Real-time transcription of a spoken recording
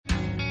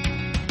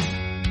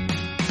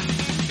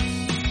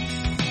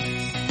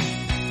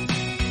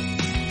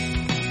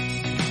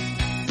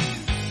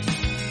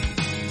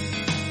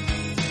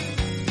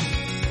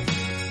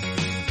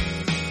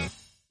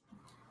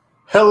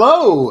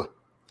Hello,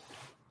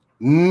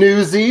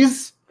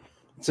 Newsies.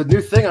 It's a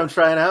new thing I'm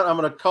trying out. I'm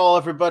going to call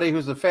everybody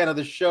who's a fan of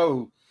the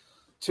show,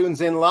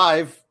 tunes in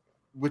live,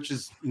 which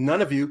is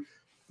none of you,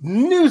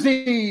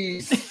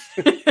 Newsies.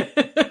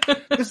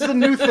 This is a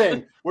new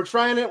thing. We're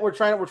trying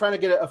to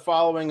get a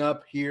following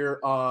up here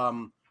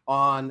on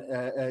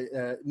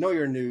Know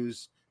Your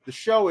News. The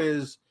show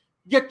is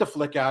Get the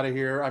Flick Out of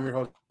Here. I'm your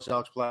host,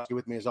 Alex Pulaski.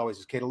 With me, as always,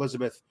 is Kate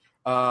Elizabeth.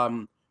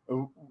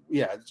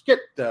 Let's get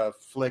the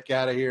flick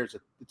out of here.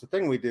 It's a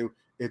thing we do.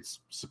 It's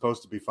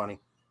supposed to be funny.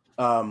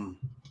 But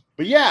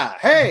yeah,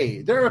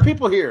 hey, there are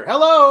people here.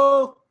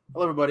 Hello,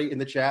 everybody in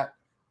the chat.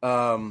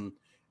 So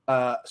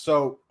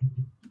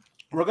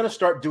we're going to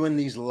start doing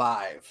these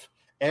live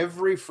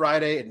every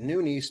Friday at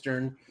noon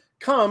Eastern.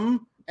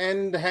 Come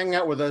and hang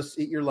out with us,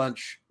 eat your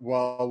lunch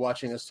while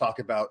watching us talk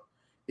about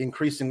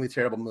increasingly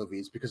terrible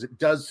movies, because it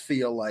does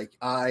feel like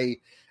I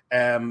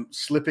am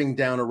slipping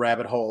down a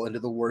rabbit hole into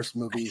the worst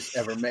movies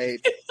ever made.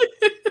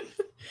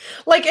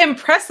 Like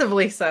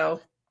impressively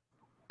so.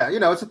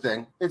 Yeah, it's a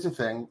thing.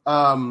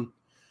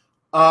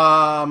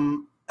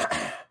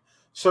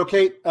 So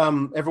Kate,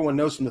 everyone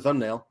knows from the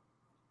thumbnail.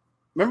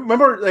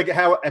 Remember like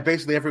how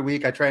basically every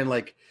week I try and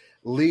like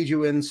lead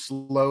you in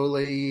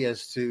slowly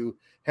as to,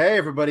 hey,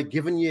 everybody,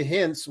 giving you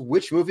hints.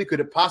 Which movie could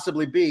it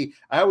possibly be?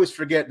 I always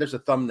forget there's a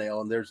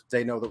thumbnail and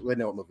they know what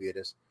movie it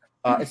is.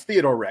 It's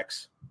Theodore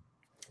Rex.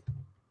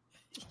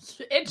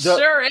 It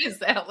sure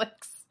is,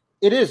 Alex.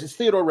 It is. It's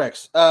Theodore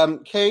Rex.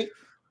 Kate?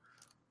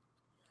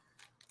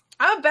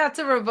 I'm about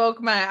to revoke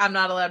my I'm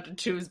not allowed to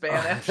choose ban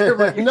after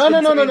what you No.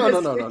 No,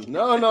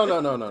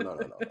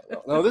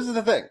 This is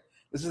the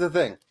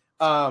thing.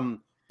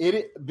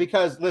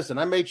 Because listen,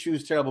 I may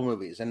choose terrible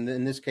movies, and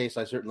in this case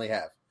I certainly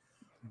have.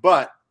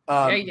 But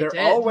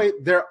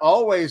they're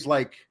always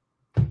like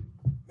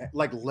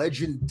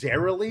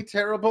legendarily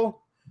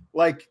terrible.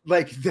 Like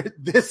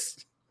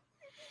this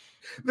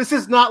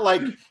is not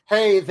like,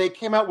 hey, they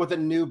came out with a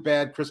new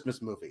bad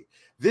Christmas movie.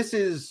 This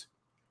is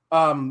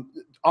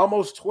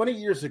almost 20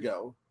 years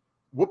ago,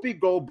 Whoopi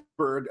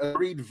Goldberg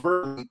agreed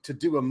verbally to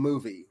do a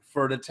movie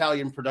for an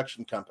Italian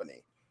production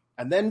company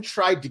and then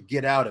tried to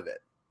get out of it.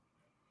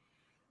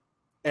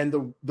 And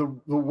the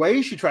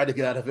way she tried to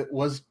get out of it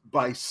was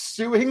by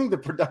suing the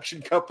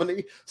production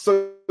company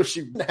so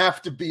she wouldn't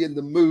have to be in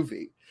the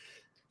movie.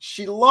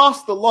 She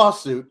lost the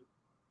lawsuit,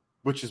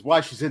 which is why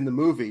she's in the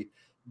movie.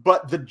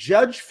 But the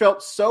judge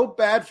felt so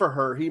bad for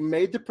her, he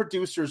made the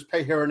producers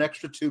pay her an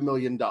extra $2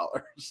 million.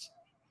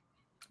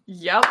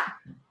 Yep.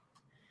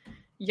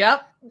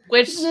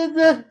 Which I'm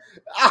not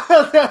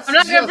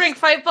going to bring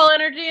Fightful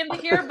energy into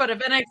here, but if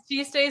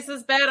NXT stays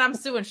this bad, I'm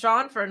suing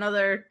Sean for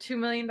another $2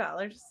 million.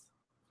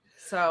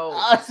 So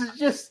it's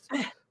just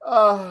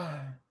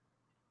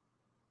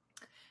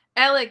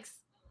Alex,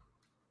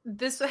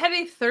 this had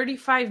a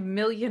 $35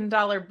 million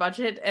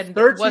budget and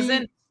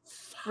wasn't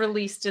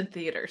released in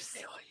theaters.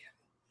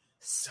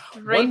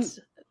 Straight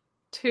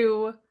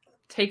to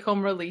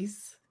take-home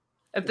release.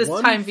 At this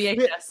time,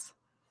 VHS.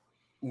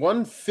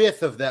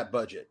 1/5 of that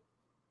budget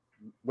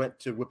went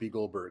to Whoopi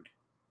Goldberg.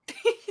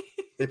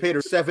 They paid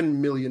her $7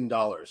 million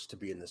to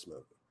be in this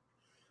movie.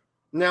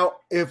 Now,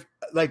 if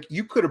like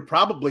you could have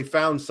probably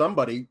found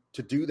somebody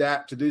to do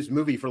this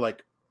movie for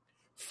like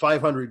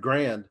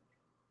 $500,000,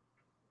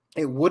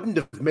 it wouldn't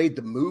have made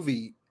the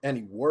movie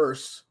any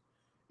worse.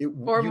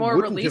 Or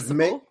more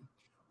releasable.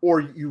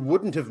 Or you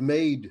wouldn't have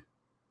made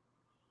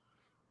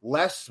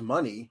less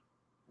money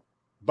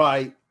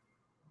by,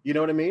 you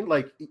know what I mean?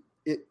 Like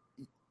it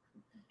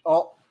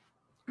all.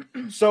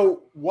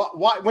 So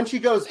why when she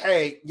goes,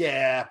 hey,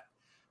 yeah,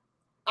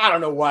 I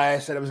don't know why I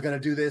said I was going to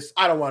do this.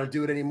 I don't want to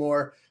do it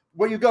anymore.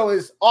 Where you go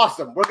is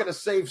awesome. We're going to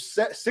save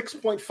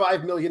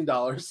 $6.5 million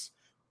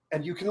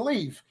and you can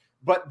leave.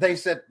 But they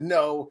said,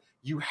 no,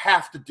 you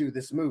have to do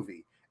this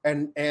movie.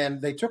 And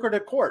they took her to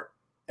court.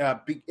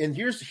 And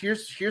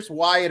here's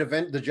why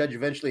the judge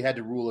eventually had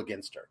to rule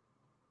against her.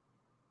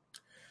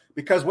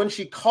 Because when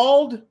she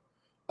called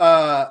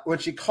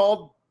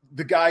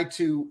the guy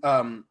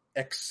to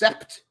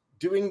accept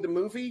doing the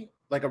movie,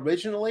 like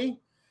originally,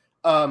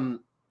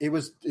 it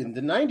was in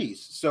the 90s.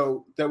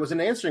 So there was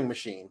an answering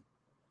machine.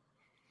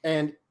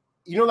 And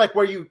like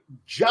where you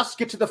just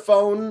get to the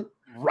phone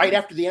right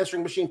after the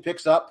answering machine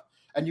picks up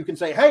and you can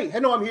say, hey,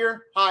 no, I'm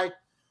here. Hi.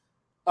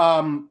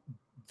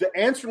 The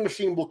answering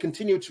machine will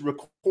continue to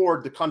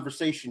record the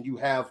conversation you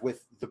have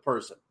with the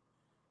person.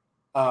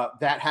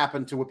 That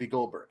happened to Whoopi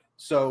Goldberg.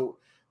 So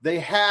they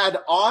had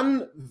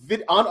on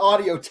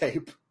audio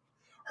tape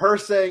her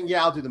saying,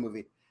 yeah, I'll do the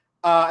movie.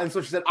 And so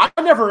she said, I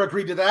never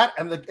agreed to that.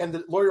 And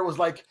the lawyer was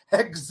like,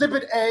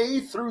 Exhibit A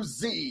through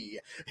Z.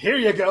 Here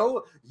you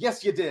go.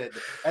 Yes, you did.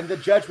 And the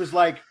judge was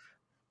like,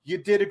 you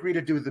did agree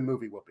to do the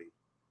movie, Whoopi.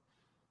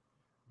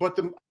 But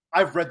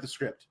I've read the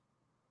script.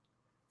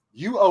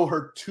 You owe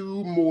her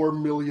 $2 more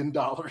million.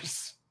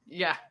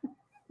 Yeah.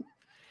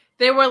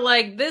 They were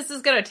like, this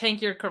is going to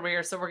tank your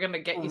career, so we're going to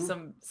get you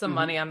some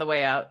money on the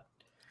way out.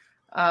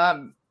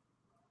 I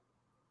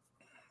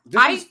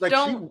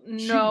don't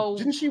know.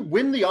 Didn't she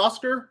win the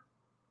Oscar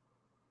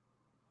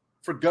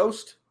for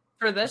Ghost?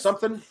 For this? Or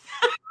something?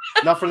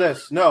 Not for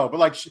this, no. But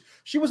like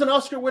she was an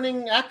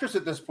Oscar-winning actress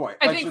at this point.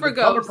 I like, think so for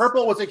the Color Ghost.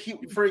 Purple was a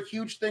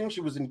huge thing.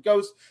 She was in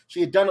Ghost.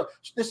 She had done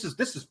this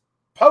is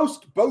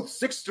post both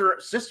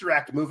sister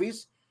act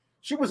movies.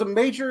 She was a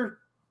major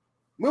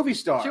movie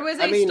star. She was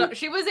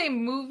she was a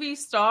movie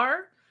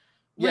star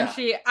when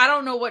I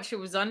don't know what she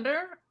was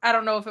under. I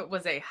don't know if it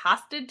was a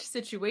hostage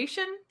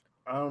situation.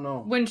 I don't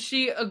know. When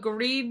she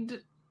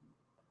agreed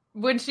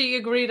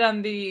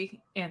on the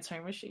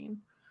answering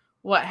machine.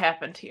 What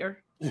happened here?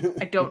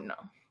 I don't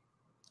know.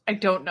 I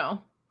don't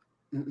know.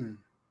 I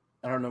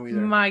don't know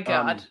either. My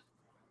God.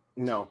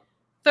 No.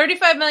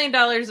 $35 million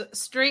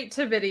straight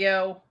to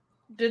video.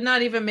 Did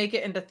not even make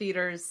it into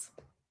theaters.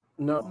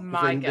 No.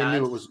 My God. They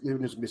knew it was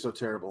going to be so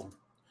terrible.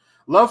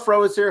 Love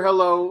Fro is here.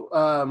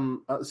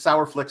 Hello.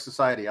 Sour Flick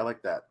Society. I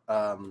like that.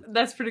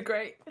 That's pretty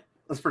great.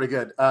 That's pretty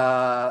good.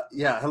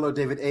 Hello,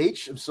 David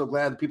H. I'm so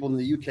glad that people in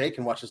the UK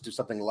can watch us do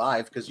something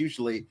live, because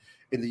usually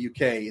in the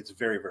UK it's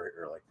very, very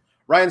early.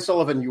 Ryan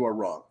Sullivan, you are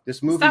wrong.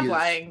 This movie Stop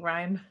lying,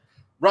 Ryan.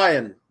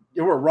 Ryan,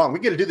 you were wrong. We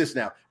get to do this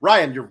now.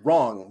 Ryan, you're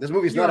wrong. This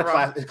movie is not a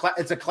class.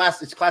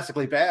 It's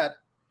classically bad.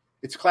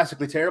 It's a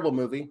classically terrible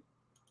movie.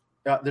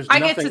 I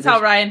get to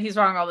tell Ryan he's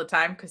wrong all the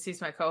time because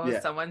he's my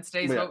co-host on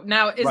Wednesdays. But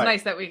now it's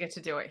nice that we get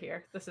to do it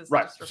here. This is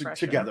right just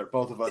refreshing. Together,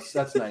 both of us.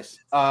 That's nice.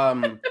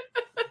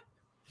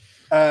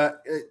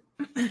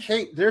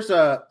 Kate, there's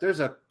a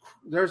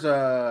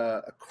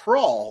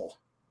crawl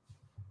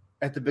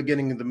at the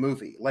beginning of the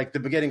movie, like the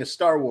beginning of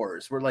Star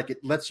Wars, where like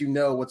it lets you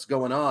know what's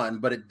going on,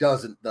 but it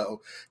doesn't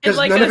though, because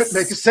like none of it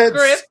makes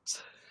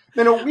sense.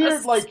 In a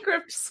weird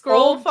script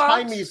scroll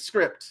old-timey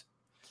script.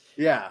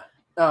 Yeah.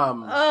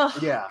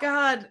 Yeah.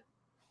 God,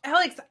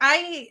 Alex,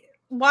 I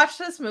watched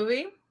this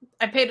movie.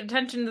 I paid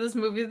attention to this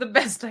movie the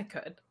best I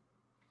could.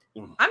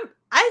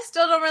 I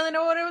still don't really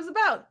know what it was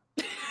about.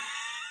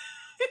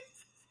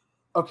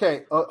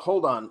 Okay,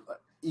 hold on.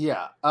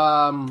 Yeah.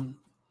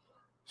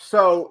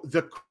 So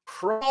the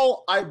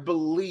crawl, I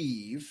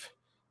believe,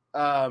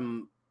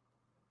 the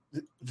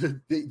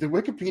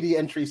Wikipedia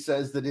entry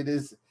says that it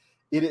is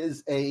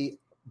a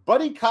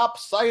buddy cop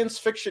science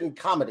fiction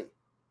comedy.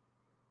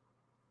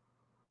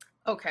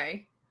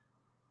 Okay.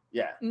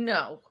 Yeah.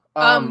 No.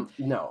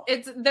 No.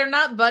 They're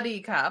not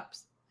buddy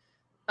cops.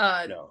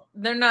 No.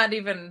 They're not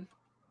even.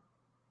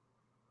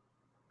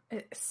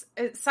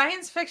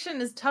 Science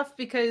fiction is tough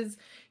because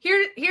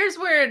here's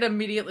where it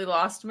immediately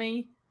lost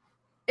me.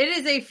 It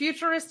is a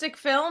futuristic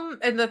film,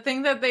 and the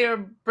thing that they are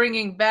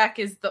bringing back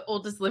is the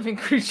oldest living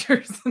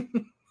creatures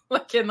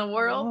like in the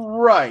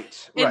world.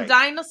 Right. And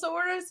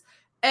dinosaurs.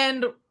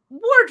 And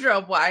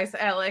wardrobe-wise,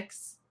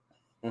 Alex,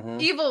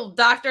 evil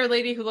doctor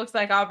lady who looks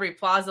like Aubrey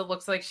Plaza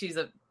looks like she's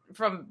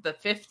from the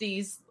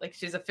 50s, like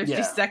she's a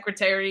 50s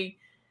secretary.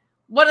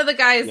 One of the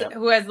guys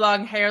who has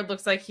long hair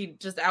looks like he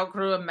just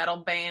outgrew a metal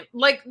band.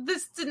 Like,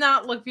 this did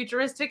not look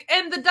futuristic.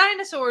 And the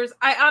dinosaurs,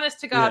 I honest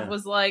to God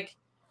was like,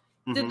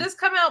 did this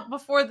come out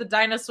before the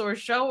dinosaur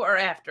show or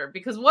after?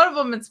 Because one of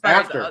them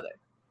inspired the other.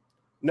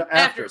 No,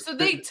 after. So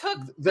they took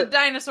the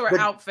dinosaur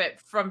outfit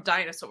from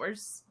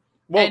dinosaurs.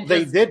 Well,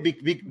 they did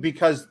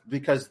because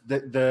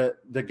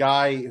the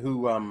guy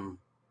who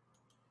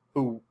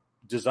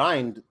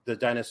designed the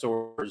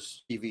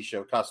dinosaurs TV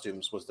show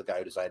costumes was the guy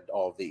who designed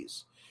all of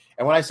these.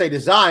 And when I say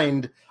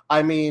designed,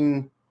 I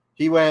mean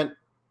he went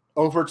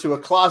over to a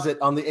closet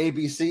on the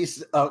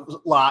ABC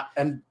lot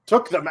and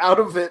took them out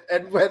of it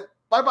and went,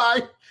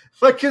 bye-bye.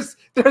 Because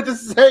they're the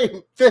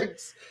same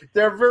things.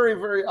 They're very,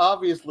 very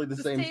obviously the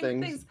same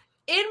things.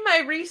 In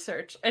my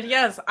research, and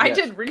yes, I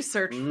did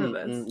research for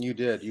this. You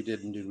did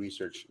do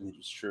research.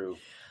 It's true.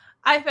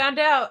 I found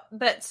out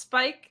that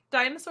Spike,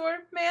 Dinosaur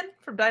Man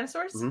from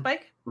Dinosaurs,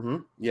 Spike,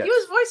 yes. he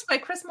was voiced by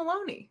Chris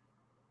Maloney.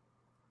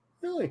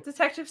 Really?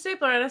 Detective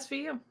Stapler at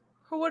SVU.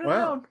 Who would have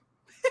known?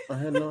 I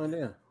had no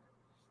idea.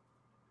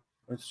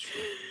 That's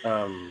true.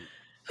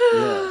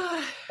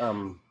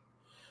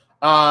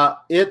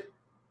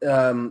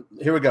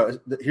 Here we go.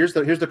 Here's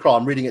the crawl.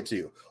 I'm reading it to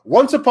you.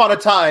 Once upon a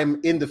time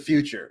in the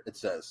future, it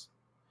says,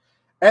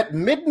 at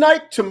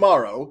midnight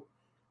tomorrow,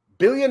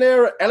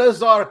 billionaire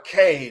Eleazar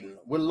Kane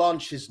will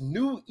launch his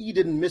new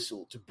Eden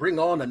missile to bring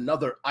on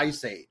another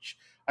ice age.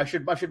 I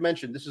should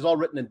mention this is all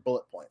written in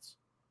bullet points,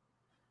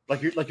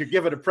 like you're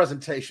giving a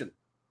presentation.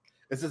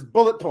 It says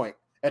bullet point.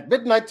 At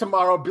midnight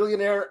tomorrow,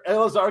 billionaire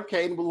Eleazar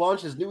Kane will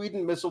launch his new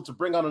Eden missile to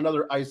bring on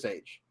another ice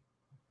age.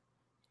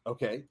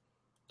 Okay.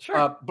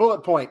 Sure.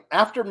 Bullet point.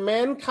 After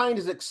mankind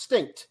is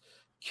extinct,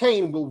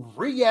 Kane will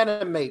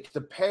reanimate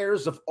the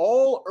pairs of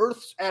all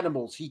Earth's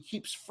animals he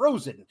keeps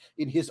frozen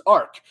in his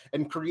ark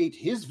and create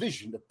his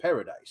vision of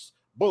paradise.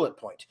 Bullet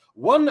point.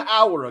 1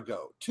 hour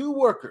ago, 2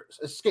 workers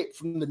escaped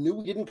from the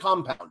New Eden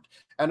compound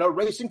and are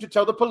racing to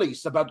tell the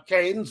police about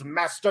Kane's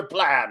master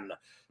plan. ...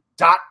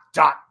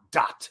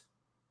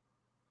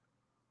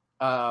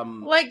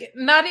 Like,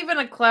 not even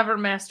a clever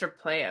master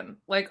plan.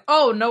 Like,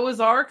 oh, Noah's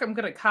Ark, I'm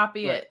going to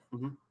copy it.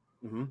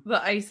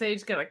 The Ice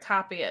Age, going to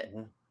copy it.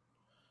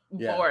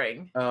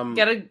 Boring.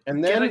 Get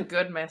a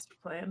good master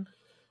plan.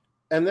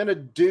 and then a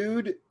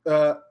dude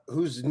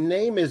whose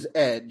name is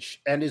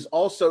Edge and is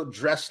also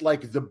dressed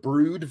like the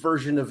Brood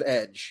version of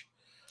Edge.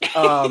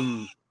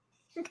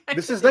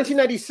 This is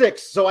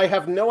 1996, so I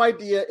have no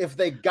idea if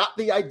they got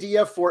the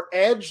idea for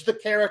Edge, the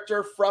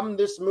character, from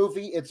this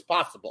movie. It's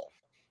possible.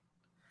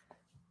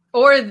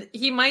 Or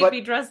he might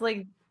be dressed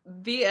like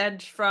the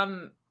Edge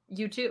from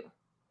U2.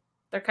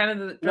 They're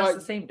kind of dressed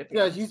the same.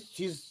 Yeah,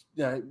 he's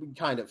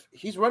kind of.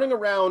 He's running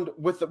around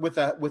with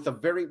a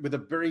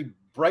very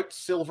bright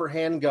silver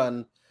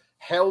handgun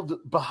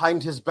held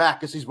behind his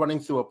back as he's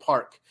running through a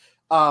park.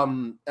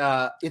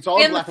 It's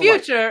all in black the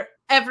future. And white.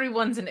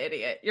 Everyone's an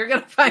idiot. You're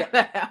gonna find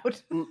that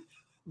out.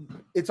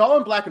 It's all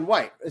in black and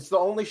white. It's the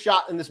only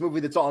shot in this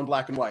movie that's all in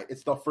black and white.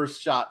 It's the first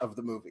shot of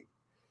the movie.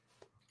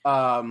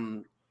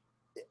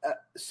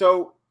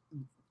 So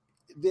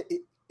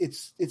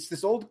it's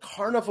this old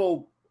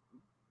carnival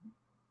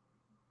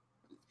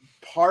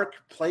park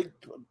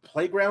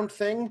playground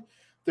thing.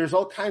 There's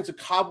all kinds of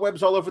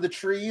cobwebs all over the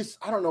trees.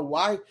 I don't know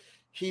why.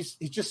 He's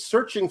just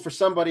searching for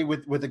somebody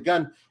with a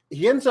gun.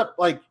 He ends up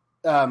like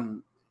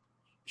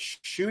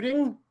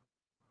shooting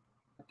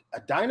a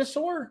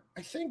dinosaur,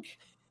 I think,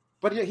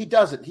 but he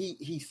doesn't.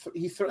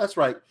 That's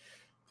right.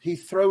 He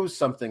throws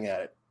something at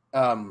it.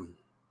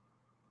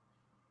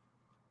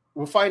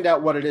 We'll find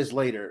out what it is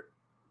later,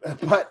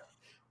 but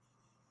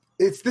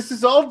this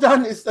is all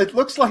done. It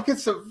looks like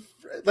it's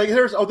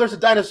there's a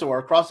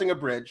dinosaur crossing a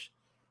bridge,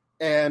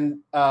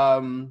 and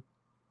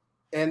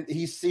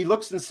he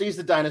looks and sees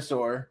the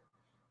dinosaur,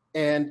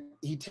 and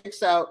he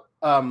takes out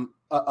it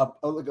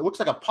looks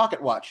like a pocket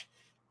watch.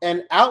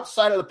 And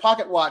outside of the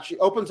pocket watch, he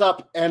opens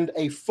up, and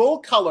a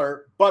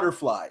full-color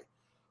butterfly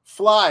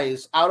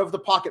flies out of the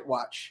pocket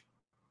watch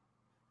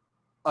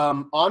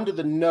onto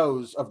the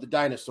nose of the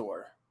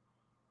dinosaur,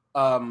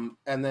 and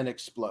then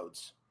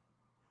explodes.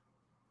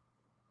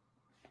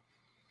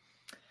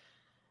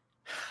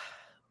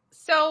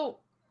 So...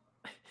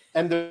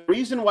 And the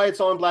reason why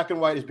it's all in black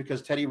and white is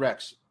because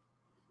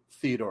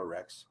Theodore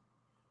Rex,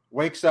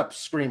 wakes up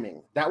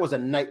screaming. That was a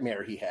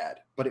nightmare he had,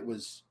 but it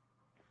was...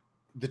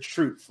 the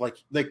truth, like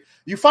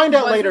you find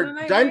out later.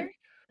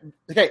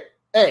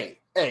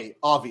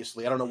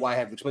 Obviously, I don't know why I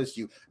haven't explained this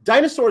to you.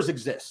 Dinosaurs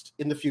exist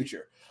in the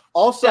future.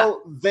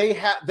 Also, they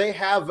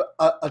have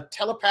a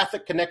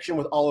telepathic connection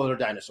with all other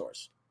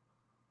dinosaurs.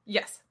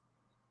 Yes,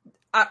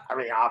 I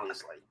mean,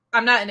 obviously,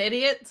 I'm not an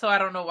idiot, so I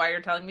don't know why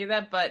you're telling me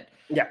that. But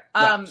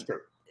it's true.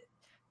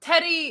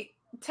 Teddy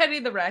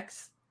the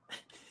Rex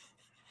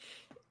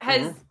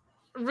has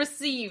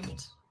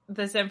received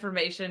this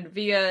information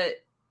via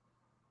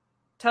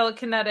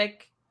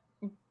telekinetic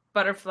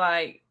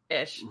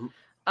butterfly-ish.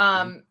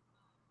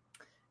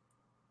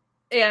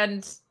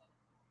 And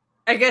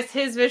I guess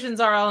his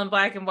visions are all in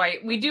black and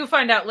white. We do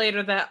find out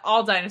later that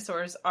all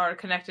dinosaurs are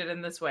connected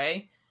in this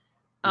way.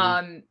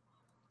 Not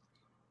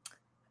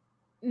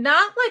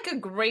like a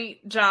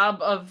great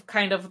job of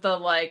kind of the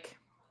like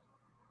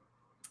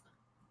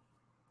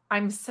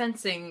I'm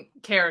sensing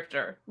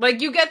character.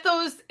 Like you get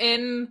those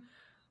in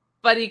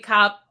buddy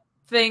cop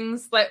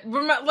things like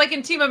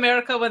in Team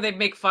America when they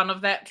make fun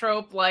of that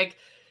trope, like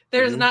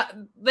there's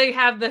they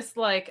have this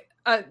like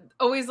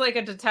always like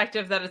a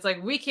detective that it's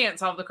like, we can't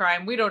solve the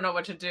crime, we don't know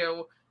what to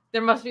do,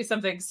 there must be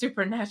something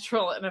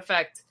supernatural in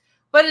effect,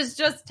 but it's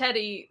just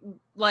Teddy,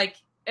 like,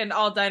 and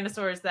all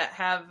dinosaurs that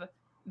have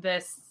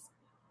this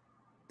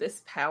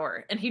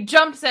power, and he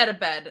jumps out of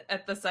bed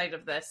at the sight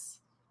of this,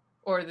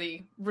 or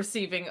the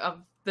receiving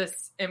of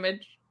this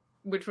image,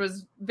 which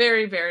was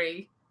very,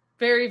 very,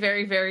 very,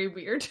 very, very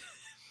weird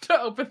to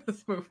open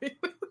this movie.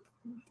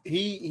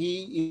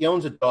 He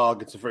owns a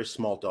dog. It's a very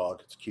small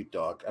dog. It's a cute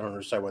dog. I don't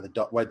understand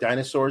why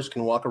dinosaurs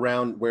can walk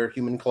around, wear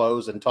human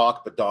clothes, and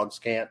talk, but dogs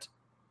can't.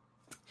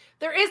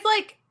 There is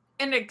like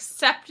an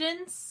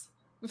acceptance.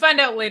 We find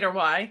out later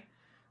why,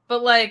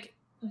 but like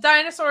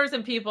dinosaurs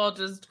and people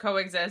just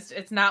coexist.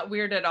 It's not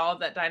weird at all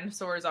that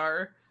dinosaurs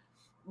are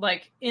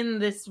like in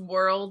this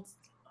world,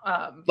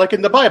 like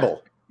in the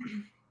Bible.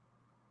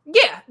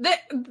 Yeah,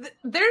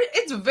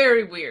 it's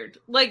very weird.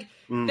 Like,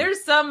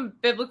 there's some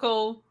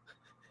biblical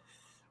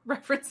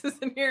references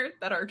in here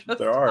that are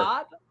just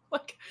odd.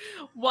 Like,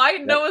 why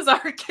Noah's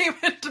Ark came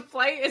into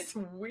play is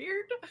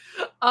weird.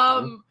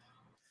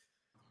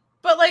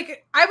 But,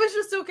 like, I was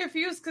just so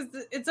confused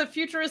because it's a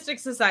futuristic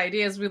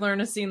society, as we learn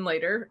a scene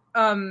later.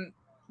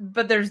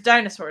 But there's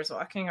dinosaurs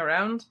walking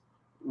around.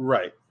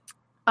 Right.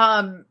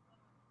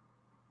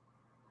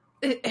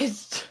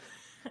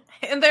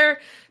 And they're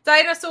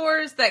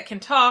dinosaurs that can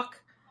talk,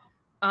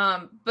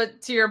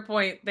 but to your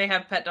point, they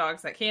have pet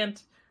dogs that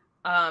can't.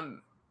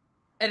 And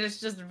it's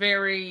just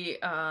very...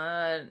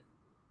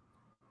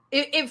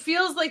 It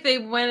feels like they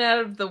went out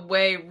of the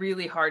way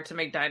really hard to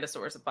make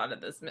dinosaurs a part of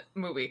this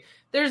movie.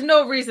 There's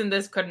no reason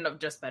this couldn't have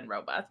just been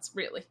robots,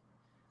 really.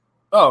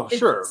 Oh,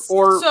 sure.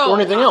 Or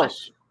anything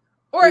else.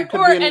 Or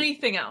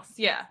anything else,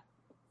 yeah.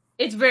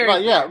 It's very...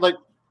 like,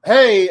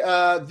 hey,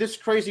 this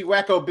crazy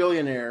wacko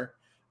billionaire...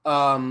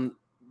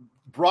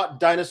 brought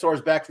dinosaurs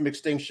back from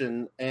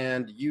extinction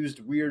and used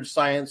weird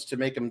science to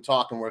make them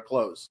talk and wear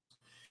clothes.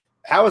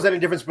 how is that any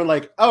difference from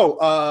like,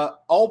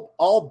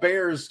 all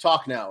bears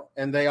talk now,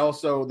 and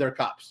they're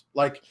cops.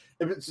 Like,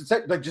 it's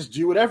like just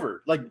do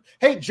whatever. Like,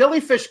 hey,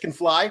 jellyfish can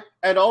fly,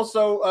 and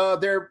also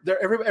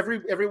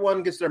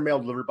everyone gets their mail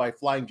delivered by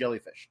flying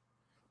jellyfish.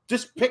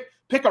 Just pick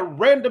a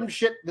random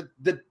shit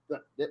that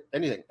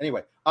anything.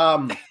 Anyway,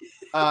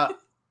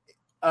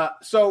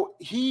 so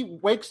he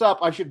wakes up.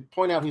 I should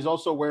point out he's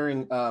also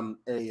wearing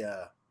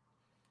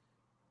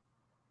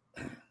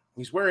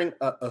he's wearing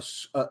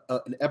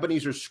an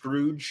Ebenezer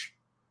Scrooge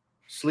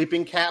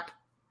sleeping cap.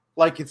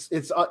 Like and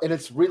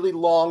it's really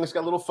long. It's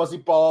got a little fuzzy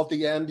ball at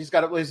the end. He's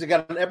got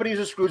an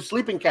Ebenezer Scrooge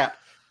sleeping cap.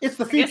 It's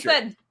the future.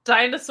 I guess that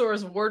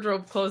dinosaur's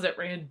wardrobe closet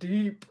ran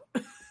deep.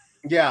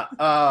 Yeah.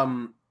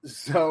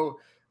 So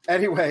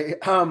anyway,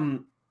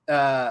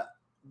 I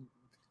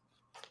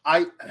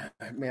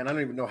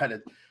don't even know how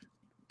to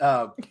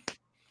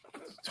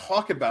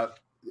talk about.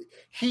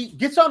 He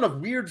gets on a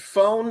weird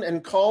phone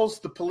and calls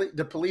the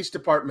police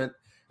department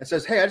and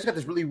says, "Hey, I just got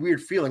this really weird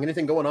feeling.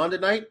 Anything going on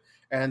tonight?"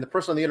 And the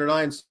person on the other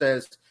line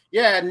says,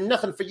 "Yeah,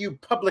 nothing for you,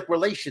 public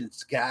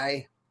relations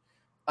guy.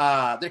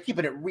 They're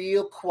keeping it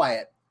real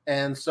quiet."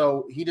 And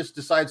so he just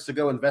decides to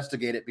go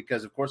investigate it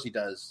because, of course, he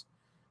does.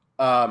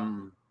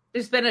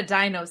 There's been a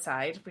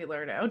dinocide, we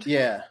learned out.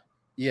 Yeah,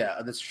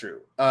 that's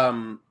true.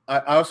 I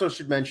also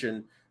should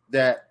mention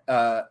that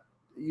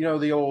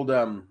the old.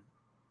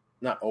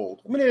 Not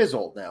old. I mean, it is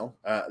old now.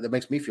 That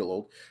makes me feel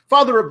old.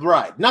 Father of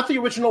Bride. Not the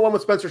original one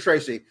with Spencer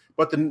Tracy,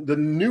 but the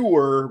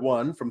newer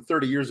one from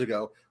 30 years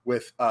ago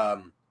with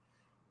the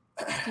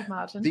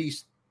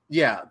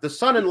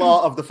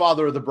son-in-law of the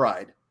father of the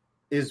bride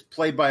is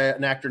played by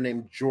an actor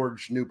named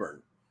George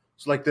Newbern.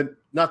 It's like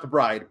not the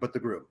bride, but the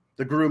groom.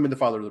 The groom and the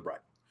father of the bride.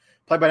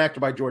 Played by an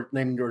actor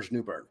named George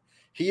Newbern.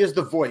 He is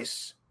the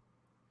voice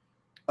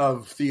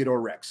of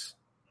Theodore Rex.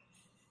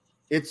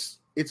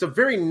 It's a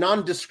very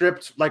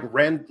nondescript,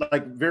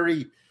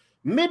 very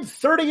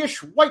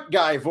mid-30-ish white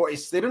guy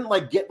voice. They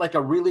didn't get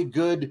a really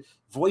good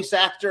voice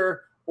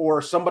actor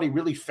or somebody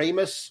really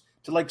famous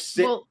to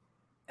sit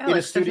in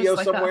a studio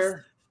somewhere.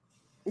 Us.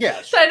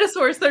 Yeah,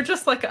 dinosaurs. They're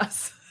just like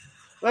us.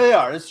 They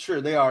are. It's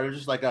true. They are. They're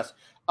just like us.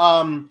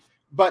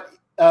 But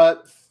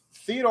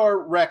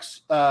Theodore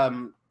Rex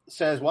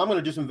says, "Well, I'm going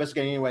to do some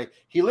investigating anyway."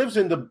 He lives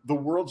in the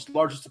world's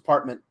largest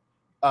apartment,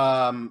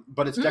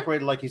 but it's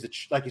decorated like he's a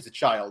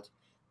child.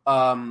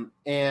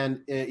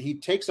 And he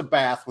takes a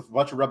bath with a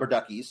bunch of rubber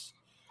duckies.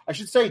 I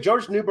should say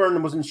George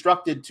Newbern was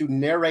instructed to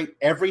narrate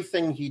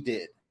everything he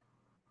did.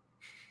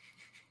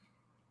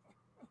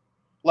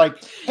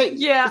 Like, hey,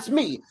 it's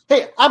me.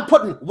 Hey, I'm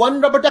putting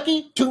 1 rubber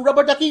ducky, 2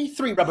 rubber ducky,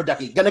 3 rubber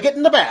ducky. Gonna get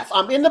in the bath.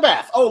 I'm in the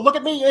bath. Oh, look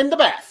at me in the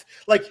bath.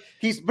 Like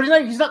he's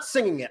not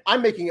singing it.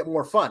 I'm making it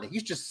more fun.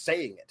 He's just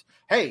saying it.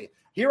 Hey,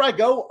 here I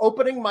go,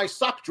 opening my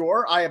sock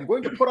drawer. I am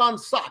going to put on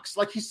socks.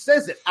 Like he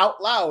says it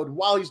out loud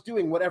while he's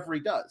doing whatever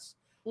he does.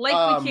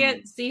 Like we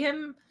can't see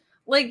him.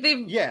 Like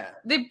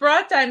they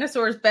brought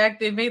dinosaurs back.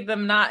 They made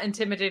them not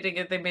intimidating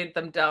and they made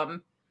them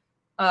dumb.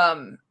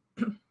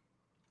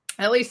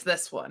 At least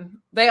this one.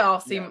 They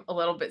all seem a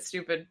little bit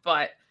stupid,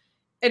 but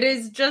it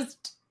is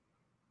just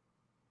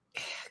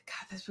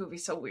God, this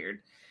movie's so weird.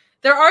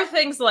 There are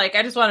things like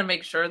I just want to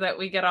make sure that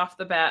we get off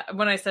the bat.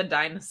 When I said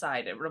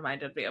dinocide, it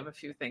reminded me of a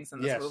few things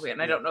in this movie,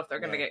 and I don't know if they're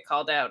going to get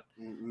called out.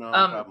 No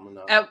problem.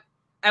 No.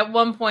 At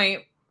one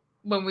point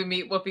when we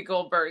meet Whoopi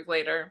Goldberg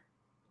later,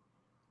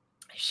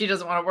 she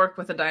doesn't want to work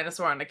with a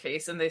dinosaur on a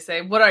case, and they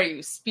say, "What are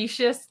you,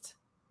 speciest?"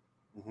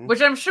 Mm-hmm.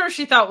 Which I'm sure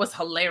she thought was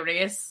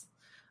hilarious.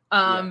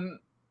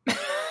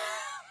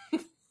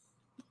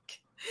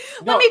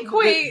 Let me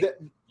quit.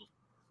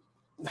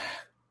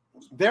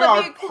 There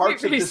are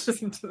parts of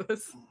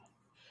this.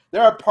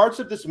 There are parts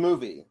of this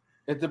movie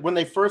when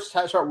they first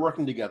start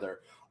working together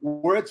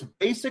where it's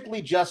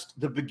basically just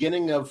the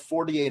beginning of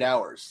 48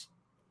 Hours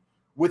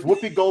with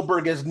Whoopi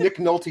Goldberg as Nick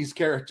Nolte's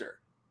character.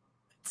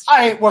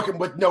 I ain't working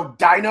with no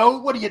dino.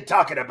 What are you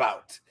talking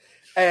about?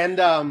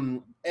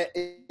 And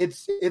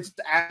it's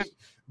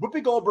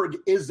Whoopi Goldberg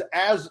is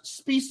as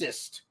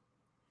speciest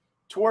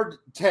toward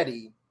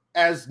Teddy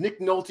as Nick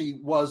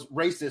Nolte was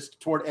racist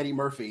toward Eddie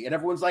Murphy, and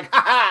everyone's like,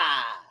 "Ha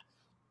ha!"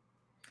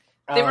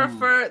 They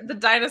refer the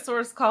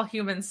dinosaurs call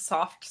humans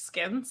soft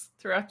skins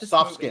throughout the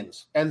soft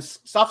skins and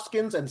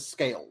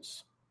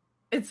scales.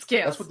 It's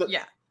scales.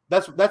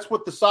 That's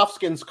what the soft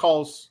skins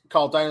call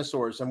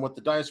dinosaurs, and what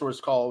the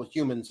dinosaurs call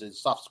humans is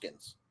soft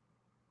skins.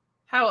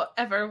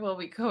 However, will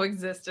we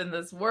coexist in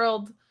this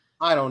world?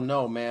 I don't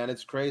know, man.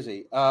 It's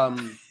crazy.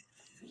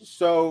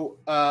 So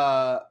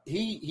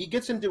he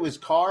gets into his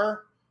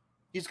car.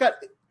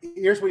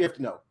 Here's what you have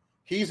to know.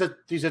 He's a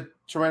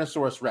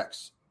Tyrannosaurus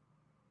Rex.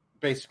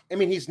 Basically, I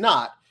mean, he's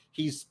not.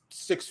 He's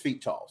 6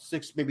 feet tall,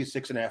 maybe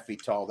 6.5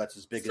 feet tall. That's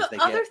as big as they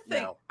get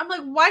now. I'm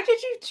like, why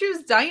did you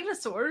choose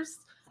dinosaurs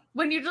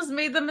when you just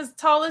made them as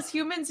tall as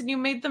humans and you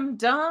made them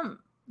dumb?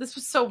 This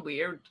was so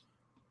weird.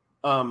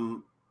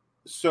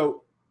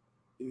 So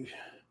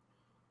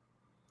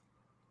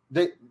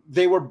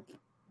they were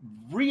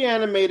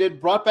reanimated,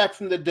 brought back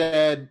from the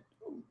dead,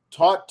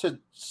 taught to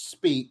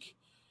speak.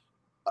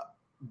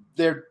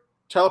 They're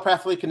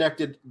telepathically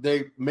connected.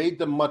 They made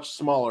them much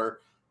smaller.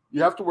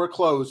 You have to wear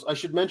clothes. I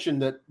should mention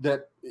that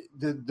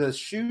the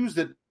shoes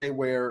that they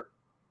wear,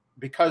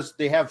 because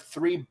they have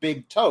 3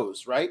 big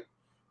toes, right?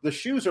 The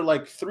shoes are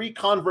like 3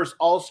 Converse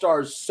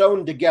All-Stars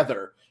sewn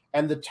together,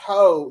 and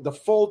the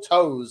full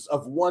toes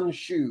of one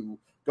shoe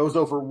goes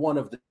over one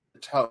of the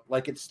toe.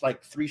 Like it's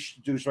like 3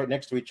 shoes right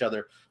next to each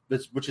other,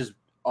 which is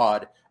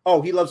odd.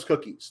 Oh, he loves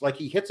cookies. Like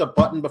he hits a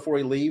button before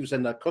he leaves,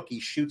 and the cookie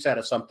shoots out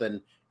of something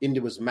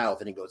into his mouth,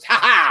 and he goes, "Ha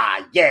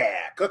ha,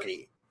 yeah,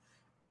 cookie!"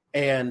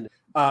 And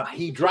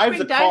he drives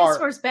a car.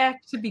 Dinosaurs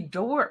back to be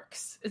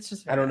dorks. It's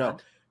just I don't know.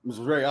 It was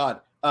very odd.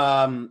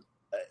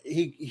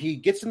 He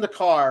gets in the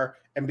car,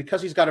 and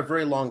because he's got a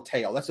very long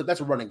tail, that's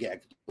a running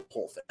gag. The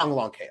whole thing,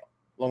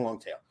 long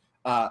tail.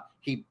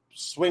 He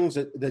swings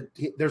it.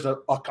 There's a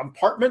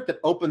compartment that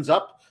opens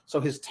up so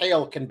his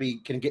tail can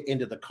get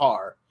into the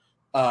car.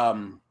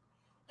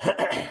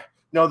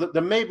 No,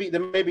 the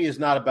maybe is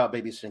not about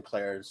Baby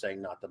Sinclair and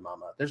saying not the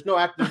mama. There's no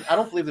act. I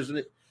don't believe there's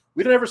any.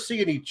 We don't ever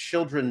see any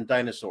children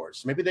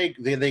dinosaurs. Maybe they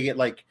get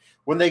like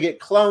when they get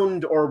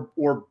cloned or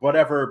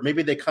whatever.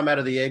 Maybe they come out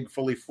of the egg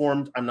fully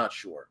formed. I'm not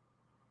sure.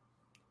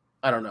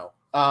 I don't know.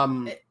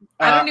 I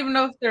don't even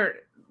know if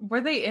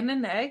were they in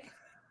an egg?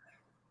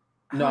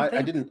 No,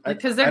 I didn't.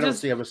 Because they're I don't just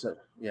see ever.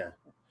 Yeah.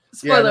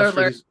 Spoiler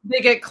alert: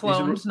 they get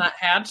cloned, not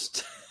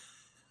hatched.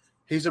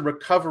 He's a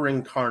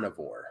recovering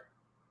carnivore.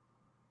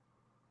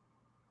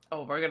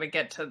 Oh, we're gonna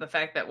get to the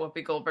fact that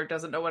Whoopi Goldberg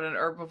doesn't know what an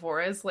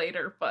herbivore is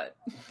later, but.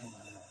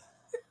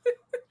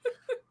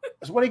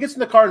 So when he gets in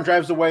the car and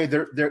drives away,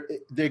 there's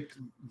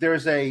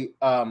a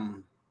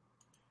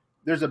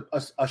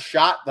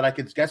shot that I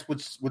could guess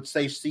would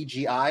say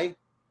CGI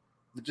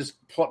that just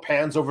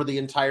pans over the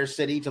entire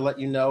city to let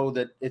you know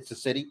that it's a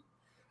city.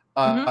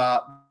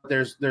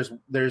 There's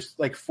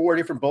like 4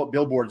 different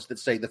billboards that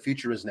say the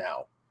future is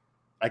now.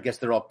 I guess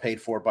they're all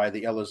paid for by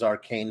the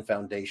Elazar Kane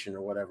Foundation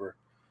or whatever.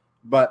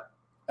 But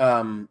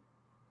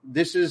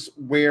this is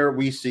where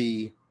we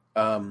see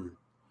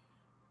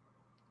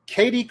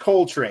Katie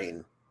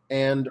Coltrane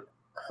and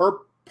her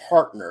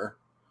partner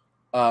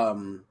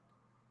that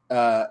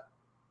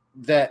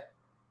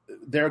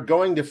they're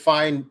going to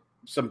find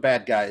some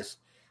bad guys.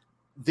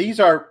 These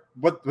are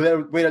what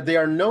they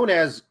are known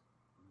as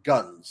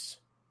guns.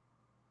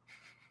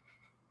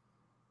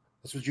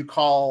 That's what you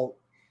call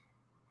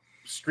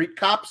street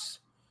cops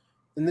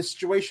in this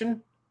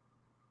situation.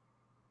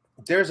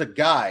 There's a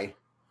guy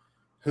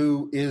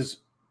who is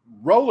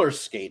roller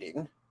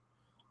skating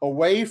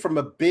away from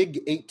a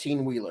big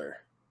 18-wheeler.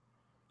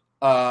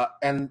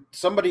 And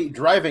somebody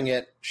driving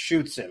it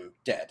shoots him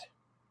dead.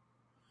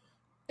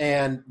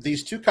 And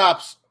these 2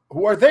 cops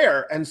who are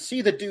there and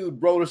see the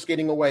dude roller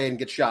skating away and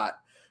get shot,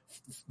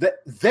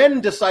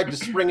 then decide to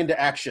spring into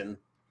action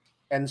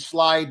and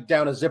slide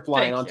down a zip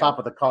line on top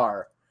of the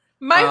car.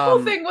 My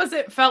whole thing was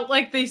it felt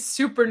like they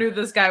super knew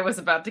this guy was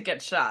about to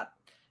get shot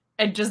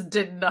and just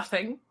did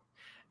nothing.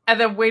 And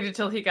then waited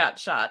till he got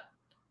shot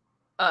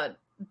to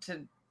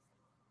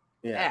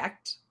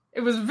act.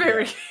 It was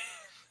very...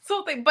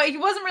 something, but he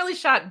wasn't really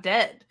shot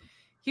dead.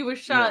 He was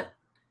shot. No.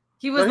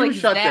 He was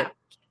shot zapped, dead.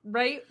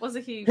 Right?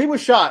 Wasn't he? He was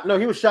shot. No,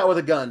 he was shot with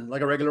a gun,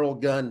 like a regular old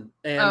gun.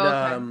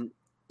 And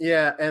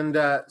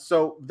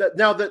so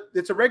now that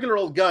it's a regular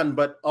old gun,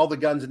 but all the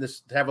guns in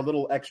this have a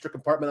little extra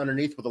compartment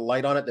underneath with a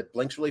light on it that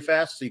blinks really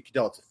fast, so you can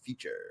tell it's a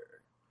feature.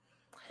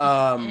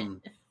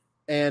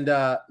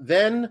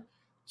 Then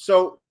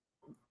so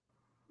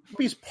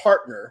his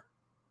partner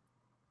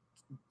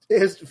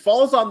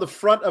falls on the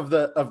front of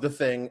the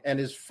thing and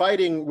is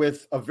fighting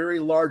with a very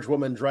large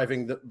woman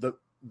driving the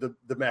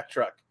Mack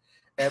truck.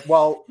 And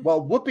while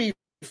Whoopi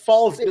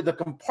falls into the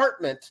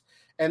compartment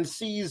and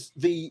sees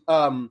the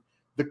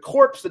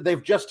corpse that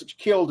they've just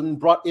killed and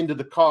brought into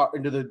the car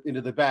into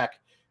the back,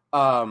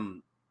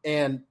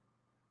 and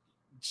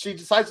she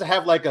decides to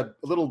have like a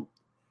little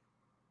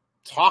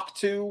talk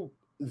to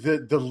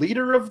the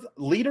leader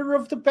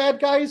of the bad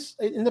guys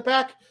in the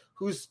back,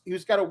 who's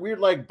got a weird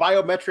like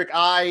biometric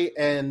eye,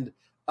 and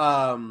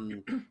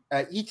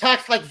he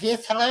talks like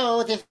this.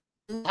 Hello, just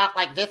talk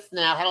like this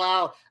now.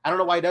 Hello. I don't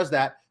know why he does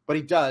that, but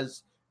he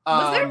does.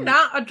 Was there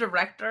not a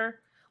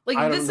director?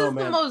 Like, this is the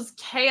most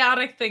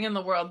chaotic thing in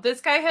the world.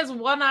 This guy has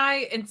one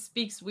eye and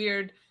speaks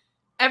weird.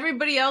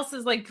 Everybody else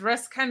is like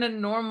dressed kind of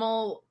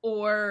normal,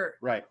 or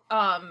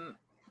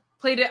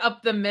played it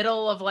up the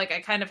middle of like, I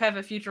kind of have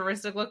a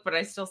futuristic look, but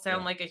I still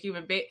sound like a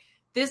human being.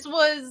 This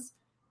was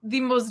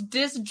the most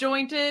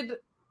disjointed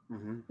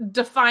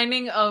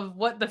defining of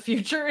what the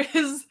future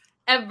is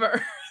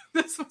ever.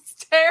 This was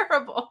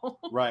terrible.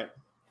 Right.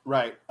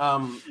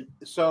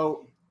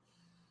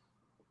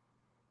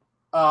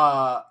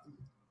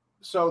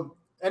 So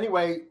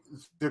anyway,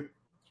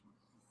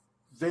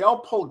 they all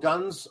pull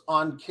guns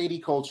on Katie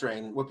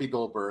Coltrane, Whoopi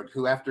Goldberg,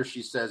 who, after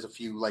she says a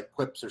few like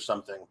quips or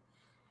something,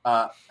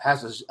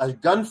 has a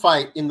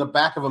gunfight in the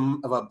back of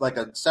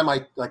a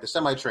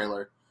semi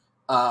trailer,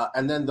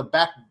 and then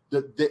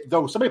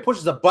though somebody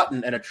pushes a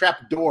button and a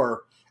trap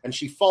door, and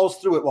she falls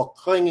through it while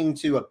clinging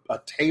to a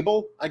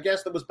table, I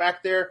guess, that was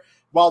back there,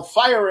 while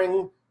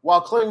firing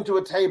while clinging to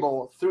a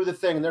table through the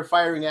thing, and they're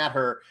firing at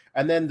her,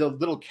 and then the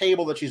little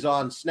cable that she's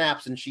on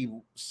snaps, and she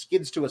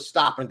skids to a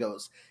stop and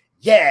goes,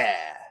 yeah!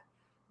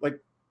 Like,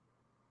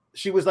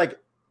 she was, like,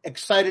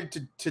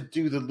 excited to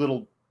do the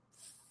little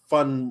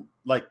fun,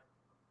 like,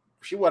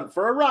 she went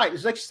for a ride.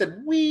 It's like she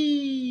said,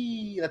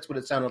 wee! That's what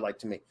it sounded like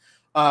to me.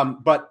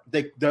 But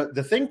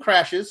the thing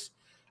crashes.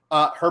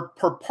 Her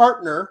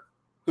partner,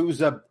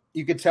 who's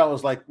you could tell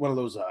is like one of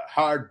those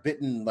hard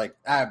bitten, like,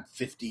 I'm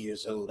 50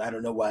 years old. I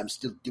don't know why I'm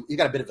still doing. You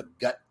got a bit of a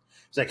gut.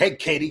 It's like, hey,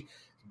 Katie,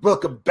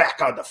 welcome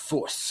back on the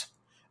force.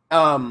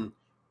 And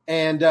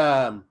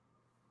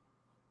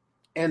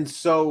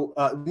so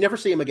we never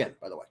see him again.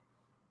 By the way,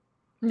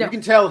 no. You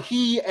can tell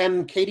he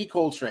and Katie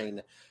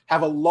Coltrane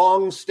have a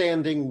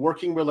long-standing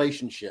working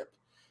relationship.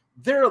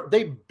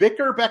 They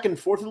bicker back and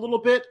forth a little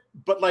bit,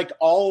 but like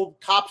all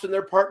cops and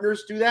their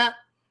partners do that.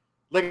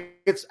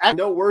 Like, it's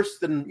no worse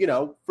than,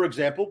 for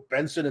example,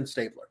 Benson and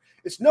Stabler.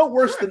 It's no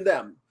worse than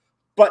them,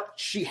 but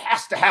she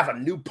has to have a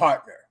new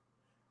partner.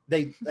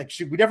 We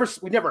never,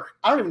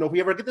 I don't even know if we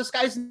ever get this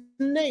guy's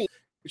name.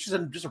 It's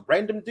just a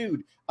random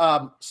dude.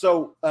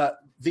 So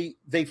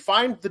they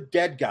find the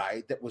dead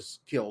guy that was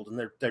killed, and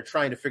they're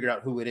trying to figure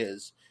out who it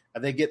is.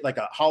 And they get like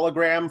a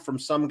hologram from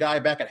some guy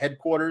back at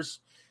headquarters.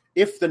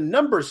 If the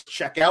numbers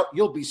check out,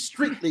 you'll be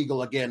street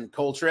legal again,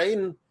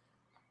 Coltrane.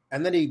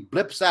 And then he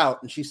blips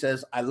out, and she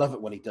says, I love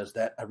it when he does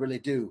that. I really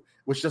do,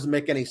 which doesn't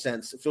make any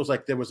sense. It feels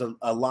like there was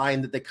a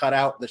line that they cut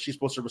out that she's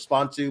supposed to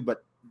respond to,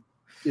 but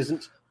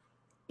isn't.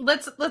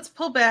 Let's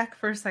pull back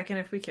for a second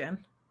if we can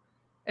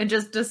and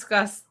just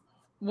discuss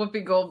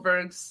Whoopi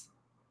Goldberg's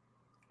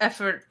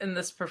effort in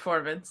this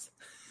performance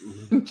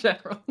in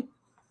general.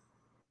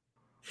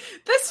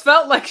 This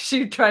felt like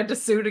she tried to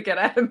sue to get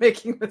out of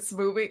making this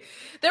movie.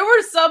 There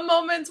were some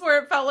moments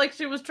where it felt like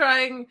she was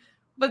trying,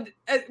 but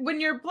when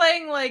you're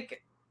playing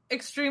like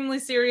extremely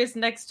serious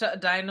next to a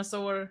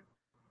dinosaur,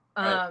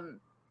 right.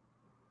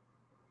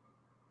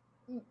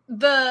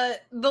 The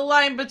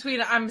line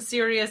between I'm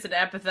serious and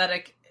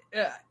apathetic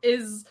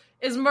is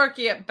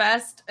murky at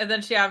best, and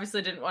then she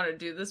obviously didn't want to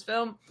do this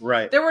film.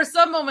 Right. There were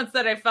some moments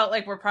that I felt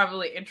like were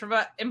probably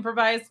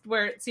improvised,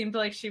 where it seemed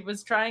like she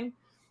was trying.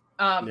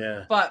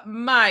 But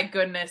my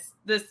goodness,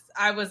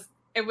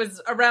 it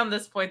was around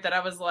this point that I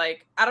was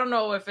like, I don't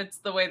know if it's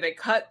the way they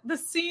cut the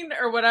scene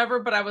or whatever,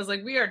 but I was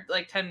like, we are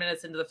like 10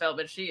 minutes into the film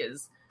and she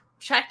is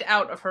checked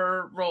out of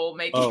her role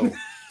making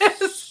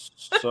this.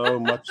 So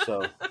much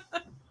so.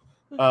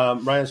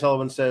 Ryan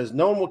Sullivan says,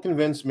 no one will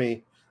convince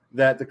me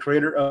that the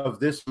creator of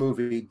this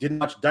movie didn't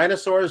watch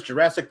Dinosaurs,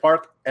 Jurassic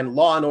Park, and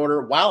Law and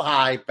Order while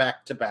high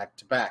back to back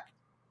to back.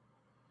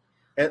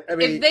 I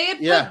mean, if they had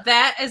put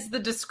that as the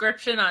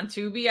description on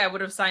Tubi, I would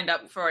have signed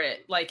up for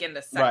it like in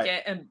a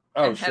second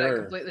and had a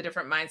completely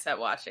different mindset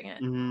watching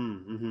it.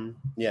 Mm-hmm, mm-hmm.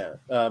 Yeah.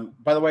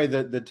 By the way,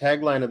 the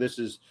tagline of this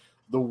is,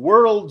 the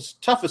world's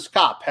toughest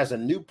cop has a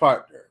new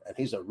partner, and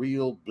he's a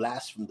real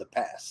blast from the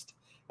past.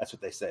 That's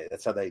what they say.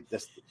 That's how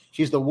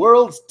she's the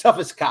world's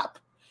toughest cop.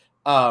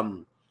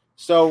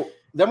 So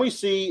then we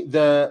see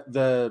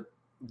the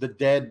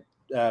dead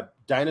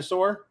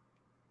dinosaur.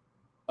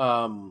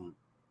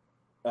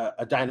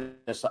 A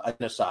dinosaur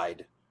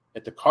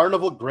at the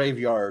carnival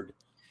graveyard.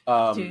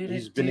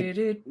 He's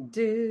been.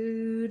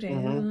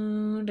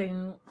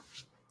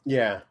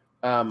 Yeah.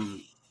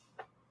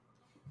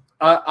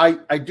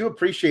 I do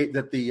appreciate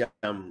that the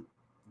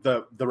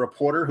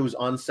reporter who's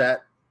on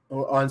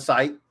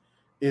site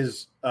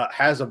is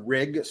has a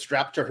rig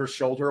strapped to her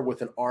shoulder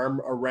with an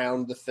arm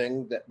around the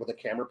thing that with a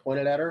camera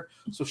pointed at her.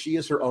 So she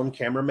is her own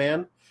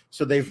cameraman.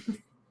 So they've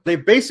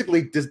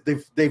basically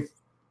they've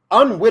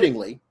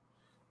unwittingly.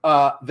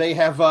 They've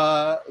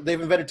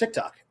invented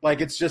TikTok.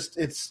 Like it's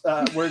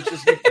where it's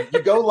just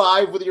you go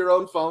live with your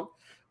own phone.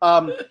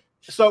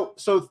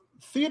 So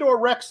Theodore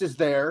Rex is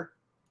there,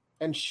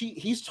 and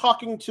he's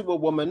talking to a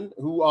woman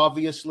who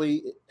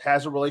obviously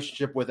has a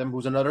relationship with him,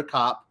 who's another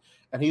cop,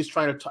 and he's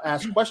trying to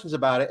ask questions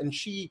about it. And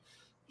she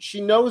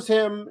knows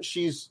him.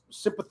 She's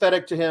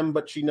sympathetic to him,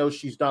 but she knows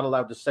she's not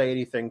allowed to say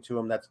anything to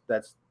him.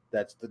 That's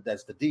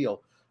the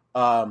deal.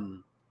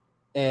 And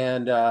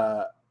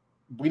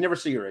we never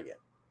see her again.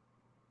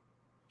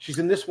 She's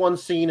in this one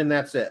scene, and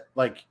that's it.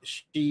 Like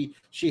she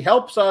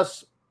helps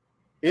us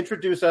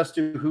introduce us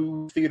to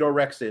who Theodore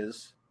Rex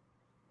is,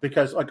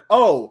 because like,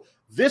 oh,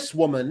 this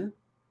woman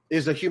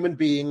is a human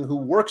being who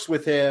works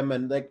with him,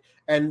 and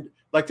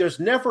there's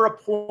never a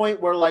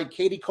point where like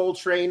Katie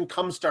Coltrane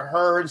comes to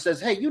her and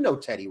says, "Hey, you know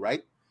Teddy,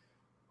 right?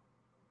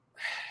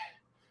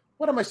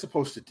 What am I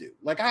supposed to do?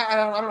 Like, I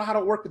don't know how to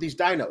work with these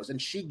dinos." And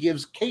she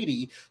gives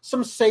Katie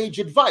some sage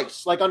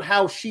advice, like on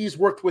how she's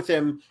worked with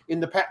him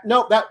in the past.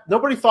 No, that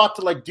nobody thought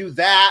to like do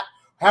that.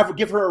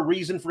 Give her a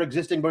reason for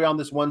existing beyond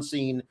this one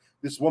scene.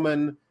 This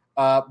woman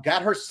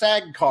got her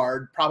SAG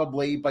card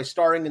probably by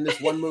starring in this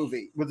one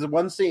movie with the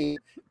one scene,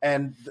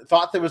 and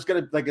thought that was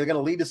gonna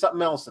lead to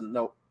something else. And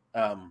no,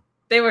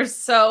 they were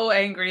so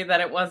angry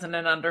that it wasn't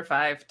an under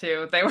 5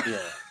 too. They were.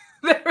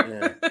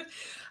 Yeah.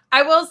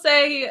 I will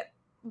say.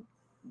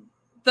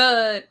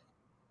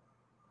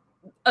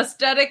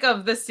 aesthetic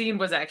of this scene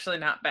was actually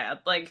not bad.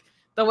 Like,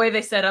 the way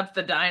they set up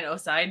the dino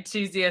side,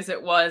 cheesy as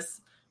it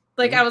was,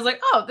 like, I was like,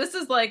 oh, this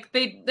is like,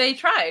 they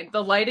tried.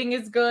 The lighting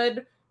is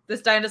good.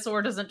 This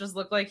dinosaur doesn't just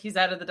look like he's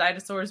out of the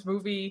Dinosaurs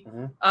movie.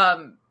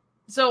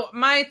 So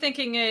my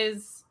thinking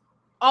is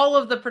all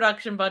of the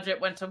production budget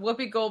went to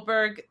Whoopi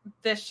Goldberg,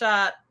 this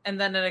shot, and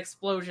then an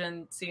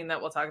explosion scene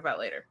that we'll talk about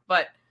later.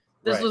 But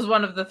this was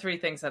one of the 3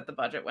 things that the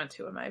budget went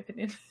to, in my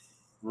opinion.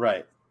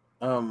 Right.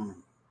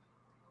 From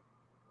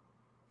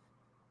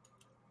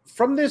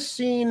this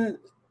scene,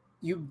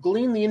 you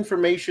glean the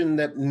information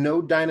that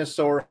no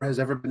dinosaur has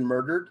ever been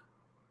murdered.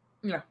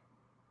 Yeah.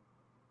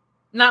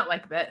 Not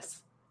like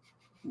this.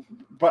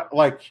 But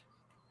the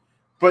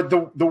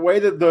way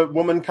that the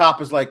woman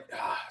cop is like,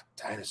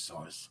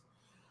 dinosaurs.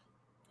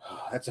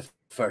 Oh, that's a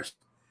first.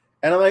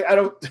 And I'm like, I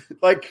don't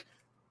like,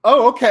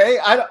 oh, okay.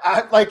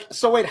 I like,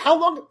 so wait, how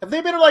long have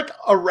they been like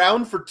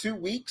around for 2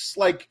 weeks?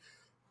 Like,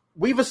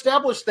 we've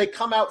established they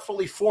come out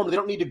fully formed. They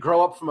don't need to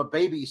grow up from a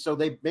baby. So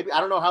they maybe, I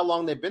don't know how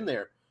long they've been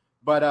there,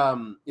 but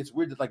it's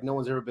weird that like no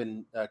one's ever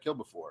been killed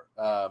before.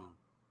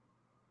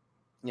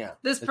 Yeah.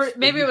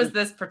 Maybe it was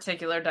this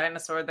particular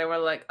dinosaur. They were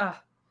like,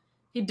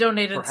 he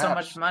donated Perhaps. so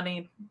much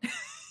money.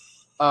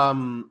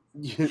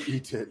 He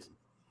did.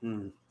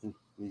 He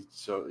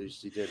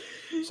did.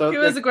 So he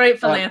was a great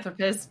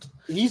philanthropist.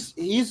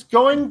 He's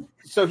going.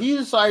 So he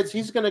decides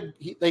he's gonna.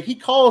 He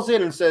calls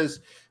in and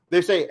says,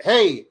 they say,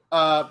 hey,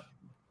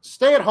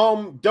 stay at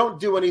home. Don't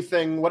do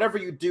anything. Whatever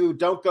you do,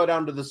 don't go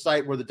down to the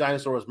site where the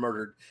dinosaur was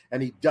murdered.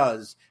 And he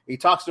does. He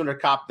talks to another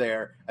cop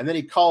there, and then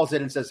he calls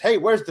in and says, hey,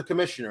 where's the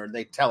commissioner? And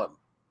they tell him.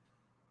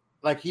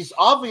 Like, he's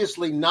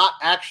obviously not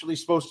actually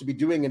supposed to be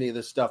doing any of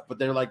this stuff, but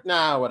they're like,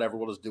 nah, whatever,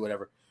 we'll just do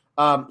whatever.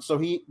 So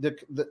he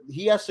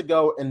has to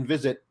go and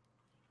visit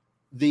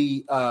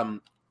the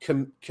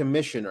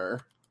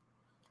commissioner,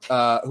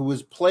 who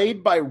was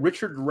played by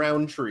Richard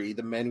Roundtree,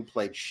 the man who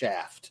played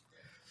Shaft.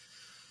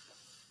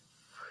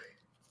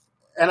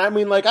 And I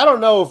mean, like, I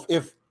don't know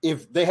if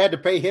they had to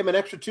pay him an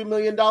extra $2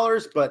 million,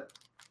 but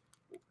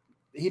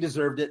he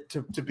deserved it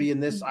to be in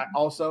this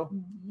also.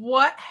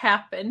 What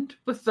happened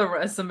with the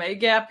resume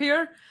gap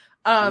here?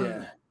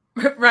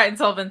 Ryan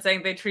Sullivan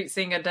saying they treat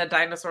seeing a dead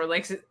dinosaur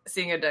like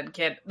seeing a dead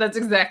kid. That's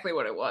exactly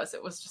what it was.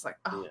 It was just like,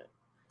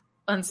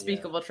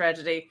 unspeakable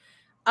tragedy.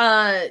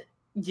 I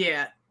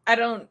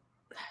don't.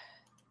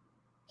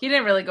 He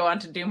didn't really go on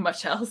to do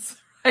much else,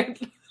 right?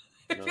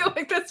 I feel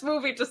like this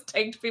movie just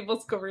tanked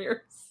people's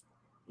careers.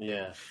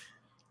 Yeah.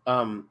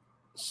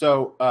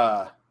 So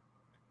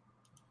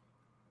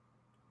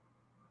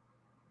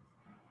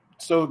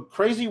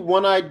crazy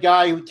one-eyed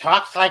guy who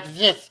talks like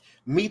this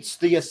meets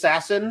the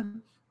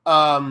assassin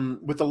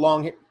with the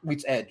long hair,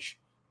 meets Edge.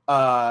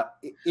 On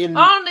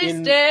this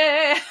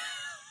day.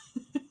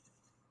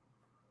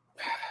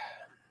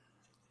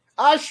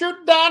 I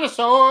shoot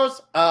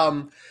dinosaurs.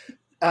 I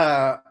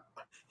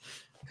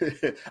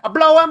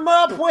blow him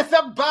up with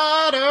a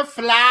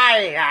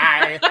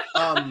butterfly.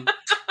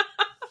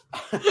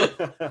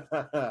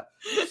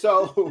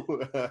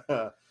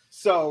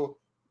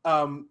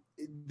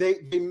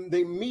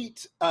 They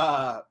meet.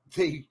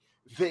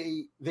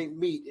 They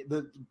meet.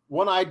 The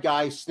one-eyed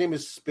guy, his name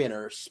is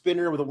Spinner.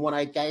 Spinner with a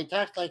one-eyed guy, he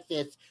talks like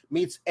this,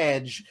 meets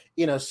Edge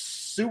in a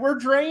sewer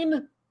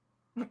drain,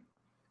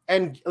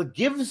 and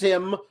gives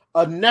him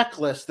a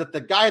necklace that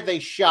the guy they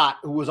shot,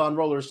 who was on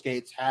roller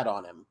skates, had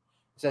on him.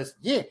 Says,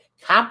 "Yeah,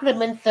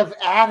 compliments of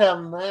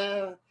Adam."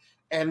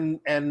 And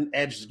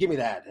Edge says, "Give me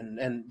that."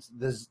 And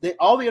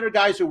all the other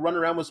guys who run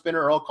around with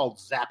Spinner are all called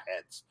Zap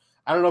Heads.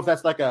 I don't know if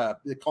that's like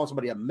they call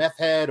somebody a meth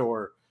head,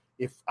 or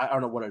if I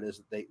don't know what it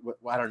is. I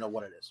don't know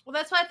what it is. Well,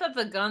 that's why I thought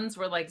the guns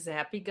were like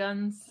zappy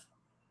guns.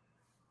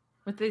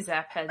 With the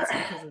Zap Heads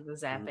because of the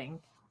zapping.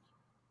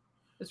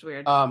 It's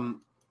weird.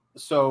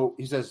 So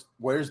he says,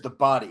 "Where's the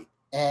body?"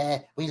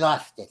 We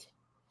lost it.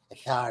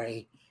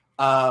 Sorry.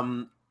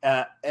 And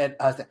they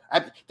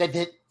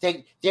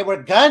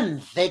were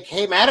guns. They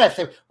came at us.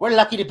 We're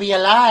lucky to be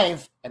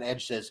alive. And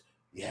Edge says,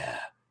 "Yeah,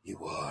 you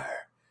were."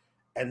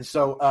 And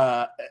so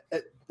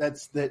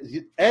that's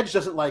the Edge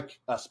doesn't like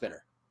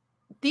Spinner.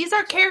 These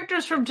are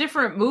characters from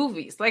different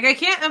movies. Like, I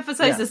can't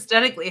emphasize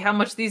aesthetically how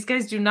much these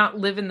guys do not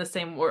live in the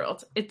same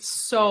world. It's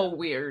so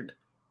weird.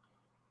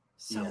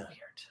 So weird.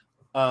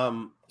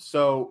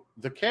 So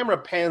the camera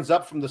pans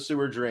up from the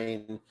sewer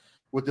drain.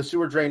 The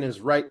sewer drain is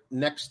right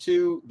next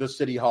to the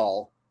city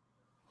hall,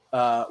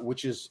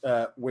 which is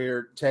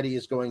where Teddy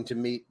is going to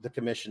meet the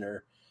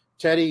commissioner.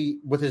 Teddy,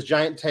 with his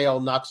giant tail,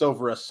 knocks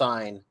over a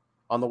sign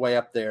on the way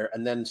up there,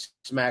 and then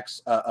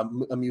smacks a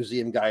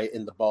museum guy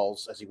in the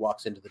balls as he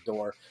walks into the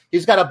door.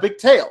 He's got a big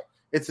tail.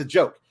 It's a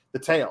joke. The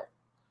tail.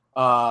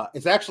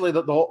 It's actually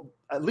the whole.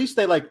 At least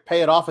they like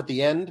pay it off at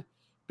the end,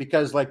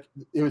 because like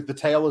the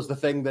tail is the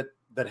thing that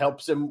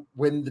helps him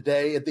win the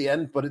day at the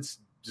end. But it's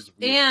just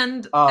weird.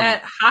 And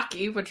at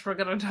hockey, which we're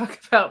going to talk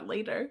about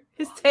later,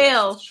 his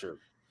tail. Yes, true.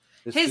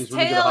 His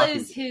tail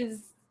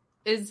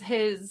is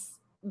his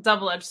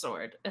double-edged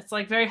sword. It's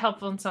like very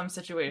helpful in some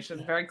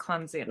situations, very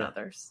clumsy in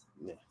others.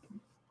 Yeah.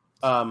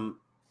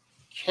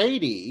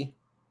 Katie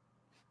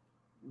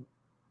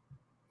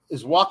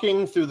is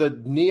walking through the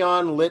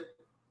neon lit,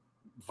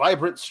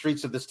 vibrant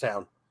streets of this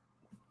town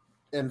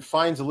and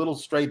finds a little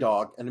stray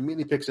dog and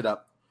immediately picks it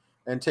up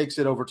and takes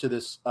it over to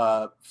this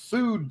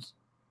food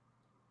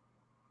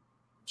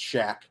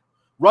shack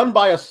run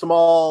by a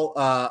small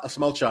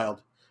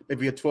child,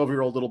 maybe a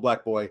 12-year-old little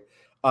black boy.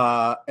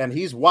 And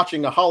he's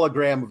watching a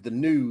hologram of the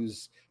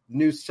news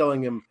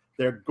telling him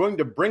they're going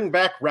to bring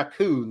back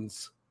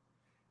raccoons.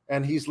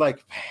 And he's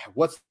like,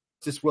 what's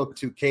this world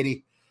to,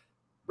 Katie?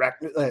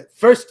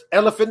 First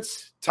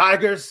elephants,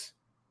 tigers,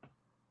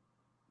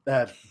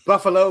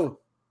 buffalo,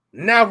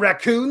 now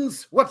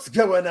raccoons. What's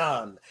going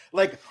on?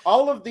 Like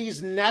all of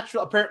these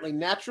apparently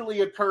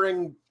naturally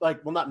occurring,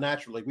 like, well, not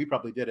naturally, we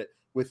probably did it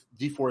with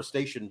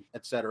deforestation,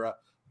 etc.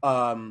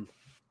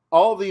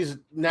 All these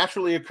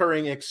naturally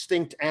occurring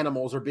extinct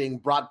animals are being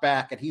brought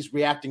back, and he's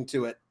reacting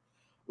to it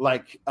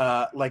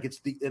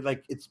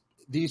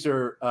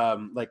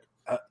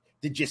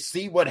did you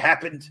see what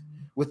happened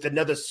with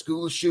another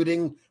school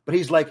shooting? But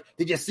he's like,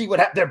 did you see what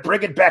happened? They're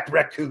bringing back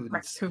raccoons.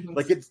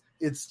 Like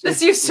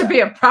this used to be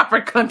a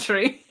proper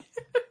country.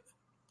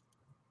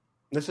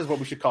 This is what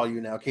we should call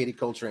you now, Katie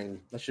Coltrane.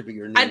 That should be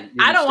your name.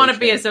 I don't want to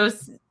be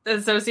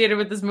associated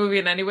with this movie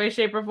in any way,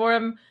 shape, or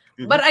form.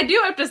 Mm-hmm. But I do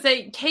have to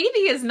say,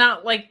 Katie is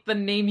not like the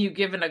name you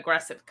give an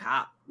aggressive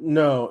cop.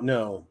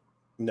 No.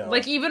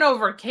 Like even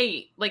over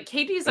Kate. Like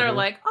Katie's are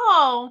like,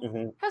 how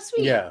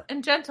sweet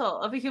and gentle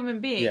of a human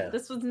being. Yeah.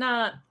 This was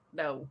not.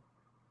 No.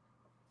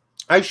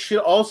 I should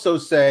also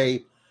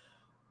say,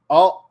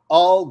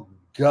 all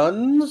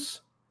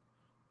guns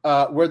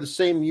wear the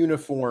same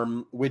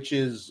uniform, which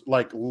is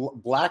like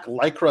black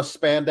lycra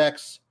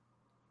spandex,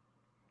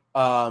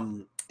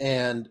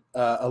 and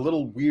a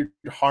little weird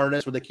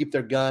harness where they keep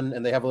their gun,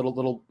 and they have a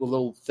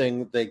little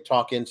thing they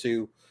talk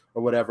into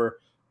or whatever.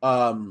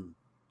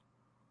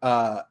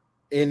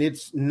 And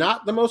it's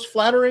not the most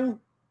flattering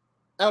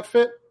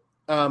outfit.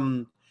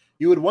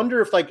 You would wonder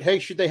if, like, hey,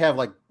 should they have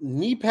like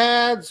knee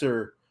pads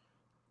or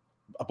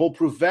a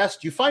bulletproof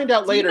vest? You find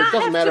out later. It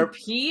doesn't matter. To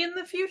pee in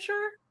the future?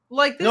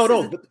 Like this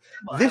no. But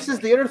this is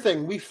the other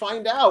thing. We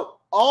find out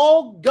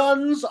all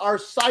guns are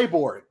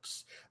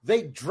cyborgs.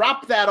 They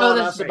drop that on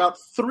us about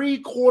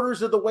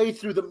 3/4 of the way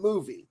through the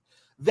movie.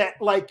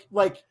 That like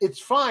it's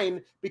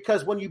fine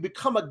because when you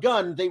become a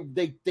gun,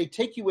 they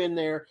take you in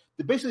there.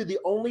 Basically, the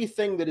only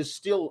thing that is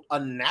still a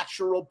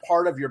natural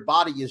part of your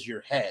body is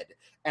your head,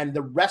 and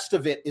the rest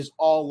of it is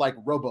all like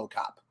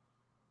RoboCop.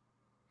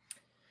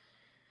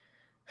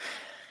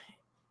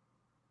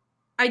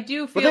 I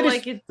do feel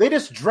they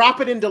just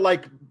drop it into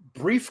like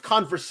brief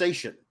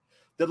conversation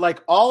that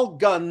like all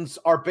guns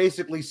are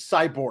basically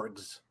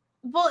cyborgs.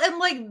 Well, and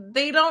like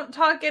they don't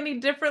talk any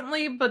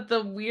differently, but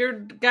the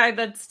weird guy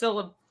that's still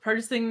a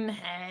person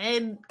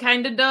head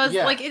kind of does.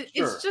 Yeah, like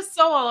it's just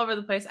so all over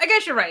the place. I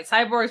guess you're right.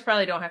 Cyborgs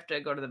probably don't have to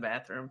go to the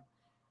bathroom.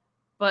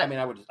 But I mean,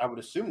 I would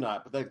assume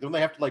not. But don't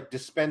they have to like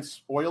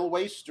dispense oil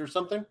waste or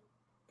something?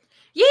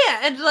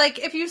 Yeah, and like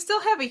if you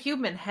still have a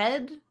human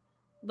head,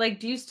 like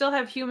do you still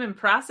have human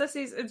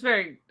processes? It's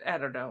very I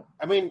don't know.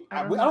 I mean,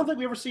 I don't think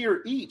we ever see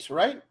her eat,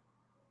 right?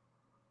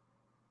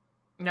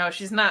 No,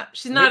 she's not.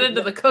 She's not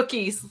into the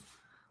cookies.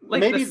 Like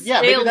maybe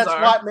that's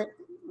why.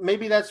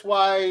 Maybe that's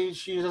why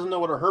she doesn't know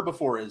what a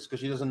herbivore is,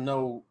 because she doesn't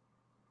know.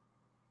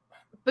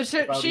 But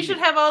she should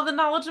have all the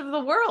knowledge of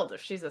the world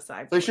if she's a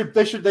cyborg. They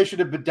should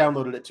have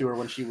downloaded it to her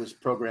when she was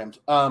programmed.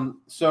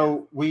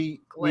 So she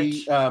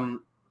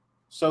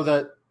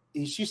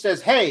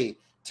says, "Hey,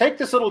 take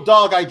this little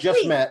dog I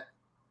just met."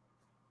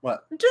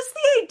 What? Just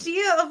the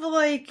idea of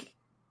like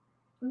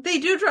they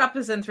do drop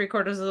this in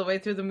 3/4 of the way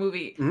through the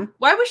movie. Mm-hmm.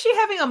 Why was she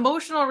having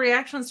emotional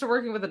reactions to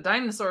working with a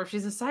dinosaur if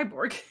she's a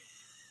cyborg?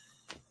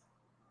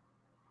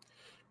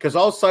 Because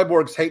all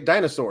cyborgs hate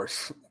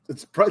dinosaurs.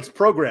 It's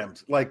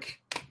programmed. Like,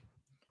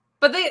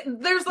 but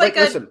there's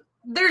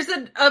there's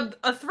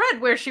a thread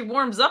where she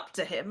warms up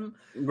to him.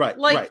 Right.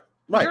 Like,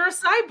 right. You're a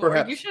cyborg.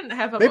 Perhaps. You shouldn't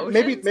have emotions.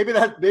 Maybe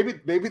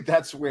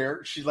that's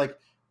where she's like,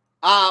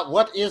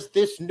 what is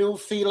this new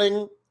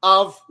feeling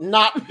of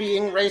not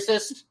being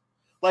racist?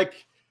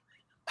 Like,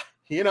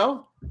 you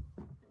know,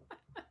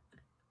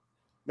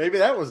 maybe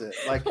that was it.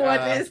 Like,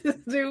 what is this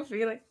new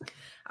feeling?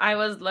 I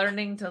was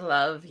learning to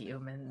love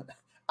humans.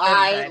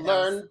 I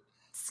learned,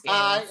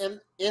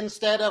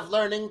 instead of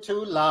learning to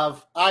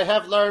love, I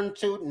have learned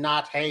to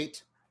not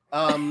hate.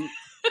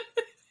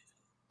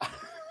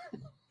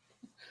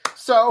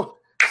 So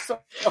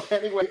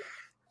anyway.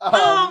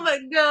 Oh my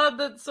God,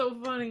 that's so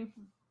funny.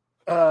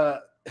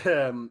 That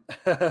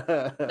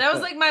was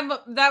like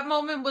that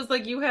moment was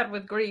like you had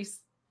with Grease,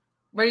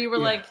 where you were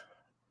like,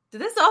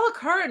 did this all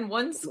occur in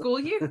one school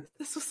year?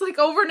 This was like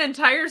over an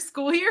entire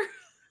school year?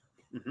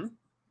 Mm-hmm.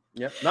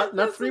 Yep,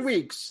 not 3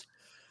 weeks.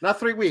 Not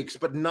 3 weeks,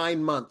 but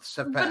 9 months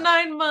have passed. But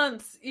 9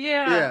 months,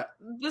 yeah.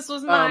 This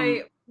was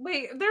my...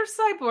 wait, they're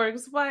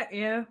cyborgs. Why?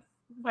 Yeah.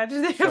 Why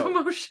do they have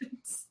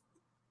emotions?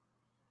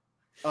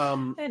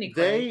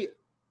 Anyway.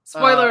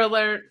 Spoiler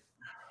alert.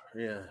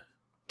 Yeah.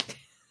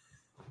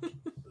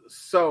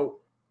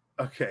 So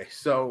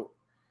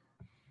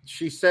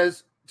she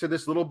says to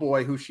this little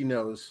boy who she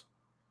knows,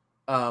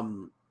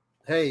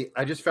 Hey,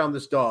 I just found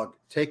this dog.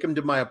 Take him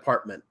to my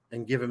apartment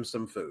and give him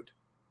some food.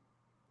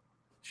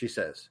 She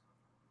says.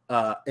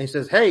 And he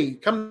says, hey,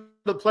 come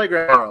to the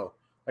playground tomorrow.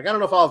 Like, I don't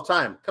know if I'll have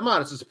time. Come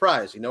on, it's a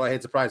surprise. You know, I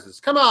hate surprises.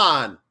 Come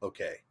on.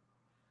 Okay.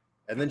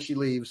 And then she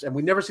leaves, and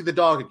we never see the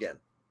dog again.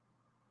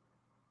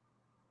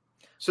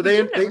 So they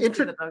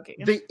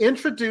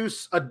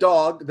introduce a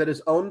dog that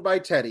is owned by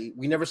Teddy.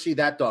 We never see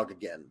that dog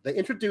again. They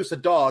introduce a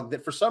dog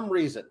that for some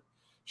reason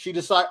she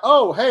decides,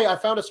 oh, hey, I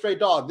found a stray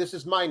dog. This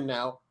is mine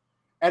now.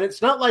 And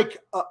it's not like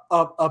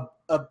a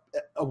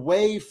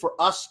way for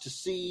us to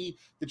see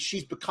that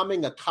she's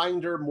becoming a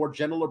kinder, more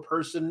gentler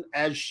person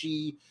as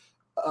she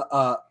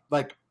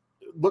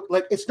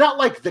it's not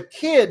like the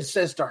kid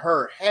says to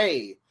her,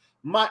 hey,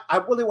 I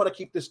really want to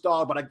keep this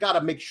dog, but I got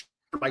to make sure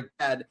my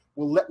dad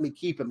will let me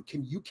keep him.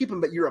 Can you keep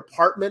him at your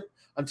apartment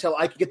until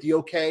I can get the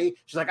okay?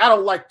 She's like, I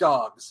don't like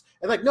dogs.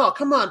 And like, no,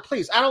 come on,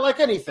 please. I don't like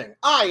anything.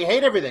 I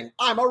hate everything.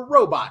 I'm a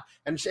robot.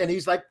 And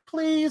he's like,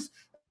 please.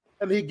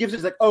 And he gives it,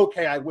 he's like,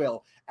 okay, I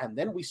will. And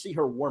then we see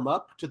her warm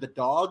up to the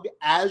dog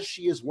as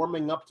she is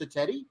warming up to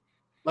Teddy.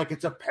 Like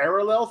it's a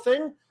parallel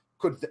thing.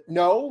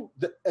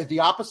 The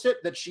opposite,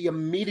 that she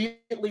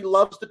immediately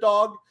loves the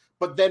dog,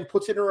 but then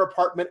puts it in her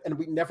apartment and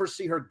we never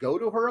see her go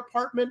to her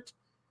apartment.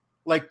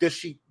 Like, does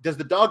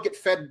the dog get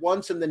fed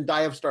once and then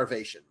die of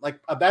starvation? Like,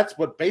 that's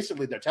what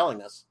basically they're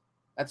telling us.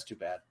 That's too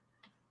bad.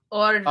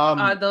 Or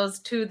are those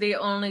two the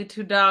only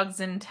two dogs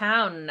in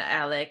town,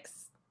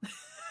 Alex?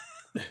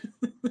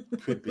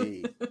 Could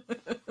be.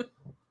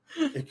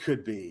 It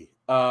could be.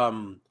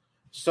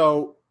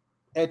 So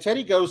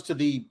Teddy goes to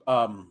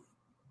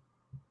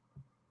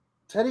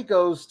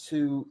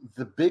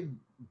the big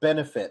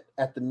benefit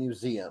at the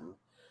museum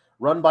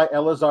run by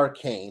Elazar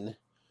Kane,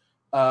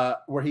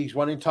 where he's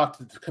wanting to talk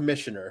to the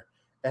commissioner,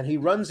 and he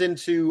runs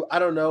into, I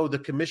don't know, the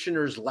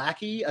commissioner's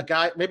lackey, a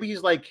guy, maybe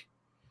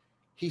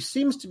he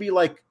seems to be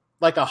like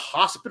a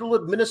hospital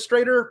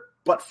administrator,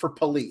 but for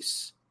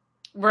police.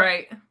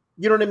 Right.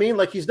 You know what I mean?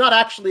 Like, he's not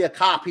actually a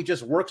cop. He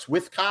just works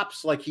with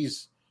cops. Like,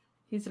 he's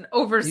an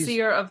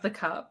overseer of the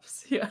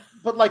cops. Yeah.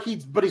 But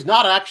he's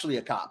not actually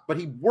a cop, but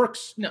he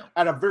works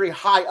at a very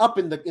high up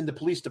in the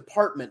police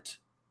department.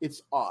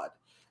 It's odd.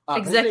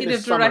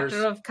 Executive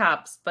director of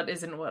cops, but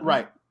isn't one.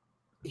 Right.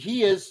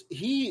 He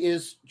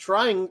is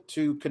trying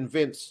to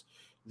convince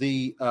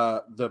the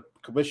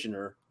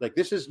commissioner, like,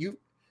 this is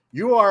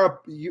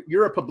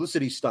you're a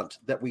publicity stunt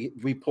that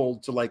we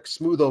pulled to like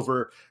smooth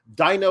over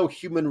dino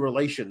human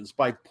relations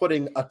by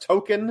putting a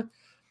token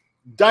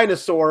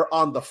dinosaur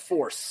on the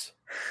force.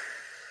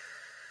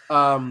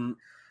 And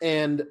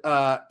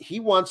he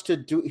wants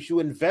to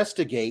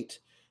investigate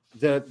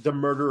the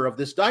murder of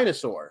this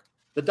dinosaur,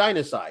 the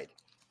dinocide.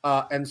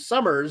 And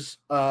Summers,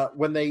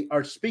 when they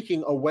are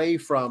speaking away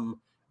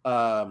from,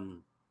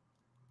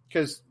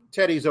 because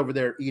Teddy's over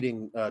there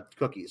eating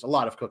cookies, a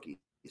lot of cookies.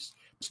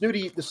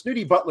 The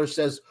snooty butler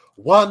says,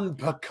 one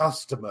per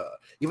customer,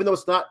 even though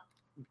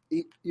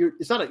you're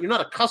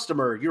not a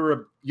customer.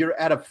 You're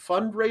at a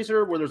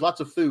fundraiser where there's lots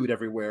of food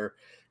everywhere.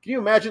 Can you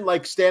imagine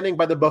like standing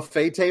by the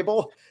buffet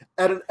table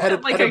at a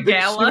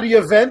big snooty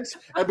event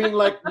and being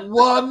like,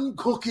 one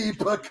cookie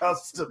per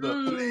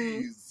customer,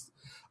 please?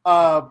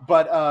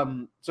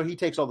 So he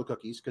takes all the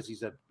cookies because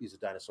he's a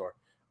dinosaur.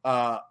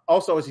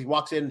 Also, as he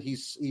walks in, he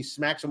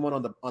smacks someone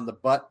on the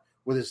butt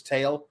with his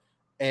tail.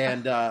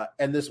 And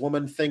this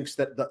woman thinks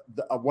that the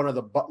one of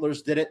the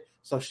butlers did it,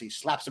 so she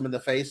slaps him in the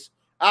face.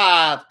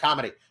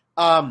 Comedy.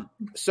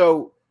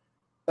 So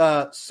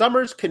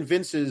Summers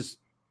convinces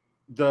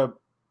the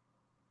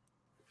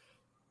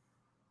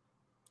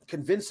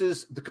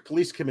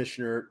police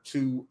commissioner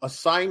to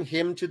assign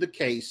him to the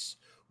case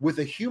with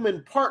a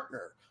human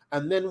partner,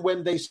 and then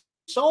when they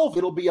solve,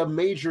 it'll be a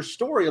major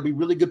story. It'll be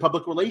really good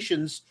public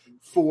relations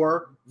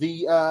for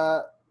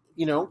the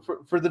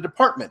for the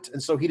department.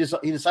 And so he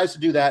decides to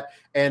do that.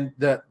 And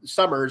the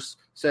Summers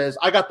says,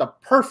 I got the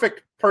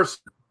perfect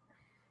person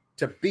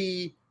to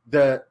be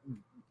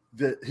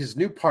his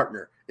new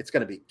partner. It's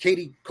going to be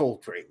Katie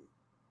Coltrane.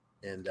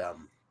 And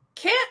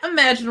can't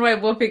imagine why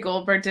Whoopi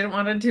Goldberg didn't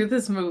want to do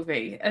this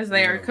movie, as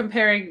they are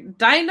comparing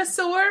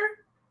dinosaur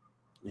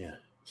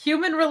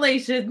human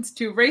relations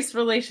to race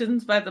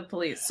relations by the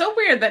police. So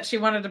weird that she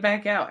wanted to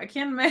back out. I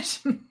can't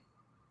imagine.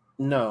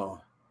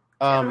 No.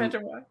 Can't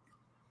imagine why.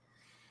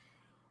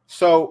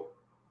 So,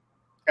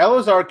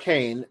 Elazar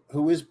Kane,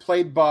 who is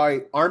played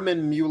by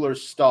Armin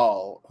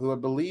Mueller-Stahl, who I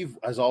believe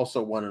has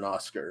also won an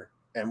Oscar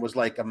and was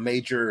like a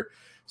major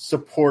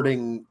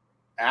supporting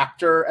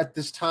actor at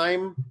this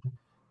time,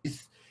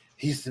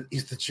 he's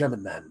the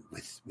German man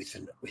with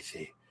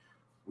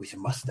a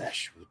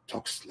mustache who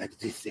talks like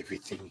this.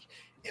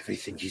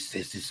 Everything he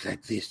says is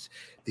like this.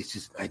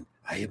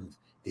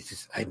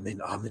 I'm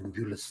in Armin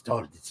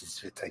Mueller-Stahl. This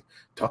is what I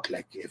talk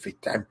like every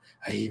time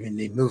I am in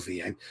a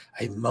movie. I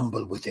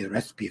mumble with a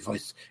raspy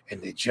voice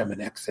and a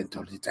German accent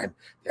all the time.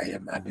 I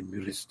am Armin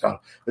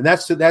Mueller-Stahl. And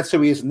that's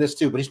who he is in this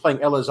too. But he's playing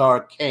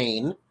Elazar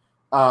Kane.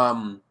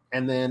 And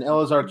then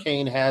Elazar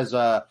Kane has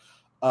a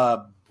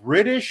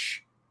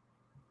British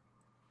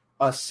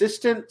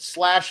assistant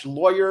 /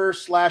 lawyer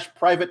 /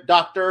 private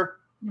doctor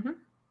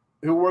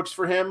who works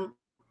for him,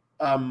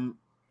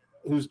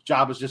 whose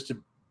job is just to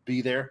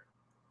be there.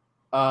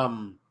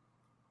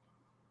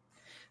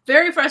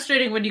 Very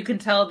frustrating when you can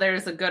tell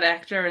there's a good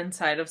actor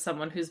inside of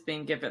someone who's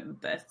being given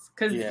this,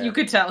 because you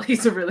could tell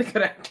he's a really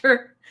good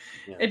actor.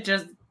 Yeah. It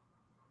just,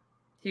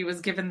 he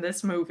was given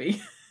this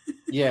movie.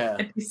 Yeah.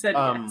 And he said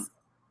yes.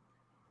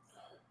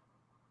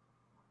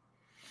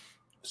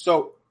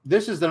 So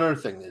this is another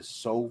thing that is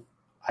so,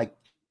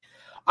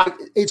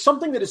 it's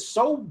something that is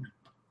so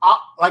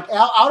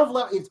out of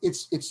left.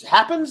 It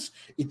happens.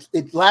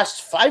 It lasts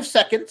 5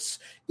 seconds.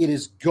 It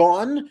is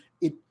gone.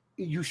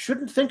 You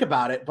shouldn't think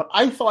about it, but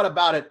I thought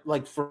about it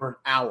like for an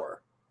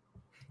hour.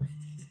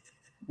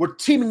 We're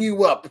teaming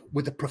you up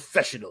with a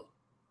professional,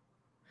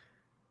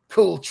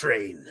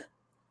 Coltrane.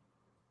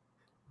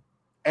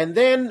 And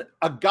then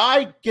a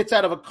guy gets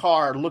out of a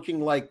car looking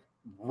like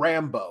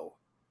Rambo.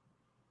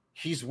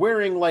 He's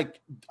wearing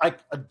like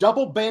a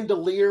double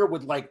bandolier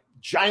with like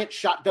giant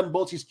shotgun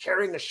bolts. He's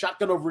carrying a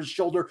shotgun over his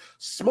shoulder,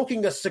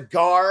 smoking a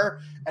cigar,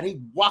 and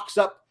he walks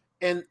up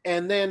and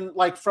then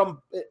like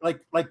from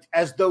like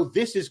as though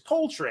this is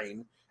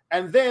Coltrane,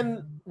 and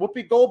then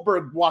Whoopi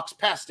Goldberg walks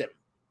past him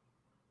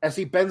as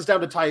he bends down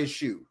to tie his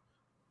shoe.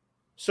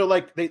 So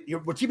like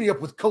we're teaming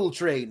up with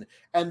Coltrane,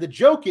 and the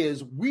joke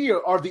is we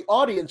are the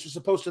audience are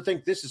supposed to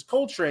think this is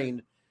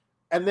Coltrane,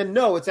 and then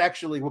no, it's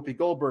actually Whoopi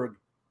Goldberg.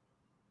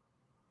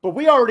 But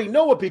we already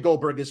know Whoopi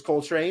Goldberg is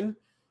Coltrane,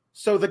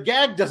 so the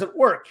gag doesn't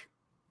work.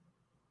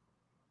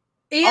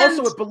 And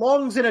also, it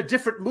belongs in a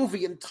different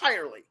movie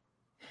entirely.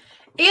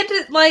 And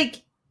it,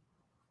 like,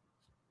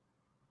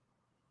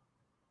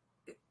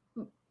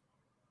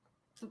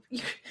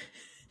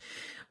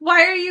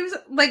 why are you,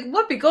 like,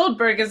 Whoopi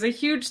Goldberg is a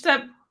huge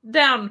step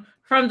down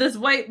from this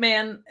white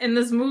man in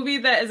this movie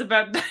that is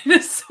about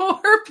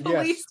dinosaur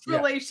police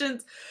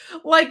relations.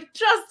 Like,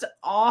 just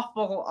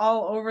awful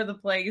all over the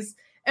place.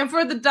 And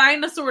for the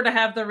dinosaur to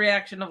have the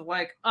reaction of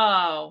like,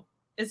 oh,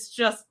 it's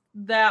just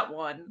that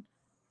one.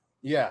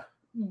 Yeah.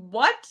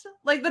 What?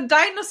 Like the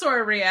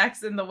dinosaur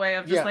reacts in the way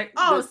of just like,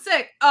 oh,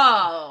 sick.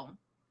 Oh,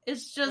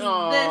 it's just this.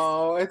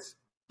 Oh, it's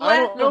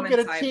I don't get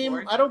a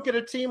team. I don't get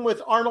a team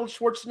with Arnold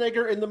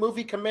Schwarzenegger in the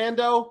movie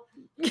Commando.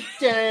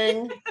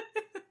 Dang.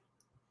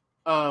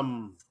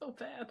 So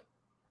bad.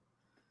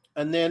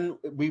 And then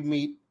we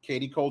meet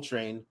Katie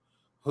Coltrane,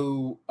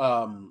 who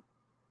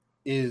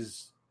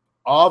is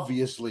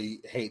obviously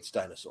hates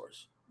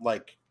dinosaurs.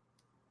 Like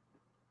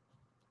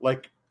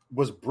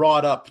was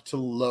brought up to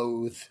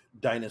loathe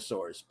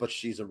dinosaurs, but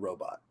she's a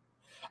robot.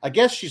 I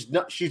guess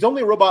she's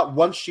only a robot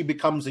once she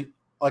becomes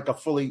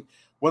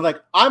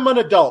I'm an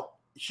adult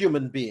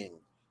human being.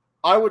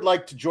 I would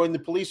like to join the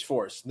police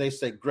force. And they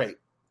say, great.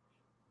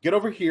 Get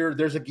over here.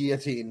 There's a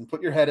guillotine.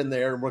 Put your head in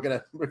there, and we're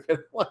gonna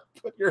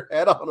put your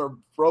head on a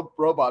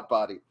robot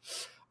body.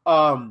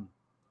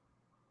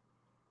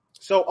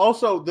 So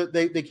also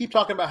they keep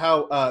talking about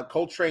how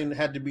Coltrane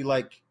had to be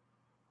like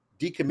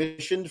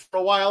decommissioned for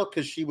a while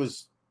because she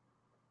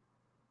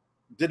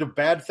did a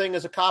bad thing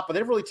as a cop, but they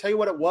didn't really tell you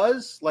what it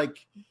was.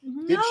 Like,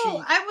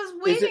 I was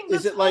waiting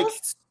this whole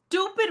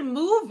stupid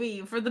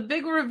movie for the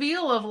big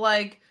reveal of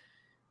like,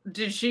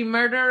 did she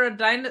murder a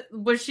dinosaur?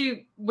 Was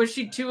she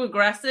too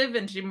aggressive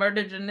and she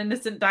murdered an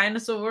innocent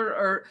dinosaur?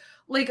 Or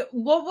like,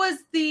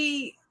 what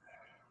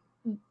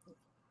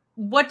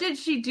did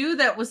she do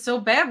that was so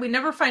bad? We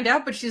never find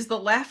out, but she's the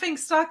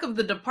laughingstock of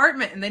the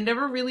department, and they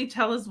never really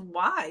tell us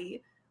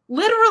why.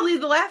 Literally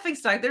the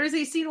laughingstock. There is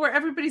a scene where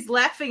everybody's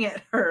laughing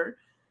at her.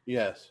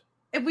 Yes.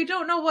 And we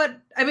don't know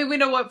we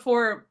know what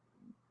for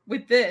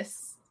with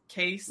this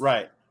case.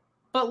 Right.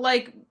 But,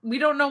 like, we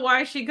don't know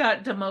why she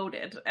got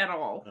demoted at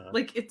all. Uh-huh.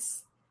 Like,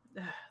 this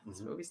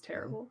movie's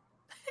terrible.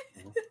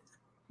 Mm-hmm.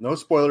 No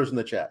spoilers in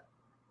the chat.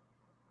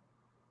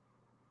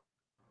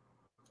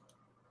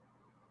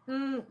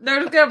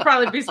 There's going to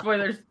probably be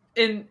spoilers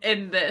in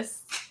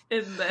this.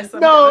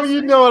 No,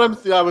 you know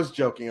what I was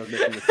joking. I was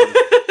making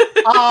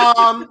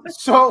the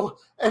So,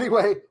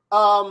 anyway,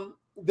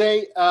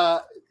 they...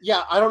 I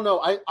don't know.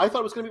 I thought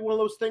it was going to be one of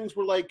those things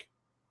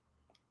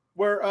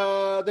where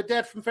the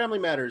dad from Family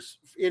Matters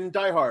in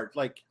Die Hard,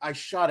 like, I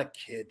shot a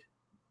kid.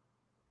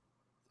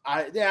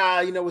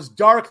 It was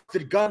dark. The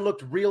gun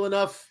looked real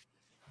enough.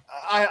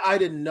 I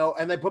didn't know.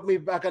 And they put me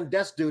back on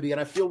desk duty,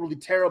 and I feel really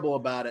terrible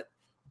about it.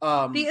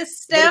 The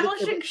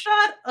establishing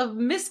shot of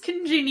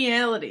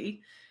miscongeniality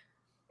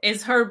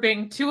is her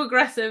being too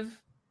aggressive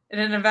in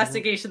an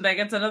investigation that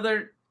gets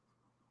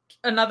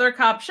another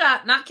cop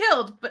shot, not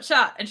killed, but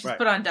shot, and she's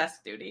put on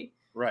desk duty.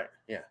 Right,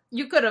 yeah.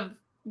 You could have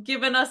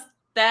given us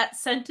that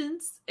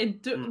sentence,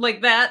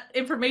 like that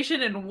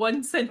information in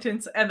one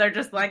sentence, and they're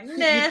just like,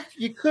 nah.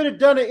 You could have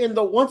done it in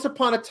the Once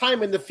Upon a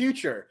Time in the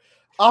Future.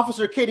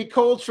 Officer Katie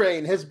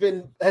Coltrane has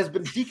been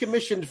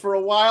decommissioned for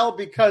a while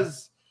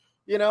because,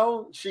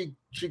 she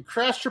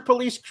crashed her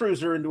police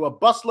cruiser into a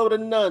busload of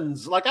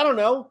nuns. Like, I don't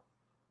know.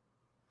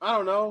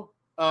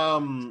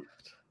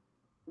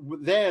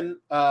 Then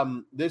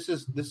this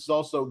is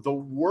also the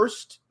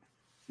worst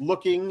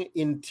looking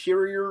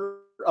interior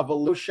of a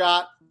limo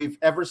shot we've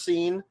ever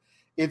seen.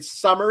 It's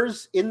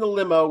Summers in the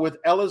limo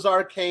with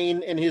Elazar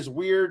Kane and his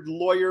weird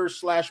lawyer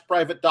 /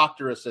 private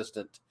doctor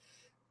assistant.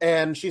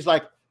 And she's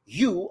like,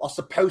 you are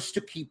supposed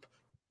to keep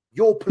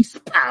your police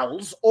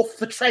pals off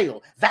the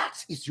trail. That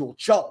is your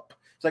job.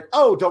 It's like,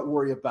 oh, don't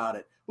worry about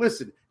it.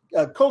 Listen,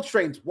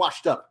 Coltrane's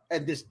washed up,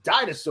 and this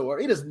dinosaur,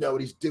 he doesn't know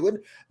what he's doing.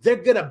 They're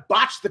going to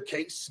botch the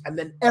case, and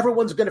then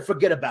everyone's going to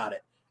forget about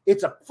it.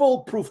 It's a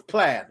foolproof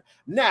plan.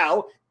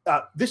 Now,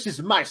 this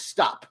is my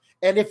stop.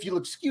 And if you'll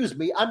excuse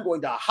me, I'm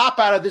going to hop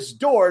out of this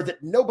door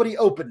that nobody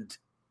opened.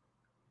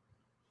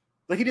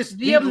 Like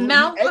the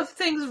amount of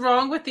things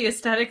wrong with the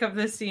aesthetic of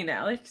this scene,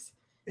 Alex.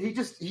 He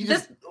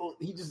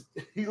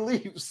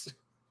leaves.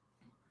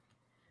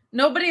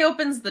 Nobody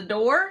opens the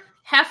door.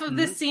 Half of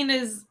this scene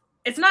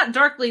it's not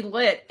darkly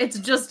lit. It's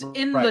just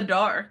in the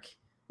dark.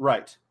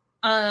 Right.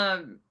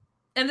 And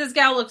this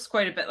gal looks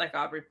quite a bit like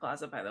Aubrey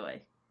Plaza, by the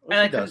way.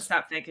 I couldn't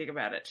stop thinking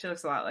about it. She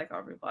looks a lot like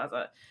Aubrey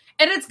Plaza.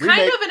 And it's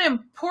kind of an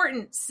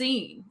important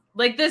scene.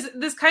 Like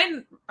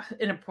an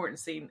important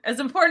scene. As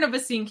important of a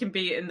scene can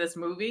be in this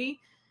movie.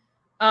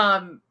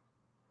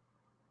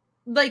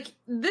 Like,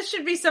 this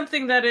should be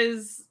something that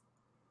is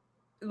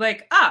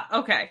like,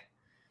 okay.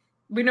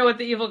 We know what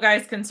the evil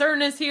guy's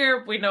concern is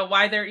here. We know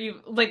why they're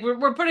evil. Like,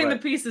 we're putting the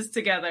pieces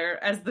together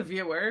as the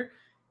viewer.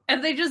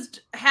 And they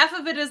just, half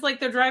of it is like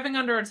they're driving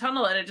under a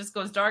tunnel and it just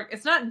goes dark.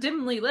 It's not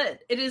dimly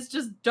lit. It is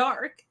just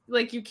dark.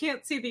 Like, you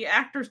can't see the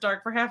actors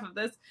dark for half of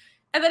this.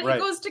 And then he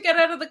goes to get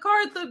out of the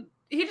car.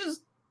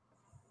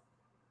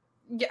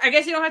 I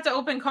guess you don't have to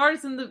open car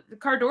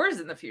doors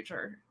in the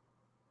future.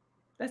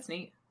 That's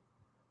neat.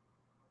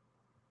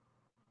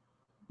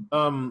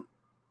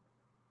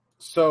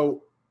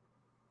 So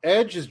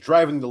Edge is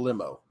driving the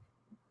limo.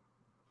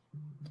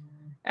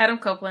 Adam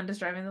Copeland is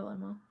driving the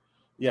limo.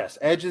 Yes,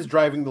 Edge is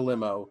driving the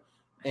limo,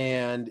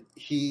 and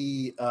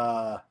he's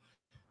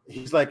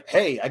like,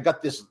 "Hey, I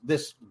got this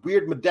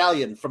weird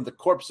medallion from the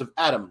corpse of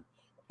Adam,"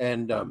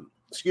 and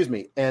excuse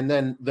me, and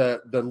then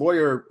the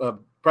lawyer,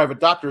 private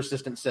doctor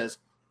assistant says,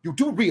 "You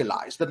do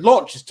realize that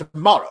launch is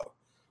tomorrow.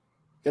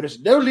 There is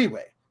no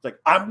leeway." It's like,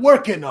 "I'm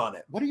working on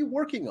it." What are you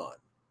working on?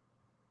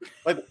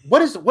 Like, what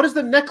does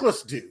the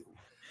necklace do?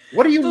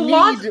 What do you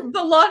need?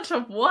 The launch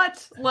of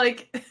what?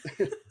 Like.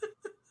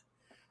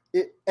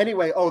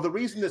 Anyway, the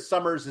reason that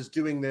Summers is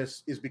doing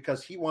this is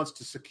because he wants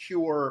to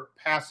secure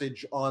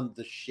passage on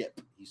the ship,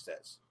 he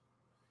says.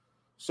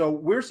 So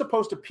we're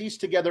supposed to piece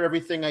together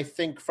everything, I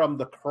think, from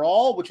the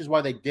crawl, which is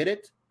why they did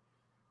it.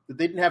 That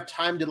they didn't have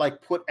time to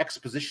put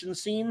exposition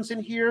scenes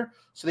in here,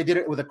 so they did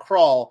it with a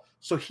crawl.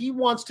 So he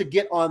wants to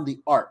get on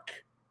the Ark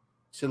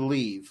to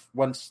leave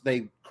once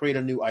they create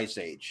a new ice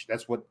age.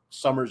 That's what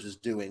Summers is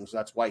doing, so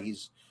that's why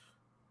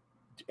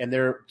and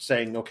they're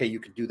saying, okay, you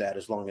can do that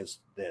as long as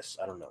this.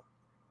 I don't know.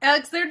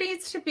 Alex, there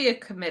needs to be a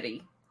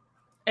committee,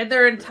 and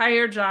their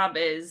entire job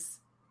is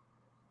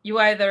you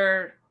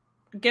either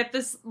get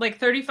this,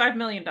 $35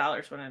 million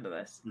went into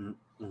this.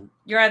 Mm-hmm.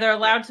 You're either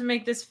allowed to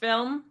make this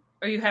film,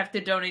 or you have to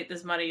donate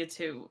this money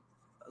to,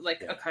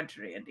 a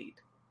country in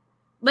need.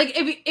 Like,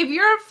 if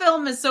your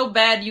film is so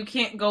bad you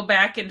can't go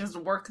back and just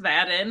work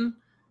that in,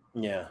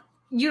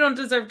 you don't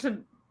deserve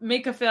to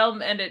make a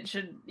film, and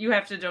you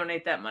have to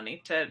donate that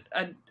money to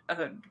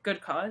a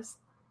good cause.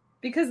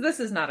 Because this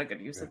is not a good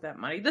use of that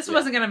money. This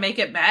wasn't going to make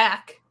it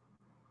back.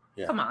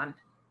 Yeah. Come on.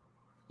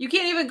 You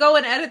can't even go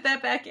and edit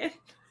that back in.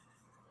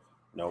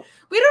 Nope.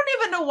 We don't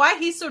even know why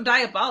he's so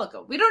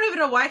diabolical. We don't even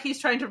know why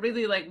he's trying to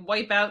really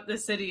wipe out the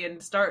city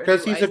and start.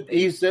 Because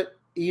he's a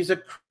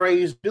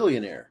crazed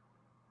billionaire.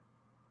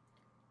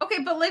 Okay,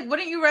 but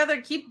wouldn't you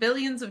rather keep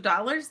billions of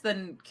dollars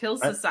than kill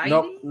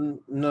society?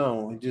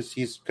 No,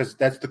 he's because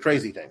that's the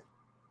crazy thing.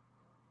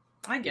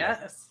 I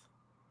guess.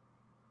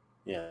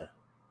 Yeah.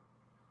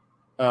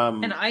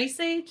 An ice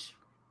age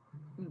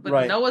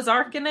with Noah's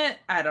Ark in it?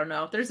 I don't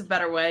know. There's a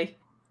better way.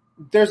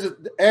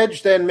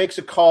 Edge then makes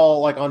a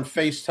call on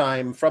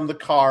FaceTime from the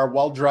car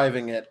while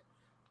driving it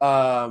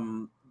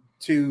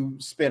to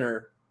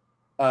Spinner.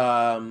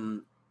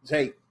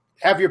 Say,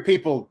 have your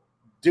people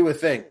do a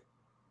thing.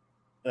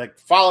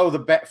 Follow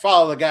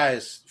the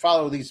guys,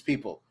 follow these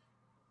people.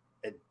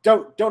 And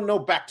don't no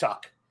back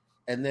talk.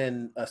 And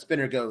then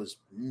Spinner goes,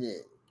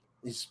 Neh.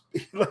 He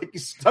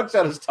stucks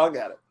out his tongue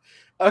at it.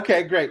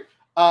 Okay, great.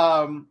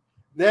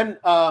 Then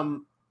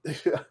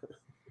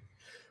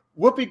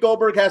Whoopi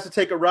Goldberg has to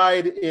take a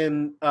ride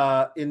in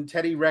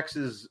Teddy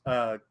Rex's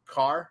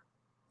car,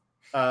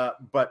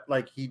 but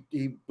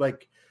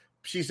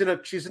she's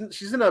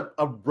in a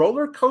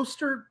roller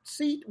coaster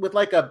seat with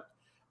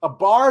a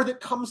bar that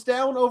comes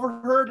down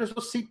over her. There's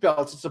no seat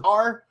belts. It's a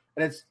bar,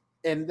 and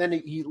then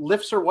he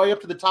lifts her way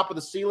up to the top of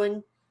the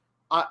ceiling.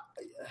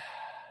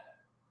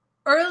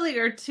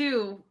 Earlier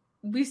too,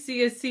 we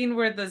see a scene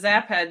where the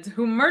Zapheads,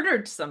 who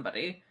murdered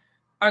somebody,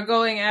 are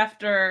going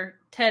after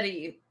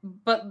Teddy,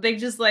 but they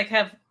just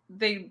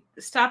they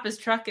stop his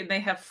truck and they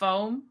have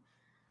foam.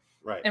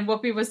 Right. And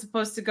Whoopi was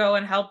supposed to go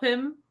and help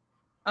him.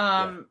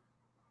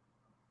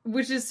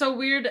 which is so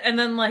weird. And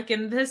then, like,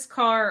 in this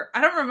car,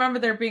 I don't remember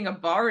there being a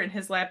bar in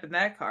his lap in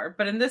that car,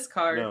 but in this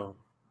car, No,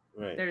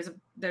 right?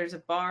 there's a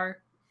bar.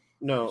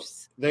 No,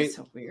 It's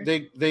so weird.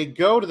 they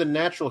go to the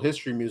Natural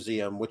History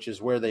Museum, which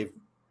is where they've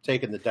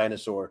taken the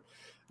dinosaur.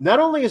 Not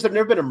only has there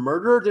never been a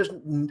murder, there's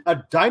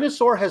a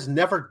dinosaur has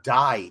never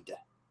died.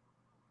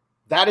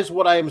 That is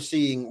what I am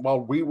seeing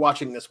while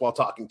rewatching this while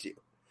talking to you.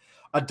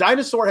 A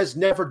dinosaur has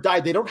never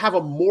died. They don't have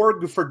a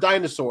morgue for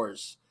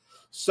dinosaurs.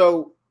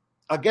 So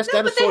I guess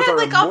dinosaurs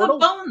are immortal. All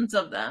the bones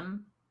of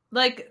them.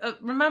 Like,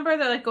 remember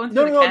they're like going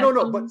through the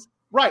catacombs?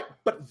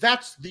 But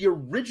that's the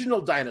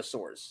original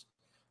dinosaurs,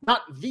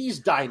 not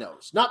these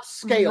dinos, not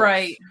scales.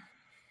 Right.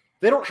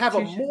 They don't have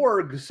a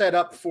morgue set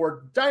up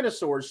for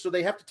dinosaurs, so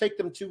they have to take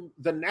them to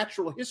the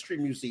Natural History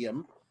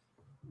Museum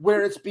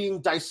where it's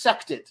being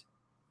dissected.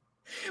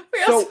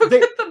 We also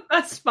get the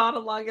best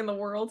monologue in the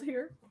world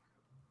here.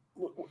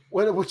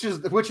 Which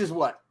is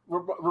what?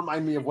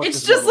 Remind me of what.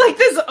 It's just like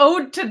this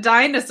ode to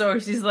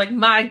dinosaurs. He's like,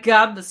 my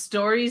God, the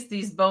stories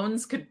these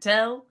bones could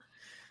tell.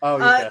 Oh,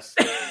 yes.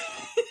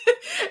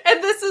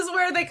 And this is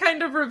where they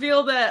kind of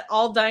reveal that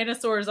all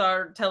dinosaurs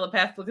are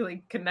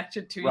telepathically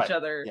connected to each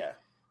other. Yeah.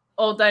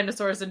 Old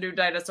dinosaurs and new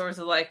dinosaurs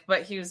alike.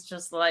 But he's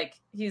just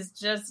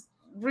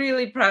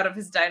really proud of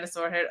his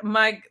dinosaur hair.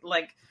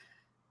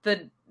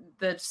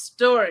 The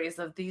stories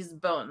of these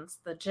bones,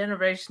 the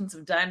generations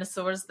of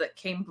dinosaurs that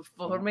came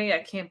before me. I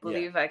can't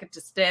believe I get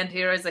to stand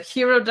here as a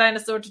hero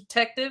dinosaur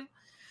detective.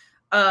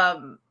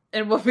 And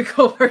Whoopi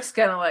Goldberg's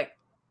kind of like,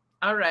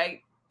 all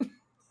right. But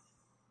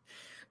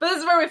this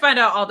is where we find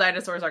out all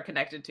dinosaurs are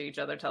connected to each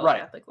other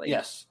telepathically. Right.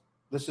 Yes,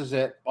 this is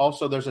it.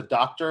 Also, there's a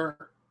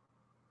doctor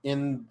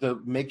in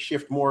the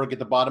makeshift morgue at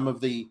the bottom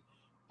of the...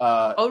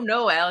 Oh,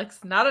 no,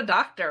 Alex, not a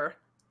doctor.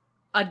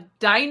 A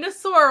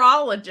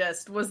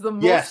dinosaurologist was the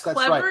most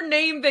clever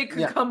name they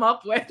could come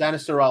up with.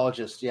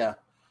 Dinosaurologist, yeah.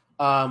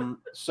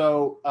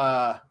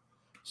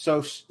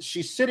 So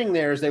she's sitting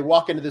there as they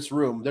walk into this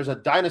room. There's a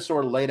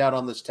dinosaur laid out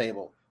on this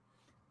table.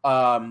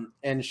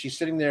 And she's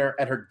sitting there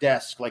at her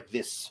desk like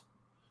this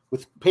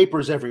with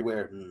papers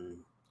everywhere.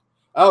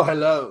 Oh,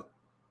 hello.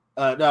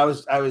 No,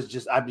 I'm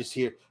just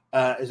here.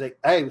 It's like,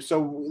 hey,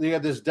 so you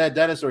got this dead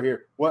dinosaur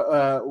here.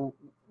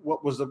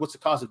 What's the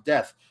cause of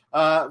death?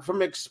 From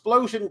an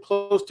explosion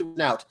close to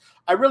snout.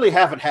 I really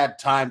haven't had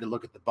time to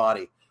look at the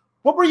body.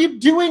 What were you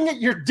doing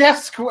at your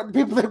desk when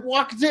people that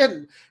walked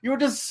in? You were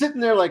just sitting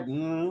there like,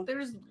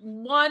 There's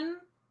one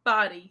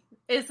body.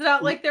 It's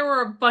not like there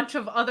were a bunch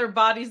of other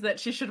bodies that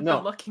she should have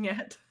been looking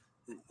at.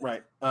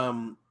 Right.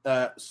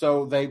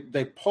 So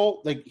they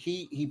pull.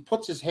 He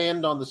puts his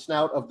hand on the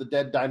snout of the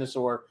dead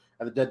dinosaur,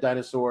 and the dead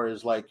dinosaur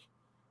is like,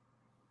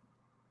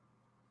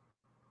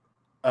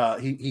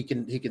 he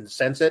can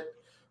sense it.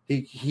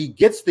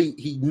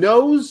 He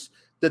knows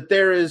that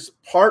there is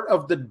part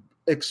of the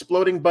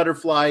exploding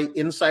butterfly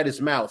inside his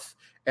mouth,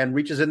 and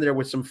reaches in there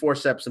with some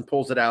forceps and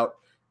pulls it out.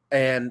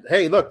 And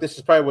hey, look, this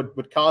is probably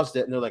what caused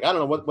it. And they're like, I don't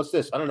know what's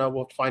this. I don't know.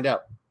 We'll find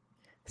out.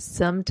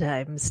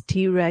 Sometimes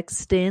T-Rex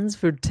stands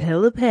for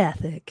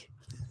telepathic.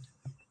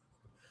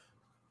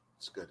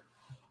 It's good.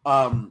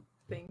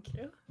 Thank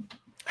you.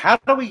 How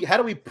do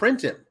we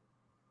print him?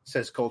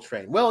 Says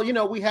Coltrane. Well,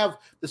 we have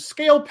the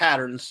scale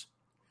patterns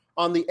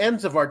on the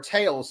ends of our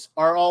tails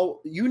are all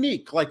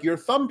unique, like your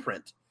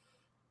thumbprint.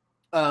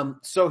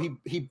 So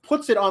he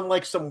puts it on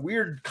like some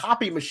weird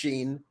copy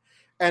machine,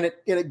 and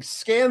it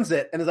scans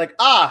it, and is like,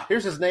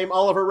 here's his name,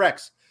 Oliver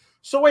Rex.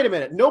 So wait a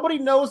minute, nobody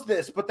knows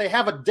this, but they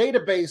have a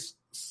database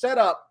set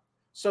up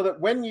so that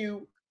when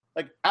you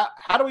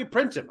how do we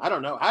print him? I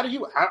don't know. How do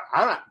you?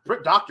 I don't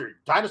print doctor,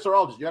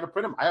 dinosaurologist. You know how to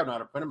print him? I don't know how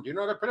to print him. Do you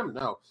know how to print him?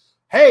 No.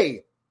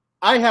 Hey,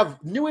 I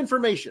have new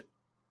information.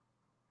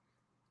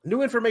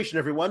 New information,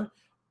 everyone.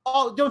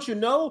 Oh, don't you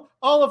know?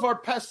 All of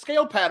our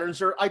scale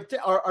patterns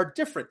are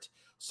different.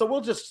 So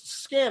we'll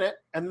just scan it,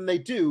 and then they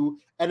do,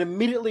 and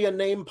immediately a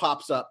name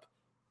pops up.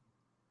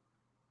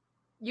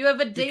 You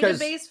have a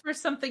database for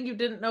something you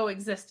didn't know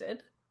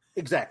existed.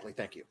 Exactly.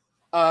 Thank you.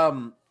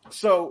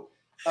 Also,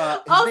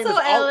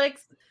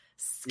 Alex,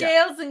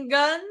 scales and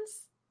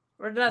guns.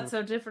 We're not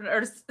so different,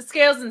 or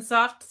scales and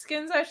soft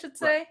skins, I should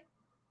say. Right.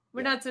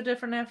 We're not so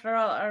different after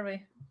all, are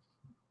we?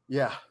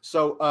 Yeah.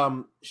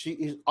 So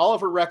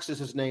Oliver Rex is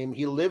his name.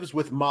 He lives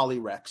with Molly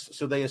Rex.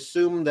 So they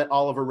assume that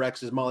Oliver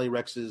Rex is Molly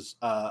Rex's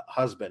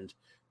husband.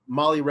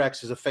 Molly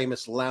Rex is a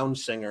famous lounge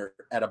singer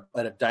at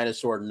a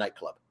dinosaur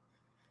nightclub.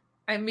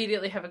 I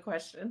immediately have a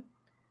question.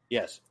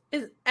 Yes.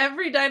 Is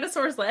every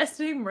dinosaur's last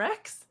name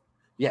Rex?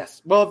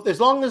 Yes. Well,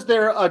 as long as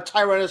they're a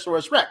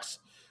Tyrannosaurus Rex,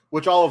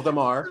 which all of them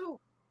are. So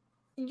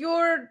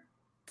your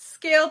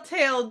scale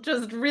tail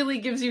just really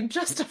gives you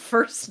just a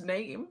first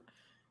name.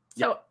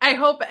 So I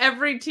hope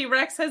every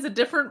T-Rex has a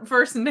different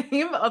first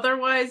name.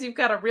 Otherwise, you've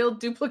got a real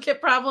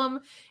duplicate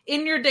problem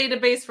in your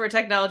database for a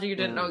technology you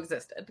didn't know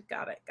existed.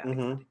 Got it.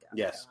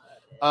 Yes.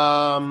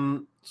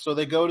 So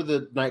they go to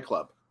the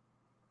nightclub.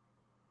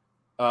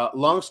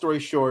 Long story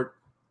short,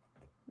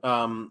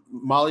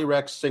 Molly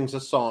Rex sings a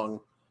song.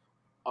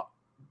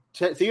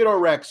 Theodore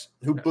Rex,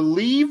 who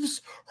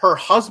believes her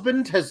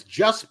husband has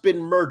just been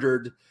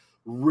murdered,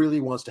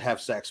 really wants to have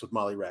sex with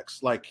Molly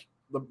Rex. Like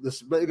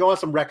this, go on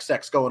some Rex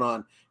sex going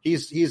on.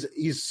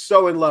 He's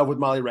so in love with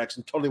Molly Rex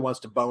and totally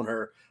wants to bone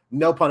her.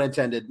 No pun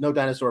intended. No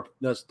dinosaur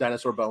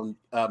bone.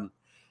 Save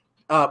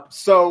by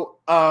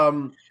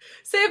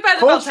the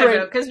bell time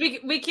though, because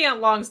we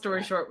can't. Long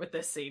story short, with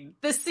this scene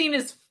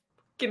is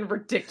fucking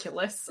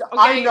ridiculous.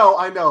 Okay?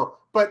 I know,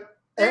 but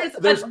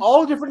there's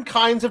all different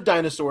kinds of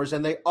dinosaurs,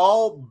 and they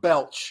all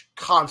belch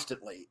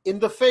constantly in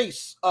the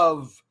face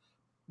of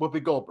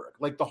Whoopi Goldberg.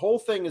 Like the whole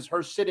thing is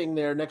her sitting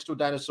there next to a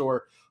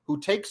dinosaur who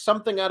takes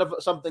something out of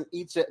something,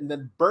 eats it, and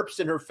then burps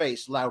in her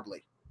face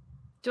loudly.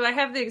 Do I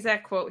have the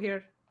exact quote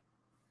here?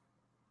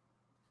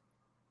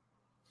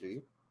 Do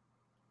you?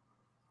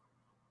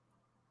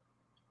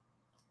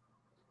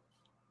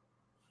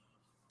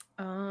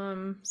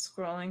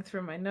 Scrolling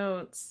through my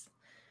notes.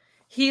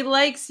 He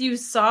likes you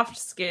soft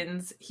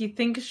skins. He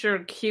thinks you're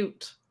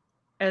cute.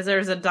 As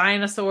there's a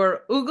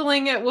dinosaur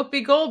oogling at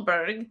Whoopi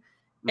Goldberg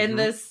in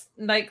this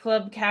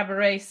nightclub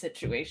cabaret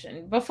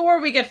situation. Before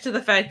we get to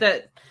the fact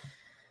that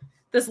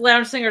this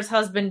lounge singer's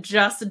husband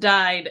just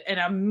died and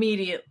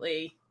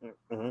immediately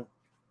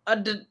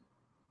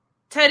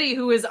Teddy,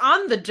 who is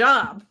on the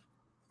job,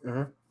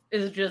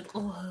 is just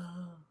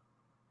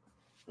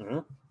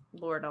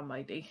Lord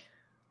Almighty.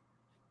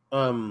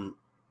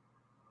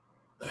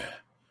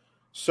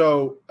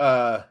 So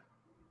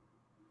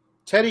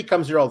Teddy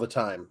comes here all the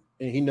time,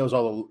 and he knows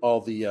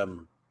all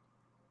the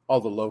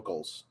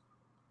locals.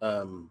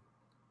 And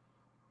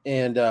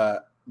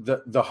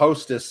the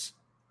hostess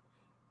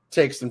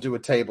takes them to a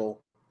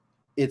table.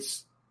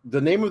 It's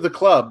the name of the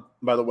club,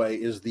 by the way,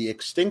 is the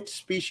Extinct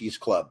Species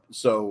Club.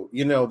 So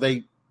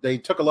they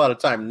took a lot of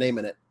time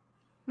naming it.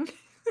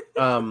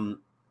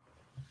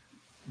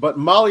 But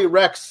Molly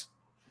Rex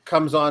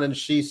comes on and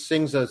she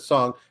sings a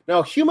song.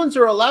 Now, humans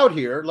are allowed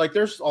here. Like,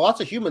 there's lots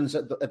of humans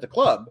at the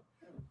club.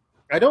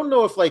 I don't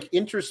know if like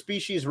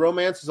interspecies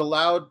romance is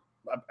allowed.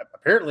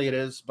 Apparently, it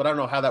is, but I don't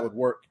know how that would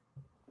work.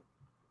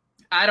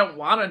 I don't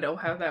want to know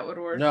how that would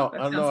work. No, I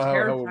don't know how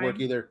it would work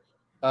either.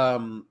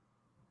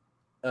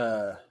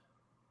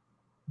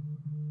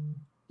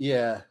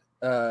 Yeah.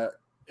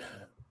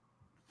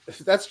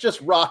 That's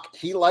just Rock.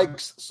 He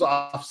likes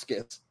soft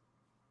skins.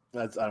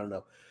 I don't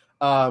know.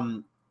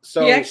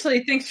 So he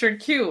actually thinks you're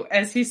cute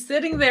as he's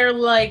sitting there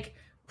like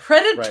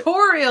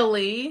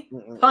predatorially,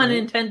 pun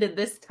intended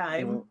this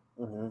time,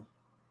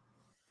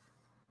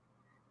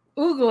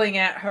 oogling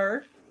at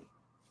her.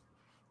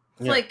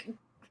 It's like,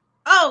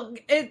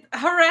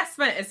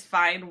 harassment is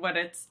fine when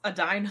it's a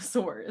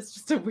dinosaur. It's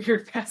just a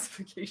weird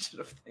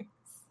pacification of things.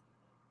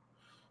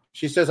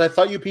 She says, "I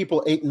thought you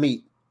people ate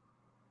meat."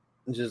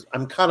 And she says,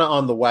 "I'm kind of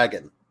on the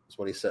wagon," is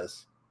what he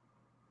says.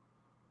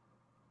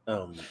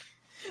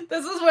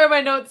 This is where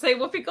my notes say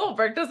Whoopi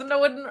Goldberg doesn't know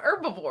what an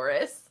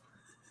herbivore is.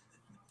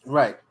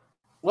 Right.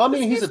 Well, I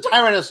mean, he's a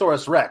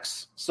Tyrannosaurus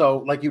Rex,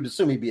 so like you'd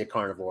assume he'd be a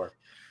carnivore.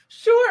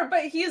 Sure,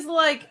 but he's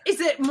like, is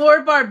it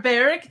more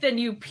barbaric than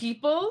you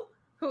people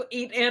who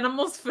eat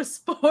animals for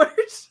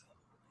sport?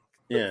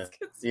 Yeah.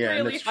 It's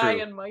really high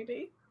and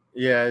mighty.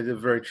 Yeah, it's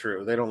very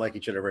true. They don't like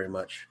each other very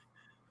much.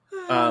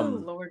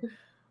 Oh, Lord.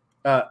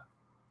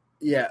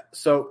 Yeah,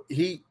 so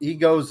he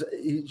goes,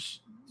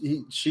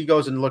 she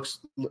goes and looks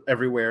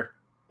everywhere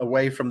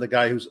away from the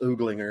guy who's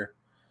oogling her.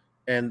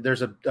 And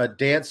there's a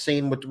dance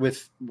scene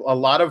with a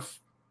lot of,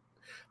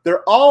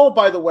 they're all,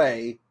 by the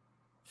way,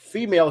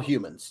 female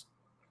humans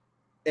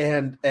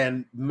and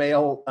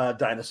male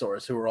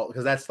dinosaurs who are all,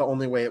 because that's the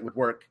only way it would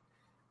work.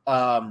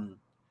 And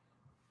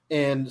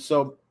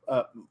so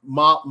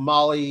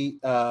Molly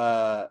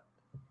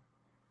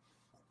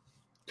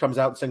comes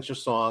out and sings her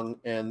song,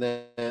 and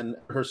then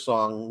her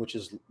song, which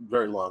is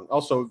very long,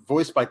 also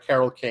voiced by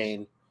Carol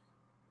Kane,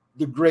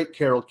 the great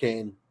Carol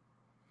Kane,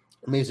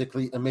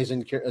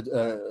 amazing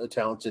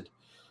talented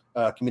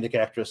comedic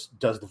actress,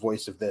 does the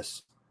voice of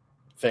this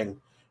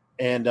thing,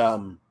 and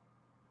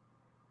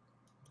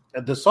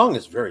the song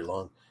is very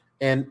long.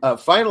 And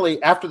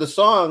finally, after the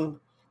song,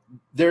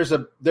 there's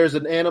a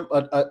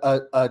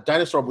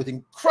dinosaur with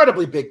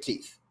incredibly big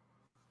teeth,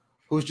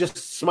 who's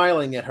just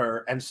smiling at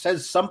her and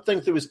says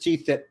something through his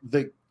teeth that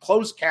the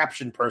closed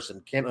caption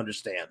person can't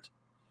understand.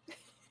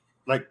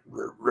 Like,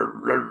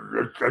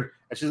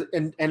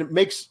 and it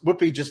makes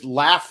Whoopi just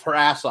laugh her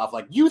ass off.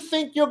 Like, you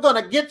think you're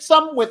going to get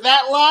some with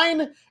that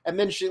line? And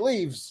then she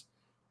leaves.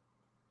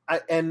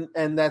 And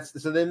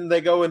that's, so then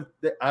they go and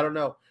I don't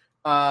know.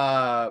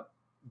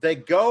 They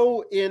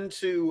go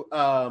into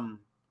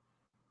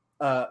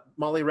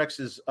Molly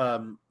Rex's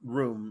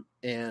room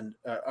and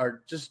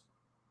are just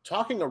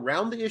talking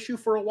around the issue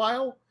for a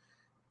while,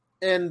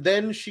 and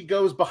then she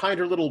goes behind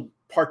her little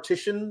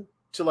partition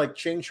to like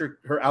change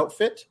her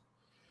outfit.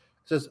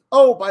 Says,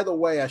 "Oh, by the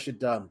way, I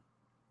should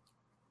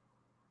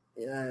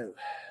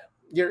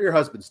your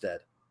husband's dead."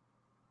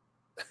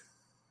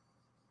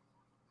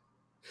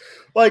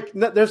 Like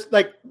there's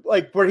like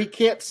where he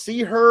can't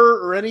see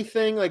her or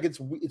anything. Like it's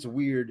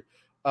weird.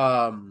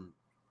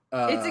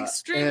 It's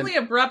extremely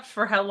abrupt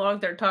for how long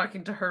they're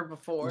talking to her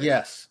before.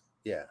 Yes.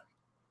 Yeah.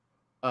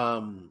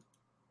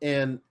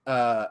 And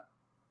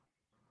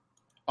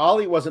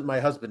Ollie wasn't my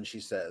husband, she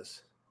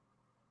says.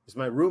 He's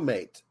my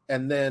roommate.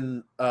 And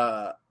then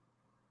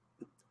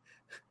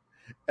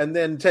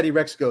Teddy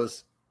Rex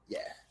goes, yeah.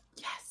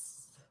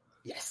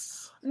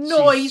 Yes.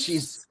 Nice.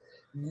 She's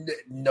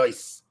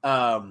nice.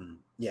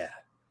 Yeah.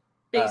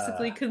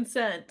 Basically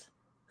consent.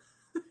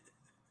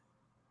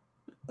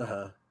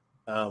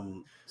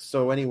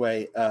 So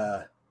anyway,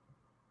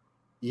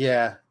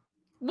 yeah.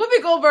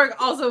 Whoopi Goldberg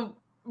also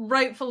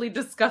rightfully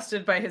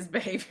disgusted by his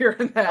behavior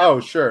in that. Oh,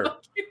 sure.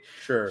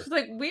 Sure. She's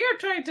like, we are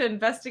trying to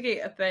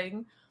investigate a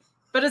thing.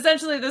 But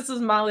essentially this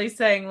is Molly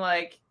saying,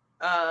 like,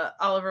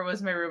 Oliver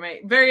was my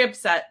roommate. Very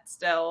upset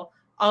still.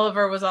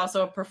 Oliver was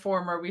also a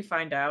performer, we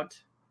find out.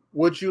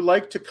 Would you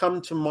like to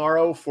come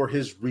tomorrow for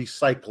his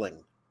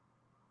recycling?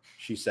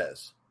 She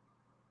says.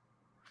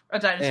 A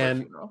dinosaur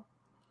funeral.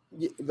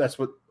 That's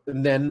what.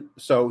 And then,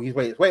 so he's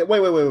wait.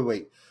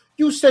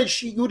 You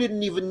said you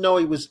didn't even know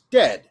he was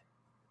dead,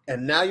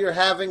 and now you're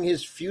having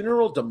his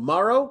funeral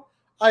tomorrow?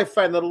 I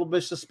find that a little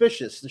bit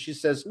suspicious. And she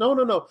says,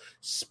 no.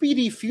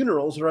 Speedy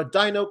funerals are a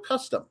dino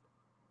custom.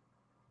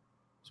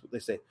 That's what they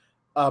say.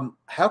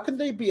 How can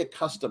they be a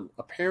custom?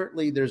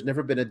 Apparently, there's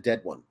never been a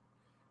dead one.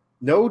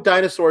 No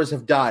dinosaurs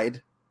have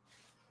died,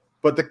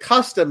 but the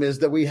custom is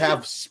that we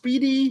have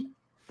speedy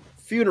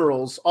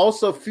funerals.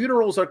 Also,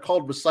 funerals are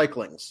called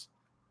recyclings.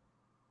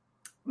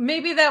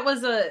 Maybe that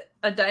was a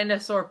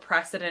dinosaur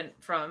precedent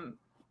from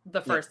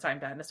the first time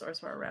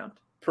dinosaurs were around.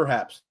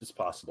 Perhaps it's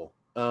possible.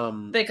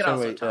 They could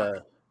also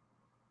talk.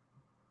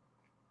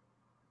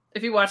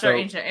 If you watch our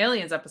Ancient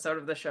Aliens episode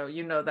of the show,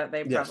 you know that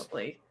they're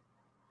probably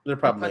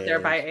put there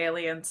by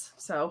aliens.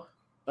 So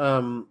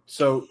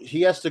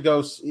he has to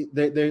go.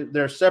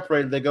 They're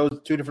separated. They go to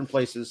two different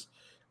places.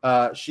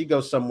 She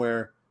goes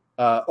somewhere.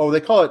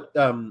 They call it.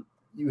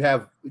 You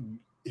have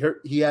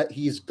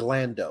he's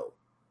glando,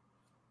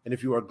 and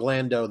if you are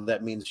glando,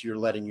 that means you're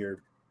letting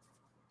your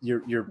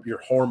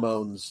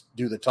hormones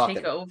do the talking,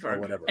 take over, or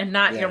whatever, and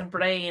not your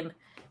brain.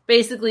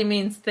 Basically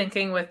means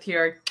thinking with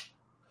your.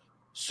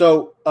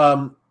 So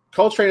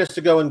Coltrane has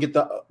to go and get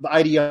the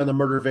ID on the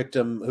murder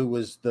victim, who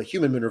was the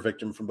human murder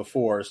victim from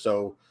before.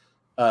 So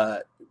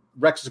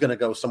Rex is going to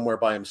go somewhere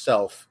by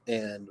himself,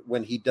 and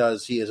when he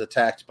does, he is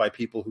attacked by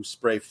people who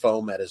spray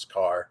foam at his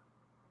car.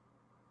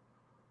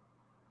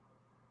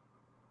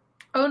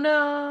 Oh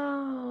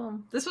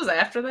no! This was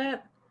after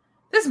that?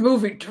 This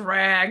movie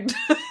dragged.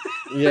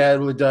 Yeah, it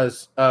really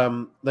does.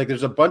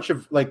 There's a bunch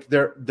of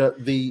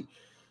the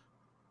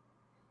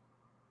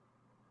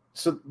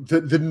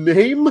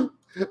name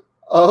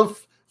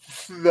of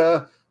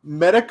the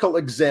medical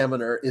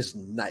examiner is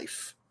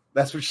Knife.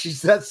 That's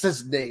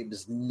his name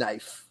is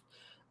Knife.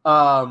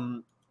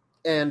 So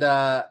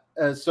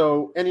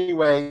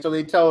anyway, so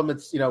they tell him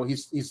it's,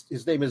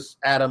 his name is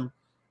Adam.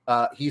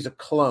 He's a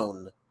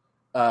clone.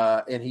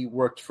 And he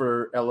worked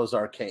for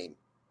Elazar Kane.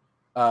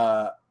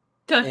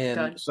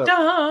 Dun.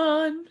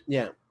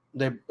 Yeah.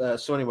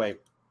 So anyway,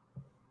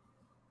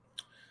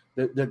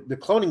 the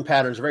cloning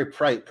patterns are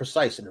very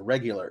precise and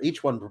irregular.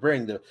 Each one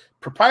preparing the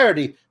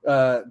propriety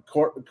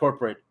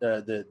corporate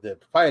the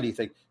propriety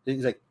thing.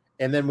 He's like,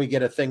 and then we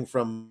get a thing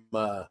from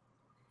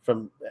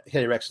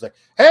Katie Rex is like,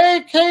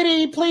 "Hey,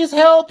 Katie, please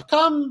help!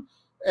 Come!"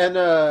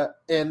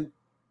 And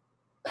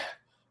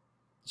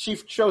she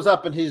shows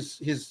up, and he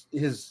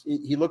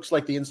looks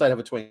like the inside of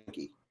a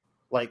Twinkie.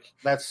 Like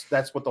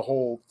that's what the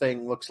whole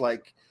thing looks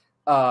like.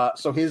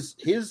 So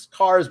his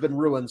car has been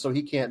ruined, so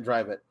he can't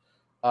drive it.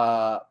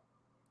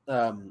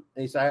 And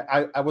he said,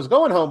 I was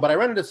going home, but I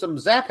ran into some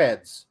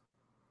Zapheads.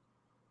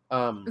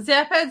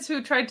 Zapheads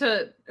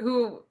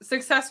who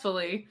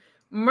successfully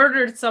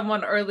murdered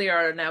someone earlier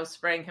are now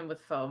spraying him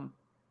with foam.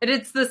 And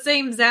it's the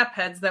same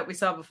Zapheads that we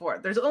saw before.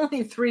 There's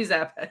only 3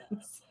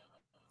 Zapheads.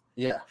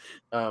 Yeah.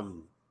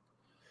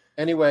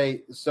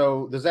 Anyway,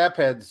 so the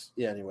Zapheads.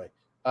 Yeah. Anyway,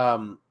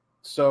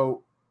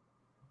 so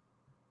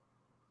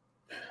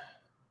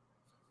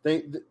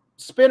the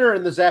Spinner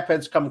and the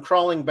Zapheads come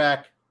crawling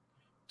back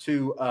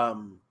to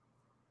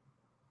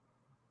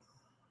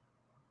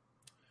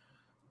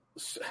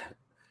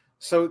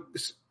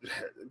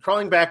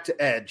crawling back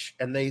to Edge,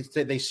 and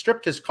they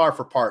stripped his car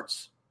for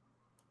parts.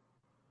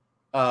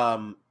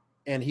 And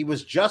he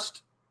was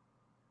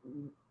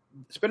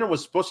Spinner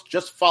was supposed to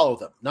just follow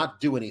them, not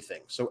do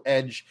anything. So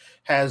Edge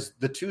has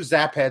the 2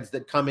 Zapheads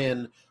that come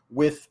in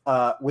with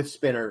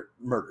Spinner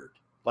murdered.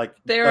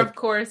 Of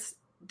course,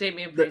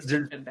 Damian Priest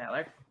and Finn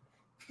Balor.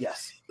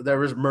 Yes, there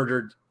was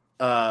murdered.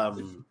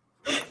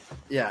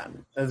 Yeah,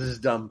 this is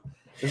dumb.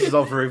 This is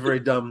all very, very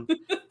dumb.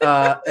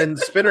 And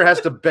Spinner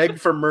has to beg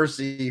for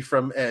mercy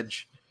from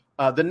Edge.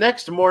 The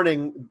next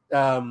morning,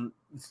 Teddy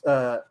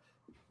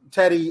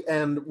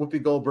and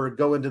Whoopi Goldberg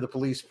go into the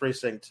police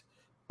precinct.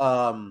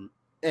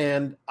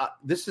 And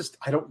this is,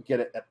 I don't get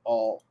it at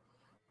all.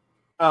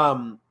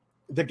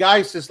 The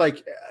guy says,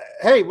 like,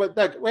 hey, wait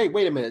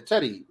a minute,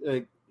 Teddy,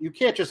 you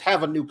can't just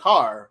have a new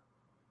car.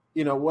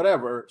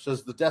 whatever,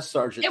 says the desk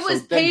sergeant. It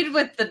was paid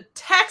with the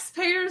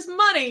taxpayers'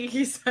 money,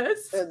 he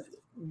says. And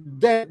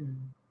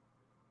then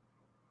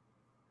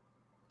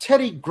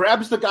Teddy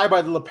grabs the guy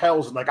by the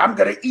lapels and I'm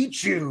going to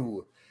eat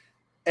you.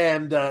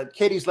 And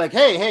Katie's like,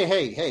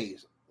 hey,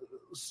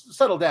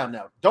 settle down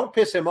now. Don't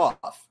piss him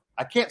off.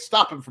 I can't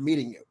stop him from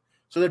eating you.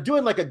 So they're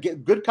doing a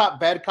good cop,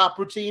 bad cop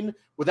routine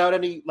without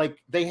any,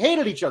 they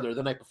hated each other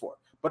the night before.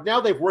 But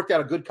now they've worked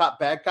out a good cop,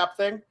 bad cop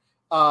thing.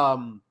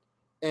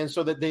 And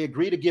so that they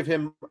agree to give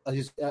him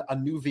a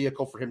new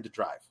vehicle for him to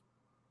drive.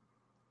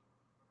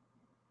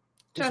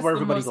 This is where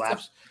everybody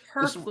laughs.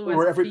 This is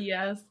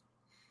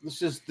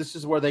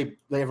where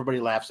everybody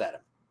laughs at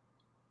him.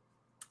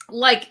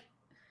 Like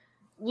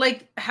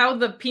how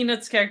the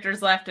Peanuts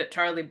characters laughed at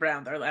Charlie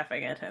Brown. They're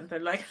laughing at him. They're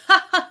like,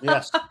 ha, ha,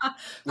 yes. Ha,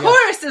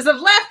 choruses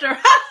of laughter.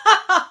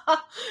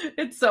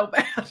 It's so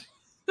bad.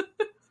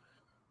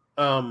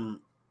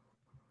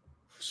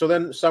 So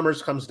then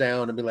Summers comes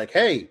down and be like,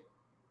 hey,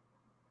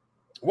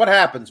 what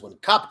happens when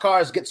cop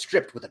cars get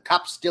stripped with a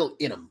cop still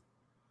in them?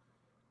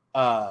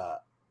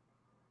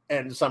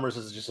 And Summers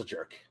is just a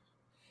jerk.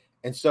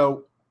 And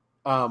so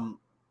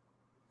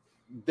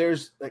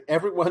there's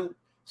everyone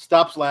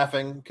stops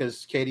laughing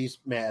because Katie's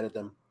mad at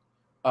them.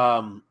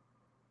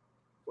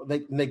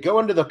 They go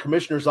into the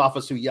commissioner's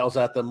office, who yells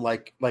at them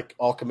like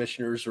all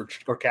commissioners or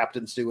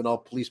captains do in all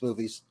police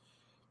movies.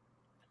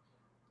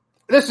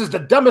 This is the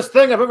dumbest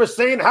thing I've ever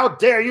seen. How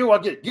dare you?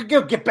 You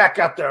get back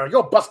out there.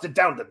 You're busted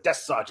down to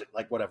desk sergeant,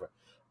 whatever.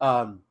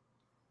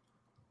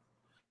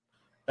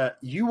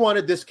 You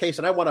wanted this case,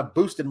 and I want a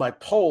boost in my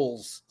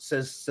polls.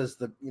 Says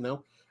the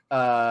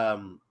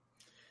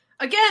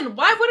Again,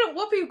 why wouldn't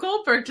Whoopi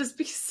Goldberg just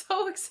be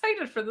so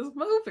excited for this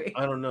movie?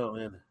 I don't know,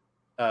 man.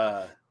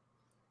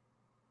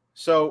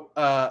 So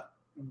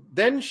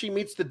then she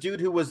meets the dude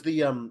who was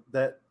the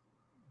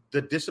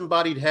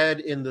disembodied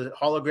head in the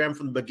hologram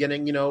from the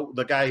beginning,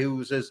 the guy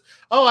who says,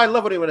 oh, I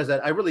love when anyone does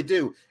that. I really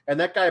do. And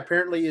that guy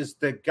apparently is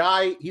the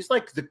guy, he's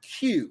like the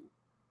Q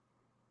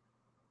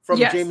from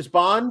James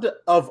Bond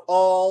of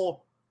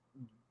all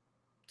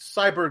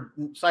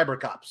cyber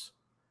cops.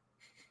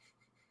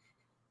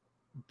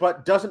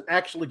 But doesn't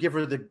actually give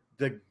her the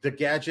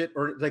gadget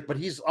but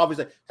he's always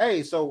like,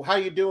 hey, so how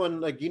you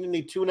doing? You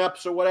need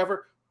tune-ups or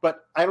whatever.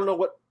 But I don't know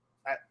what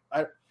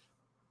I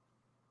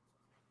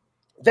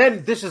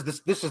then this is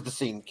the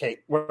scene,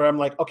 Kate, where I'm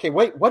like, okay,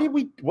 wait, what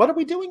are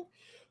we doing?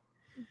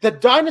 The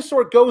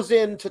dinosaur goes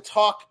in to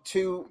talk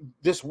to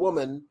this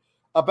woman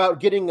about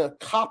getting a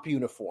cop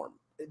uniform.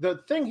 The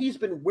thing he's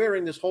been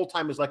wearing this whole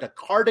time is a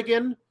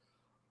cardigan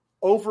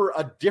over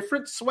a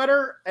different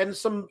sweater and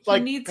some he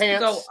needs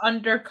pants. To go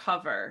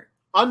undercover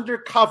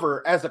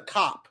as a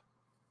cop,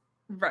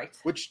 right?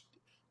 Which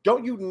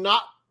don't you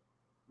not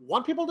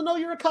want people to know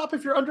you're a cop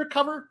if you're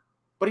undercover?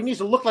 But he needs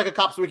to look like a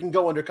cop so he can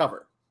go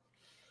undercover.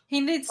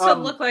 He needs to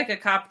look like a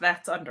cop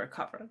that's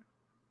undercover.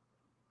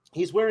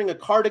 He's wearing a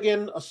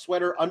cardigan, a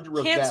sweater under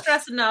a vest. Can't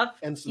stress enough.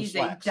 And some he's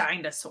slacks. A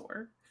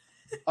dinosaur.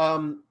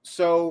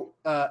 So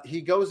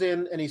he goes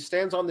in and he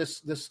stands on this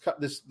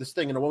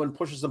thing, and a woman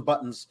pushes some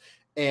buttons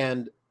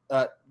and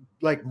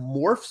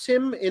morphs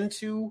him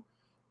into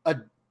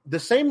the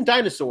same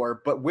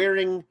dinosaur, but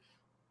wearing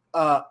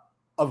a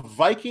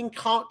Viking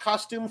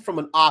costume from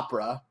an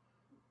opera.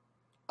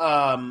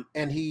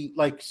 And he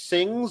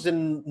sings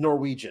in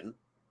Norwegian.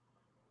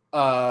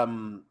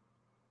 And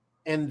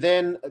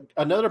then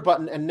another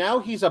button, and now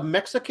he's a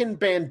Mexican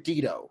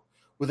bandito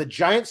with a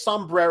giant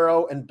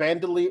sombrero and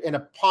bandolier and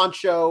a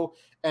poncho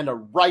and a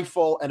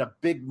rifle and a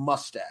big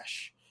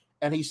mustache.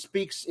 And he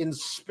speaks in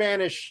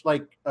Spanish,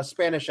 a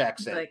Spanish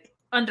accent.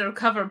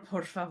 Undercover,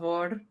 por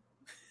favor.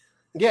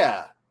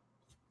 Yeah.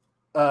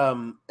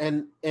 And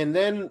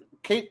then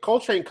Kate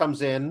Coltrane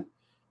comes in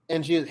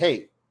and she's,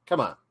 hey, come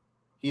on.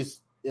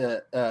 He's,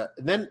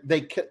 then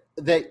they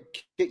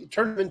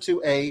turn him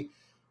into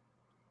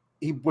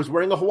he was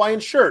wearing a Hawaiian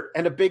shirt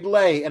and a big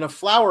lei and a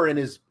flower in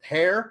his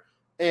hair.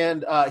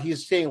 And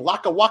he's saying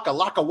laka waka,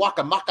 maka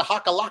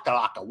haka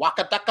laka,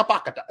 waka taka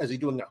baka, as he's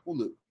doing a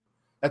hulu.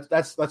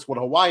 That's what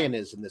Hawaiian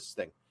is in this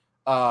thing.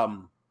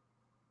 And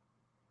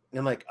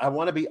I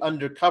want to be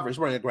undercover. He's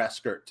wearing a grass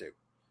skirt too.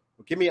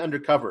 Well, give me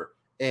undercover.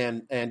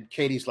 And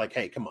Katie's like,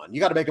 hey, come on. You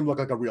got to make him look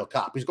like a real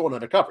cop. He's going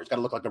undercover. He's got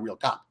to look like a real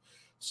cop.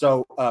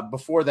 So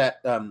before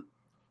that,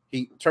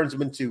 he turns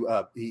him into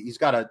he's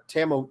got a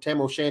tam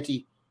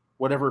o'shanty,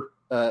 whatever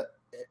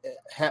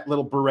hat,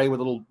 little beret with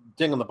a little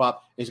ding on the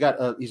top. He's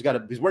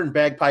wearing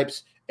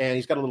bagpipes and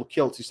he's got a little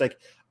kilt. He's like,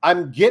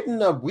 I'm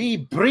getting a wee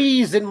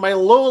breeze in my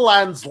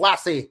lowlands,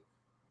 lassie.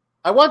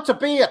 I want to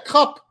be a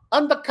cop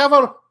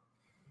undercover.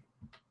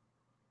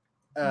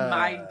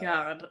 My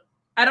God,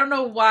 I don't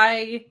know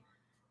why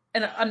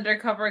an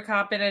undercover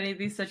cop in any of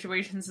these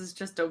situations is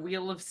just a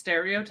wheel of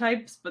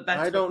stereotypes, but that's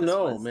I don't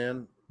know,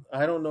 man.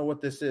 I don't know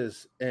what this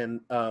is.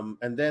 And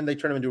then they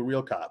turn him into a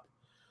real cop,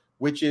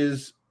 which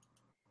is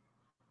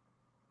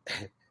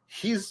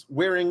he's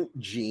wearing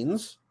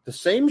jeans, the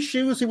same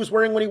shoes he was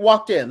wearing when he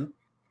walked in,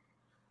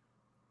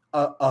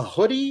 a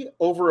hoodie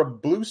over a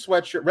blue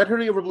sweatshirt, red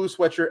hoodie over a blue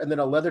sweatshirt, and then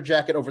a leather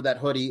jacket over that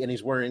hoodie. And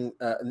he's wearing,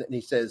 and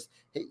he says,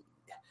 "Hey,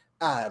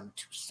 I'm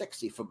too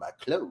sexy for my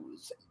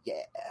clothes."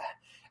 Yeah,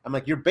 I'm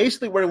like, you're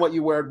basically wearing what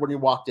you wore when you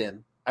walked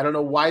in. I don't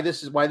know why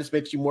this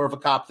makes you more of a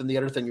cop than the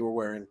other thing you were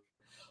wearing.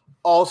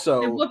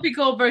 Also, and Whoopi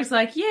Goldberg's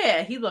like,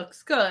 yeah, he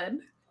looks good.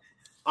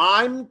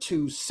 I'm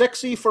too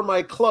sexy for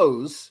my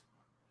clothes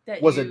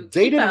That was a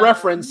dated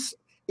reference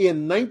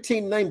in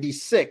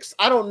 1996.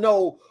 I don't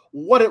know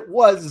what it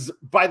was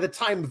by the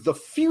time the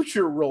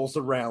future rolls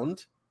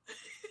around.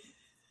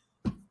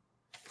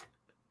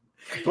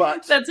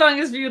 But that song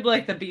is viewed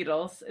like the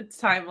Beatles. It's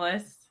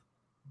timeless.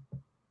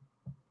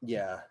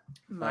 Yeah.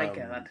 My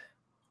God.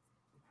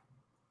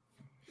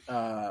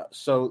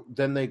 So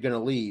then they're going to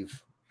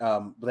leave.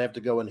 But they have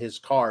to go in his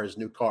car, his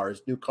new car.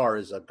 His new car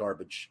is a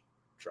garbage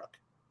truck.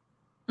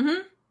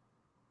 Mm-hmm.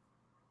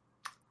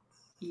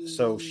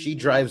 So she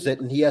drives it,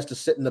 and he has to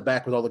sit in the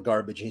back with all the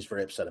garbage, and he's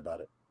very upset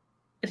about it.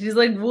 She's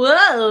like,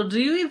 whoa, do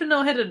you even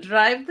know how to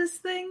drive this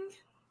thing?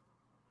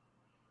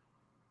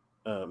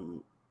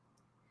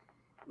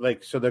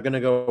 So they're going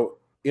to go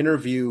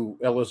interview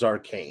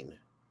Elazar Kane.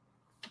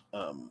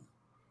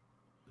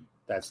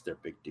 That's their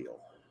big deal.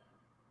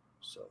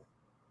 So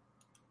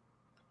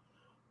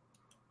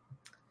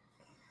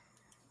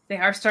they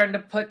are starting to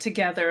put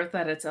together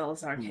that it's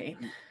Elazar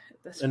Kane.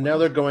 And now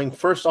they're going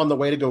first on the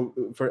way to go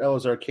for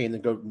Elazar Kane to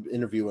go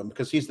interview him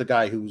because he's the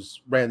guy who's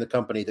ran the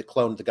company that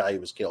cloned the guy who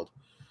was killed.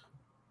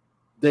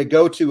 They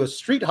go to a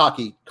street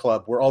hockey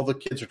club where all the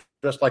kids are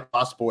dressed like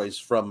Lost Boys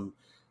from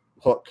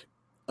Hook.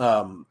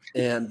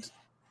 And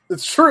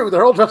it's true.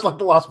 They're all dressed like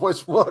the Lost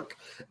Boys from Hook,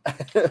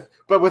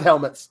 but with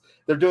helmets.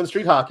 They're doing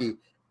street hockey.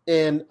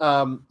 And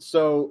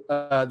so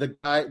the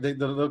guy, the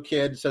little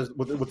kid says,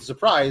 with the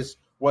surprise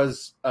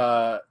was,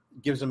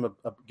 gives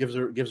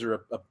her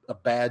a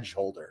badge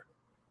holder.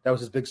 That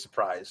was his big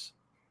surprise,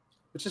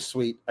 which is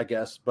sweet, I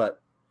guess.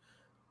 But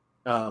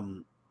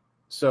they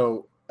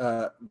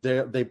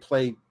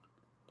play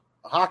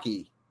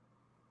hockey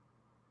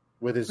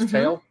with his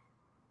tail.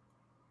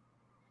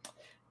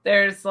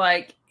 There's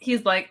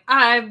he's like,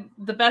 I'm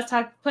the best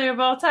hockey player of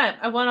all time.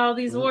 I won all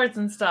these awards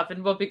and stuff.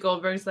 And Whoopi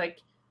Goldberg's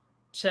like,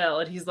 chill.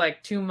 And he's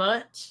like, too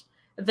much.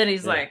 And then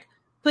he's like,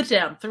 put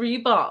down 3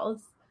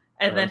 balls.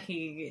 And then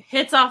he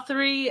hits off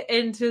 3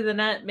 into the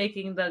net,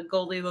 making the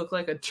goalie look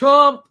like a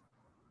chump.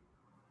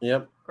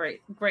 Yep.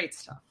 Great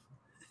stuff.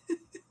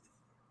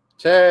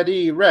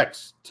 Teddy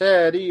Rex.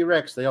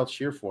 They all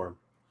cheer for him.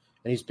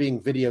 And he's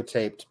being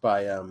videotaped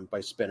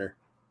by Spinner.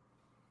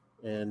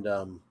 And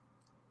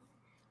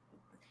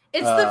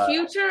it's the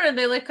future, and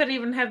they couldn't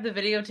even have the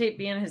videotape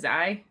be in his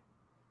eye.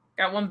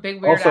 Got one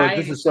big weird eye.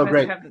 This is so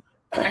great. Have an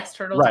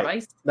external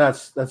device.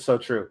 That's so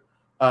true.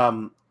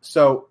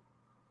 So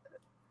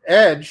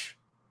Edge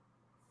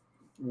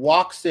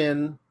walks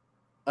in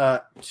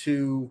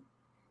to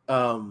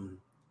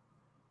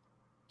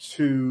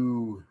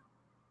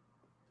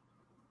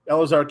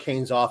Elazar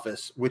Kane's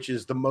office, which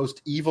is the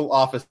most evil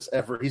office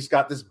ever. He's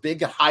got this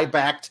big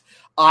high-backed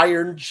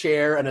iron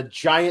chair and a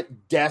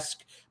giant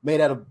desk made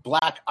out of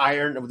black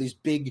iron with these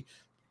big,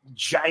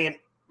 giant,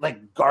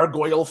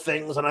 gargoyle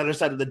things on either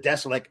side of the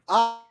desk. Like,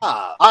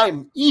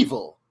 I'm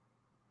evil.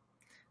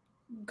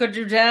 Could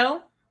you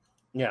tell?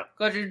 Yeah.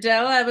 Could you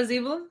tell I was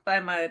evil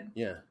by my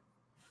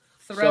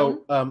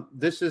throne? So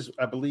this is,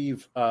 I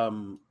believe,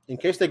 in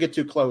case they get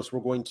too close,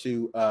 we're going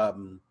to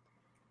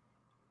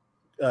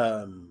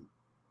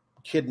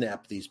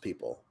kidnap these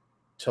people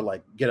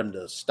to get them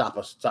to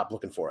stop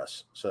looking for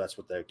us. So that's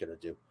what they're going to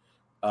do.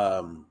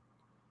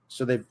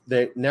 So they're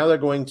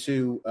going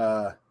to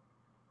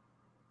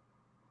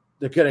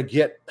they're going to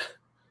get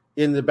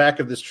in the back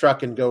of this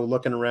truck and go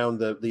looking around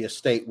the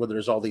estate where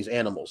there's all these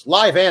animals,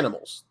 live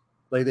animals.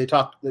 They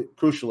talk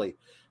crucially.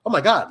 Oh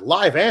my God,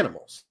 live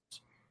animals.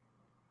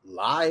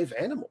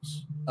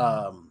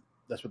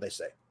 That's what they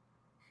say.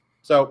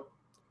 So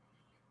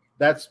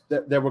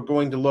they were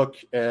going to look,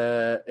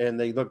 and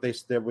they look.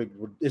 It's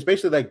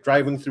basically like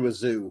driving through a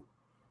zoo,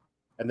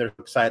 and they're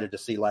excited to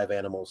see live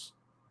animals.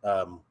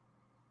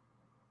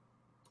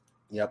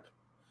 Yep.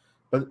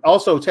 But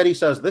also, Teddy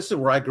says this is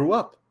where I grew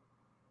up,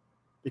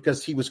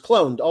 because he was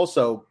cloned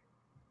also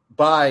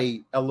by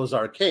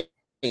Elazar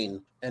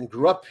Kane and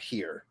grew up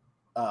here.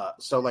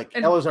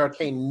 Elazar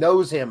Kane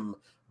knows him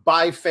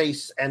by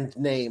face and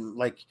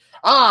name.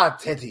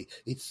 Teddy,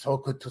 it's so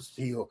good to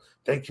see you.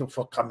 Thank you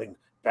for coming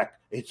back.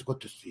 It's good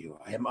to see you.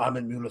 I am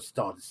Armin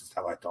Mueller-Stahl. This is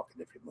how I talk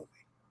in every movie.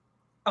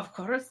 Of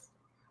course.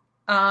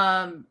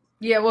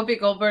 Whoopi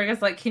Goldberg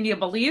is like, can you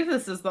believe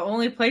this is the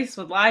only place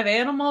with live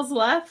animals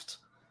left?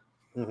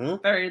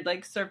 Mm-hmm. Very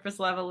surface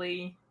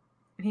level-y.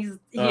 He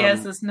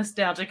has this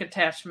nostalgic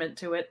attachment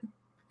to it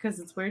because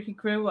it's where he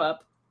grew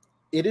up.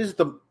 It is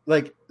so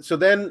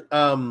then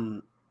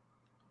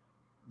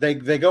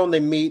they go and they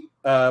meet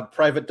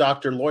private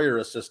doctor lawyer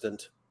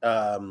assistant,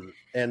 and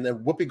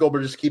then Whoopi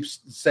Goldberg just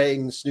keeps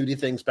saying snooty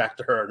things back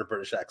to her in a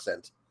British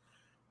accent,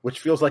 which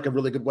feels like a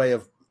really good way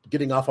of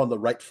getting off on the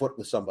right foot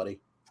with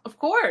somebody. Of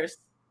course.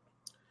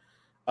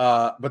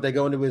 But they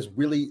go into his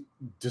really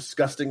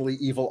disgustingly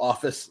evil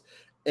office,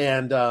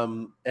 and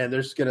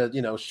they're just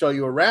gonna show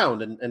you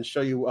around and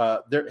show you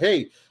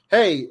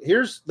hey,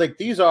 here's like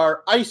these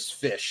are ice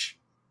fish,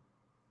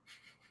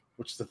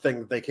 which is the thing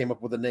that they came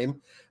up with a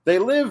name. They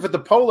live at the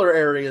polar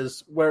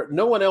areas where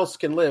no one else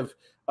can live.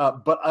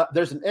 But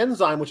there's an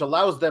enzyme which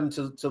allows them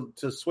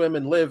to swim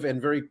and live in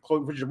very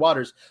frigid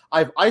waters.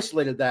 I've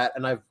isolated that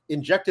and I've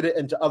injected it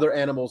into other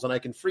animals, and I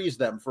can freeze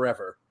them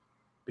forever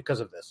because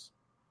of this.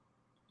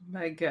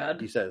 My God,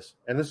 he says,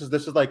 and this is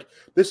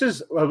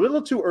a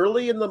little too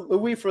early in the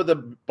movie for the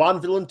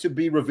Bond villain to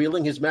be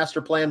revealing his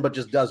master plan, but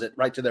just does it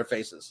right to their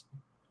faces.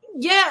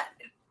 Yeah,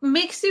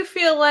 makes you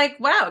feel like,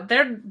 wow,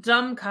 they're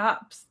dumb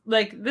cops.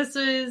 Like this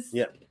is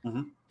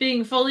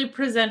being fully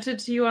presented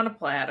to you on a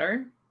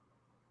platter.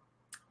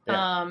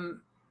 Yeah.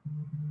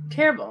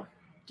 Terrible,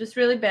 just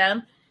really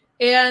bad.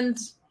 And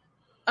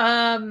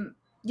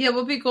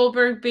Whoopi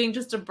Goldberg being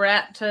just a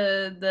brat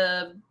to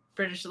the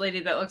British lady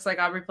that looks like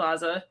Aubrey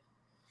Plaza.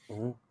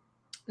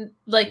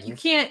 Like you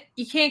can't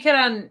get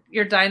on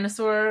your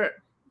dinosaur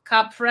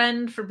cop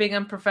friend for being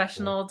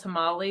unprofessional to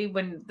Molly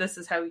when this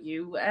is how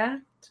you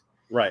act.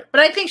 Right.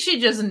 But I think she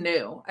just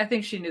knew. I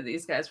think she knew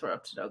these guys were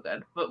up to no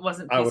good, but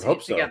wasn't piecing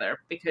it together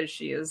because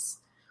she is.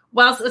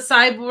 Whilst a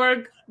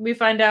cyborg, we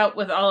find out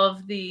with all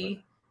of the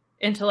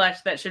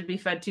intellect that should be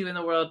fed to you in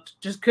the world,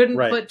 just couldn't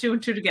put two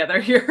and two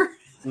together here.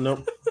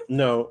 No.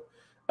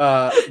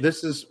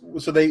 This is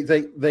so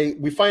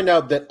we find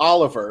out that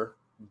Oliver,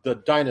 the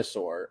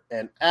dinosaur,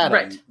 and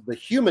Adam, the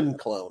human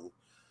clone,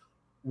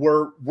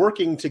 were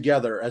working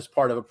together as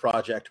part of a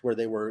project where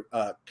they were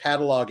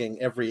cataloging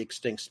every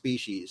extinct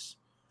species.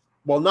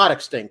 Well, not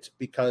extinct,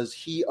 because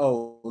he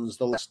owns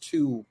the last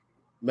two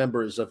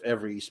members of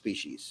every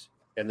species.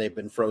 And they've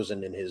been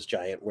frozen in his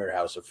giant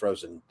warehouse of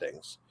frozen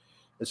things,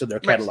 and so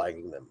they're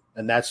cataloging them,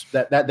 and that's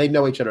that they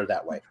know each other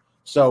that way.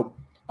 So,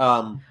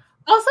 also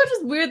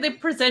just weird they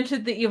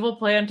presented the evil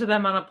plan to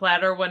them on a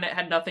platter when it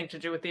had nothing to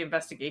do with the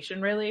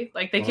investigation. Really,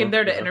 like they came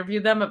there to interview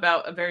them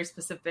about a very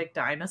specific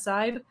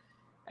dinocide,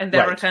 and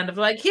they were kind of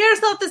like,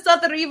 "Here's all this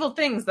other evil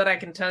things that I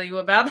can tell you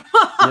about."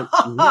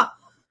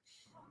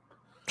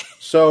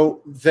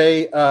 So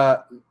they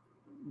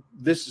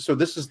this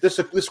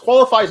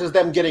qualifies as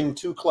them getting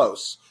too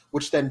close,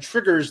 which then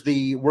triggers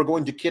we're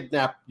going to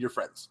kidnap your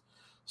friends.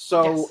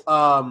 So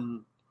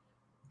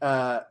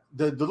the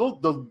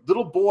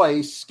little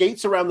boy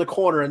skates around the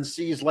corner and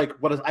sees like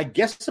what is I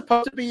guess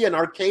supposed to be an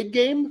arcade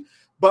game,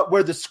 but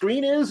where the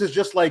screen is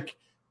just like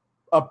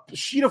a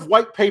sheet of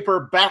white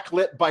paper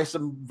backlit by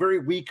some very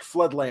weak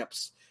flood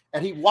lamps.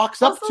 And he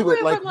walks up to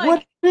it like,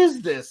 what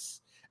is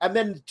this? And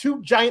then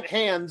two giant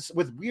hands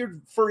with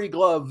weird furry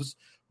gloves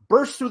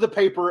burst through the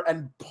paper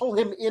and pull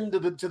him into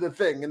the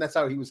thing, and that's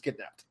how he was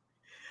kidnapped.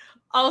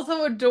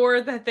 Also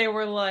adore that they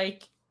were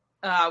like,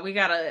 we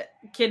gotta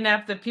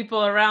kidnap the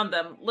people around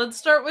them. Let's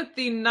start with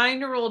the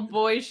 9-year-old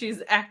boy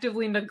she's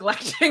actively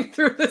neglecting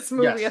through this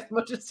movie as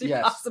much as she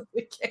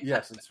possibly can.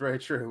 Yes, it's very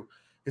true.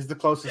 He's the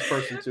closest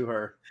person to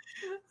her.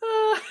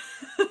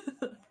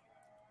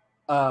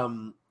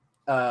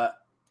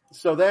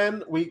 So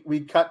then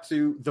we cut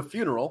to the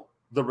funeral,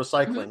 the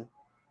recycling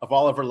of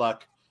Oliver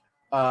Luck.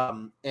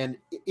 And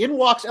in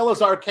walks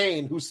Elazar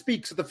Kane, who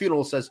speaks at the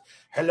funeral, says,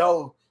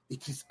 "Hello,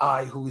 it is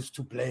I who is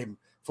to blame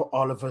for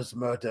Oliver's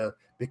murder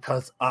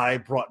because I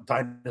brought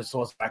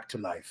dinosaurs back to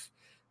life.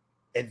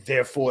 And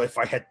therefore, if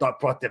I had not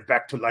brought them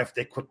back to life,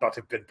 they could not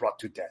have been brought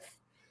to death.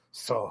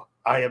 So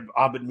I am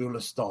Armin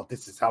Mueller-Stahl.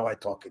 This is how I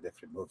talk in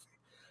every movie."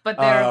 But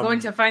they're going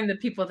to find the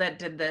people that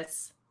did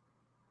this.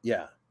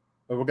 Yeah.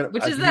 We're gonna,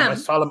 which is them. My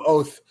solemn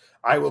oath.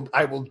 I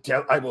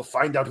will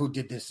find out who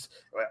did this.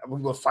 We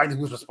will find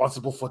who's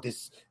responsible for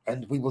this,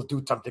 and we will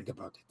do something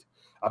about it.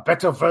 A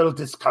better world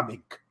is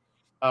coming.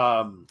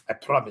 I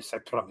promise.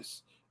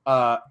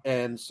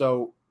 And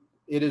so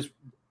it is.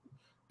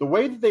 The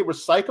way that they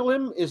recycle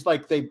him is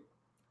like they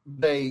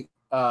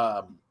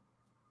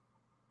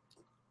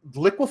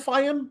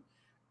liquefy him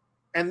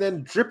and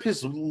then drip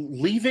his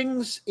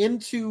leavings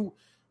into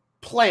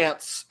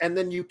plants, and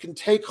then you can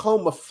take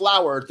home a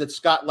flower that's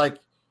got like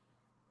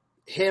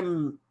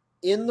him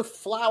in the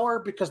flower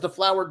because the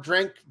flower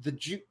drank the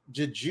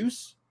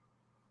juice.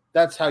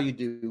 That's how you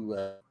do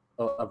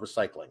a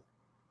recycling.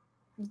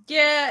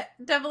 Yeah,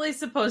 definitely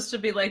supposed to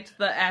be like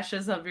the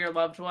ashes of your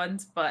loved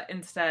ones, but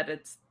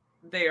instead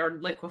they are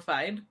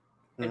liquefied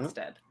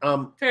instead.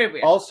 Very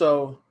weird.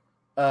 Also,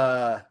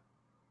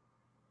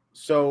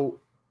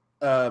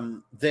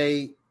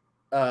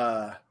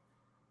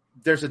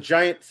 there's a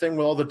giant thing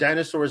where all the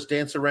dinosaurs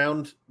dance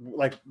around,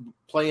 like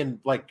playing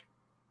like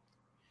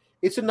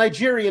it's a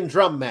Nigerian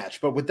drum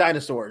match, but with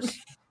dinosaurs.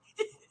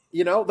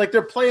 Like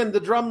they're playing the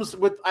drums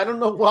with, I don't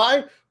know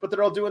why, but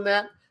they're all doing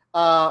that.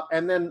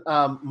 And then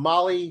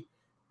Molly,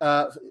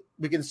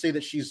 we can see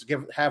that she's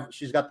got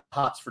the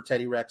hots for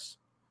Teddy Rex,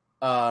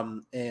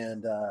 and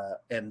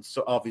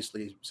so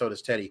obviously so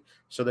does Teddy.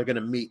 So they're going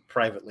to meet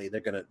privately.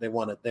 They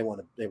want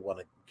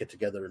to get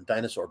together in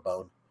dinosaur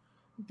bone.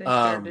 They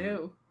sure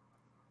do.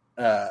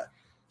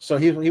 So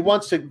he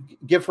wants to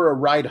give her a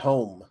ride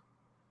home.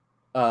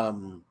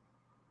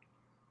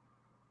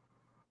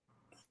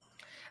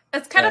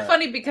 It's kind of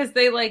funny because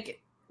they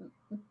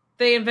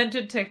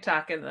invented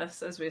TikTok in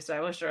this, as we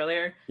established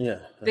earlier. Yeah.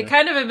 They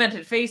kind of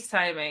invented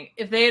FaceTiming.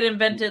 If they had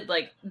invented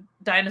like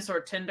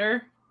dinosaur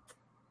Tinder,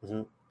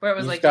 where it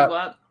was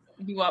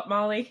you up,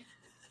 Molly?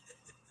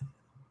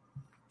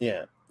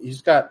 Yeah.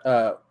 He's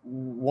got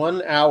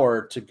 1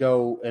 hour to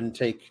go and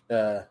take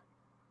by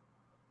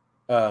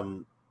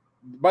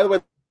the way,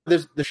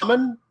 there's the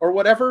shaman or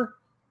whatever,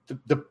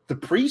 the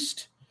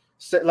priest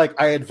said, like,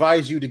 I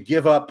advise you to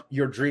give up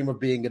your dream of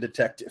being a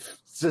detective,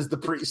 says the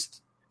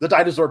priest, the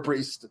dinosaur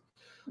priest.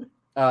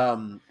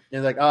 And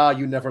like,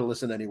 you never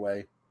listen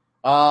anyway.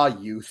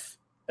 Youth.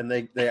 And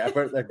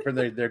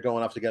they're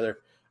going off together.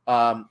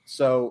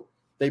 So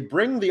they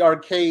bring the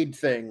arcade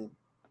thing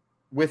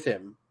with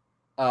him.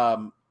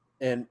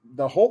 And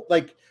the whole,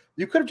 like,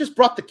 you could have just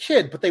brought the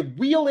kid, but they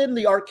wheel in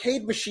the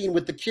arcade machine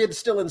with the kid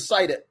still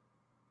inside it.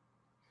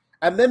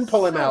 And then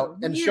pull him out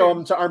and show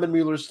him to Armin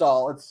Mueller's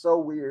stall. It's so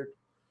weird.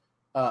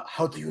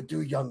 How do you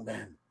do, young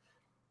man?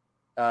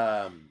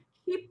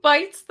 He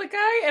bites the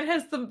guy and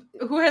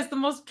who has the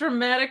most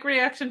dramatic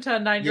reaction to a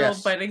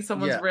 9-year-old biting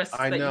someone's wrist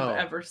that you've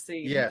ever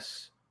seen.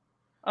 Yes.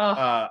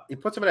 Oh. He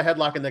puts him in a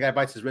headlock and the guy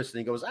bites his wrist and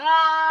he goes,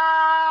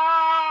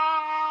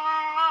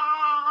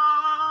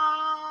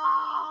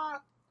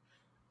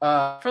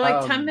 for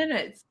like 10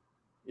 minutes.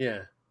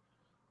 Yeah.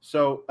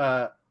 So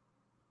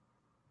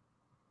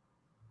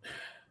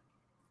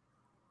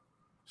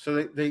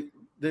they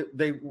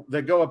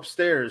go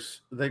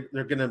upstairs.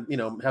 They're gonna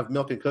have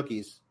milk and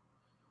cookies,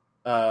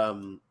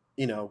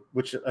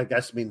 which I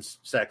guess means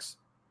sex.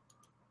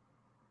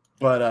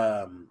 But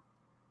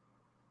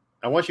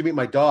I want you to meet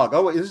my dog.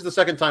 Oh, this is the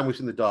second time we've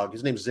seen the dog.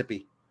 His name's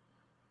Zippy.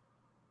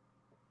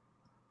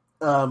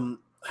 I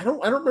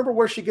don't remember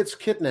where she gets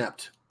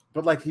kidnapped,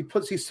 but like he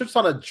sits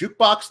on a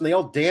jukebox and they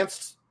all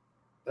dance.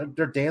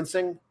 They're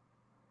dancing.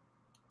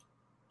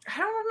 I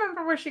don't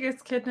remember where she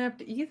gets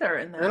kidnapped either.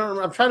 In that, I don't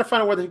know. I'm trying to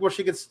find out where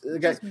she gets. I'm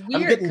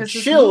getting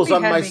chills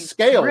on my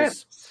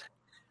scales.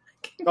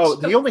 Oh,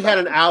 he only had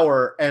an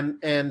hour, and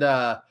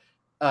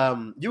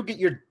you get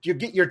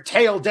your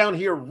tail down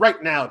here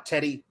right now,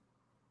 Teddy.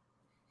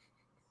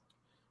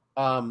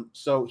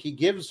 So he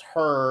gives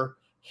her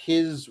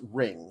his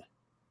ring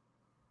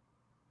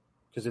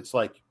because it's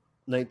like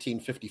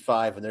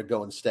 1955 and they're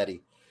going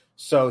steady.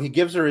 So he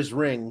gives her his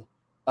ring,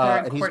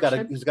 and he's got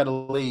to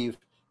leave.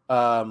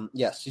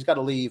 Yes, he's got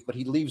to leave, but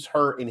he leaves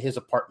her in his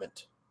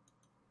apartment.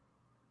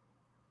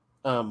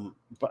 But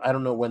I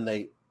don't know when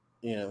the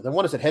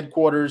one is at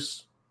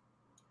headquarters.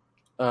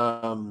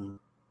 So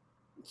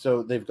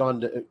they've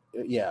gone to,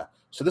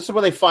 So this is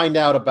where they find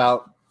out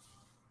about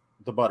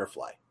the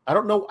butterfly. I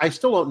don't know. I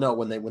still don't know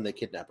when they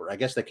kidnap her. I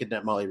guess they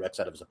kidnap Molly Rex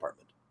out of his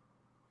apartment.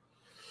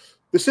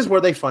 This is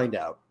where they find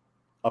out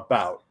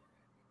about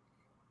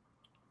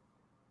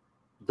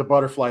the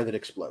butterfly that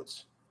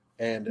explodes.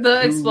 And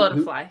the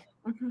explodifly.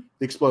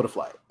 The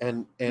explodifly.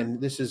 And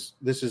this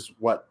is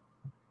what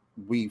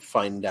we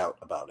find out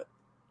about it.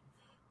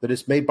 That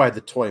it's made by the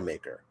toy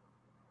maker,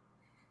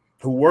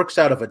 who works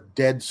out of a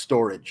dead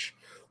storage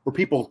where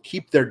people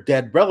keep their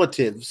dead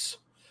relatives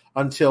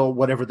until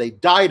whatever they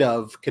died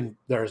of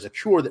there's a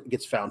cure that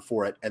gets found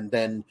for it, and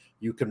then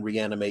you can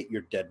reanimate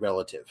your dead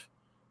relative.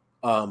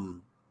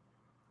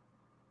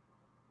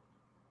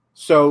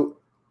 So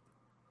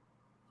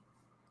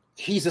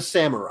he's a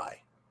samurai.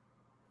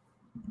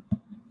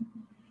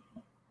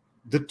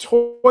 The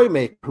toy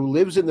maker who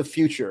lives in the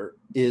future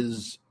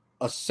is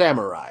a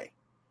samurai.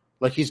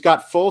 Like, he's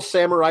got full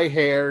samurai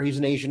hair. He's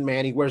an Asian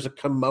man. He wears a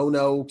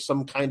kimono,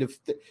 some kind of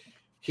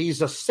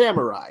he's a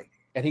samurai,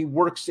 and he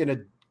works in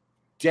a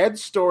dead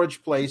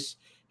storage place.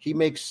 He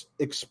makes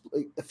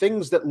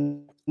things that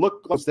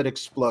look like that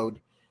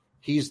explode.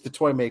 He's the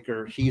toy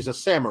maker. He's a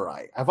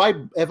samurai. Have I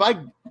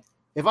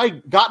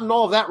gotten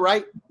all of that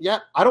right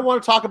yet? I don't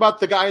want to talk about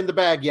the guy in the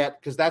bag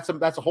yet, because that's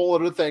a whole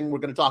other thing we're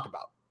going to talk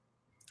about.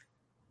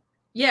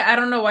 Yeah, I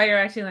don't know why you're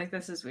acting like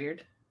this is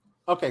weird.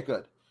 Okay,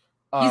 good.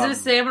 He's a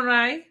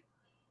samurai,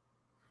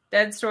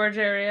 dead storage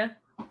area,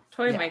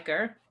 toy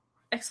maker,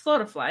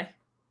 explodifly.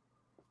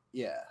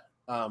 Yeah.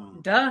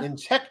 Duh.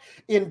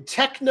 In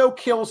techno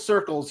kill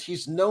circles,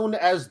 he's known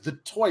as the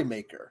toy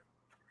maker.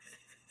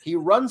 He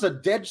runs a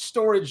dead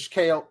storage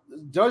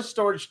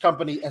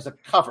company as a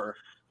cover.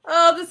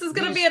 Oh, this is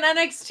going to be an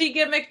NXT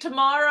gimmick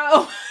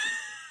tomorrow.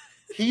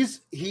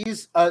 He's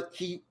a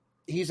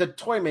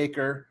toy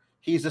maker.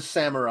 He's a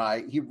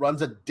samurai. He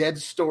runs a dead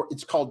store.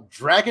 It's called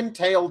Dragon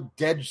Tail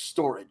Dead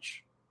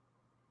Storage.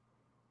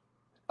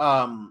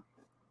 And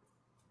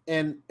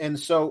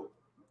so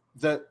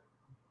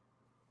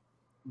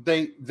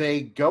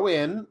they go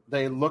in.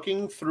 They're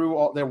walking through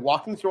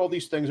all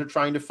these things they're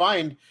trying to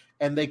find,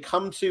 and they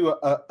come to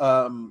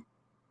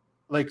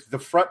like the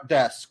front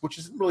desk, which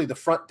isn't really the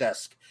front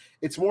desk.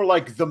 It's more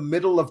like the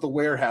middle of the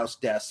warehouse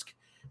desk.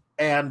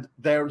 And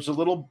there's a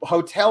little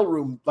hotel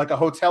room, like a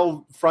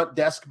hotel front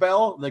desk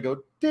bell, and they go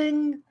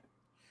ding.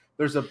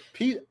 There's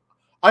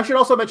I should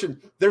also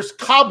mention there's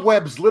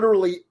cobwebs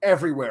literally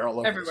everywhere all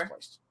over this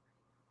place.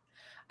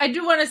 I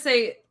do want to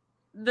say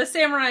the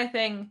samurai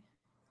thing,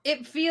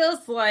 it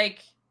feels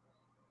like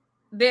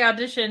they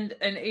auditioned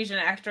an Asian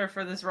actor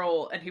for this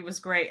role and he was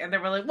great. And they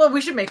were like, well,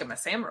 we should make him a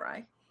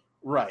samurai.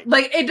 Right.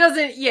 Like, it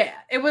doesn't,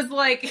 it was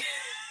like,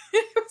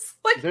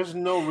 there's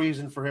no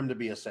reason for him to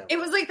be a samurai. It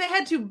was like they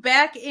had to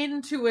back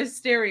into a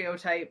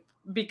stereotype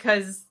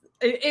because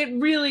it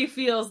really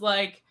feels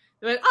like,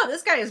 they're like, oh,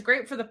 this guy is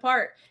great for the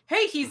part.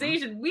 Hey, he's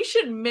Asian. We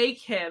should make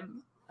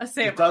him a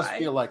samurai. It does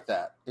feel like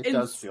that.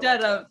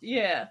 Instead of,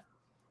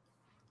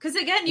 Because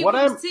again,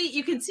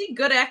 you can see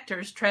good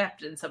actors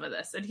trapped in some of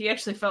this, and he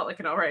actually felt like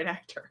an all right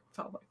actor.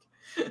 Felt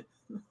like.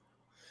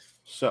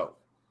 So,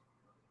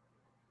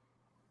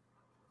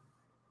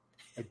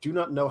 I do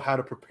not know how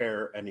to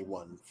prepare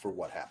anyone for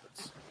what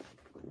happens.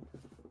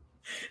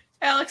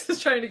 Alex is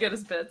trying to get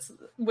his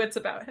wits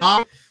about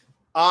him.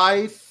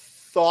 I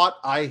thought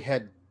I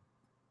had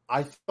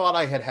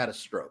had a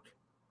stroke.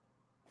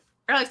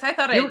 Alex, I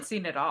thought I had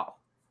seen it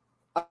all.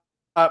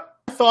 I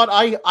thought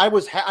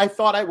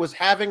I was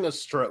having a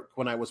stroke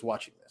when I was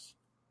watching this.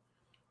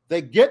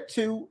 They get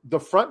to the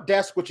front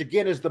desk, which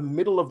again is the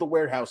middle of the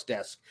warehouse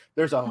desk.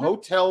 There's a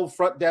hotel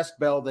front desk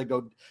bell. They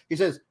go. He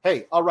says,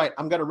 "Hey, all right,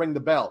 I'm going to ring the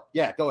bell."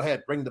 Yeah, go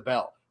ahead, ring the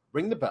bell.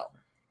 Ring the bell.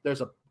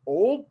 There's a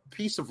old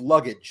piece of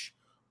luggage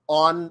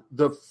on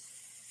the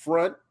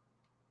front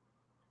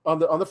on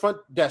the front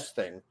desk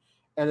thing,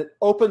 and it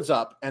opens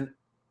up, and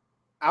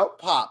out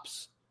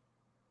pops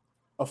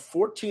a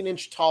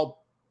 14-inch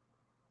tall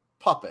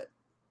puppet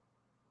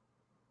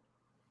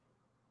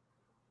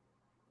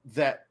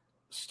that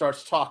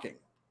starts talking.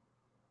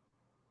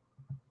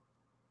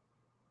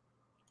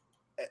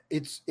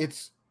 It's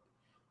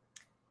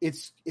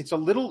got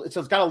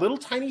a little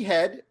tiny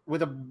head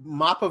with a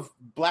mop of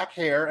black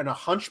hair and a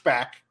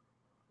hunchback.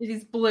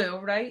 He's blue,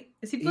 right?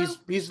 Is he blue?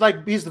 He's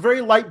the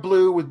very light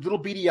blue with little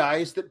beady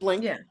eyes that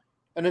blink. Yeah.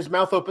 And his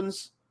mouth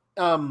opens.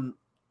 And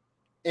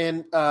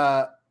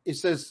it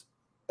says,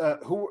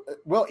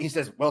 he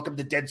says, "Welcome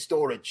to Dead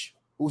Storage.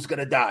 Who's going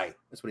to die?"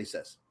 That's what he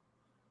says.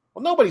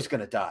 Well, nobody's going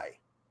to die.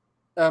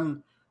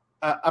 We're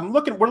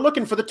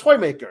looking for the toy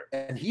maker.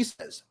 And he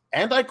says,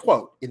 and I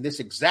quote in this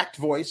exact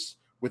voice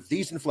with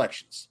these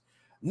inflections,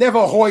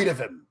 "Never heard of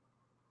him."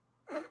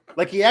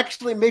 Like he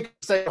actually makes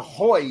say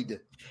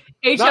Hoyd.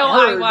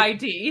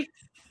 Hoyd.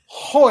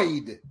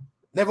 Hoyd.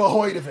 Never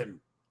heard of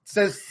him.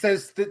 Says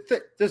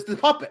the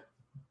puppet.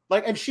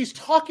 Like, and she's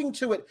talking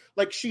to it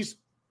like she's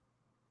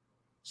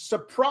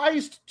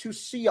surprised to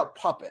see a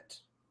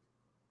puppet,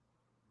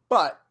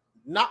 but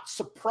not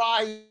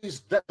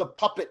surprised that the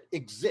puppet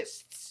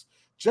exists.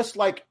 Just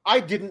like I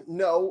didn't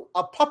know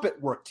a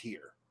puppet worked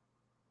here.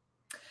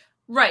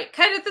 Right.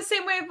 Kind of the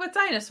same way with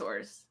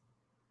dinosaurs.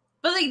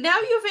 But like now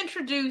you've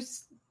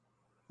introduced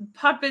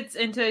puppets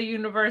into a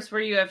universe where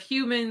you have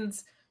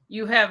humans,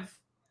 you have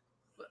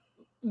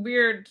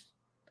weird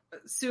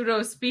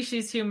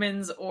pseudo-species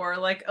humans or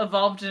like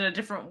evolved in a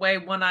different way,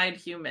 one-eyed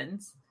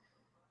humans.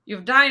 You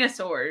have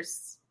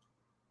dinosaurs,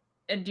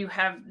 and you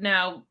have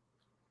now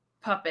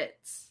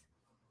puppets.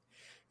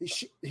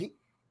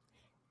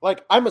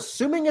 I'm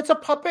assuming it's a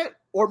puppet,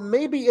 or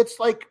maybe it's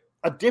like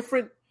a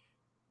different,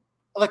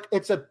 like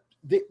it's a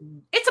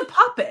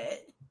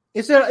puppet.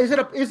 It's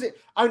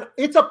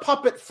a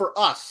puppet for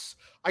us.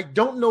 I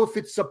don't know if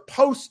it's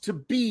supposed to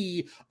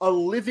be a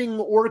living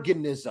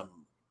organism.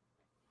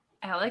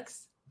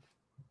 Alex,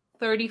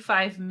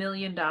 $35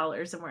 million,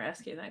 and we're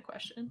asking that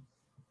question.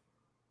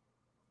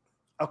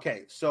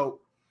 Okay,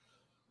 so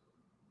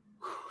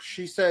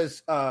she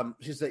says,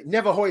 she's like,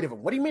 "Never heard of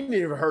him." What do you mean you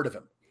never heard of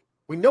him?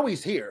 We know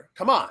he's here.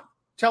 Come on,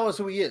 tell us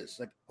who he is.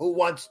 Like, who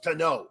wants to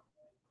know?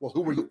 Well,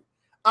 who are you?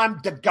 "I'm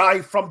the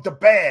guy from the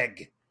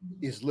bag,"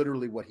 is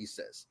literally what he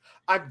says.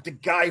 "I'm the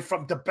guy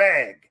from the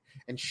bag."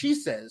 And she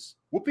says,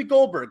 Whoopi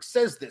Goldberg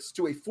says this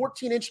to a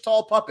 14-inch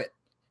tall puppet.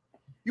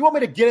 "You want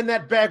me to get in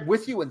that bag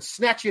with you and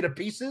snatch you to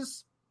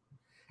pieces?"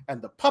 And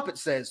the puppet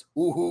says,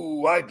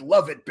 "Ooh, I'd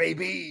love it,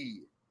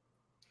 baby."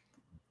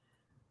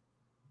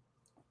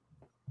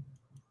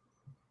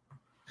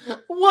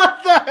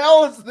 What the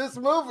hell is this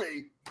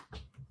movie?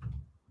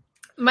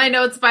 My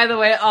notes, by the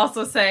way,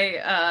 also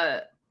say,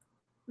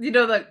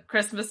 the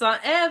Christmas song,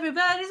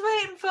 "Everybody's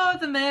waiting for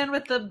the man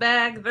with the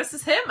bag." This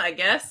is him, I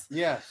guess.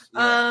 Yes.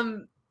 Yeah.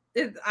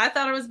 I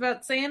thought it was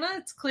about Santa.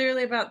 It's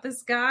clearly about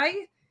this guy.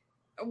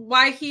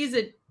 Why he's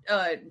a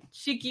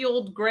cheeky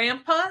old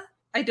grandpa,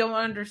 I don't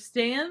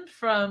understand.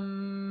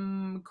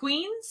 From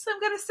Queens, I'm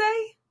going to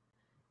say.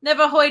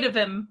 Never heard of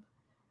him.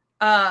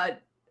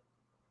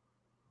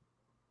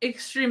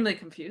 Extremely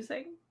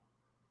confusing.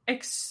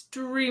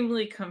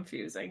 Extremely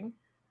confusing.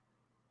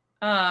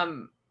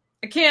 I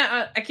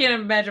can't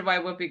imagine why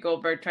Whoopi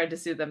Goldberg tried to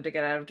sue them to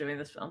get out of doing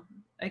this film.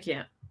 I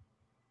can't.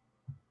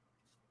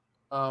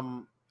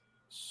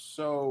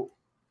 So,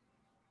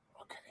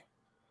 okay.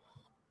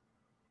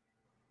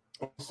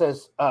 It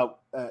says,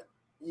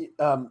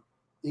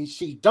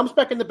 she jumps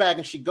back in the bag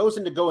and she goes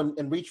in to go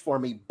and reach for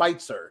me,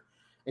 bites her.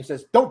 It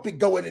says, "Don't be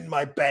going in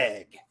my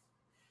bag."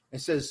 It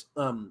says,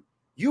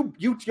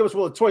 You tell us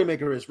where the toy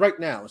maker is right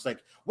now. It's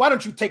like, why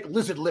don't you take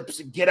lizard lips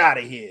and get out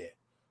of here?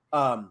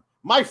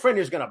 My friend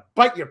is gonna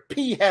bite your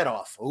pea head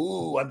off.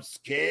 Ooh, I'm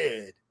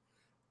scared.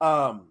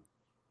 And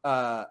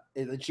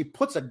she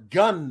puts a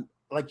gun,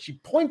 like she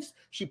puts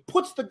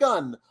the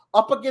gun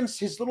up against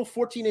his little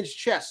 14-inch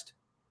chest.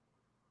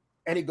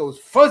 And he goes,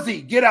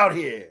 Fuzzy, get out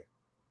here.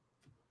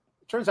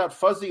 It turns out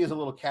Fuzzy is a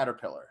little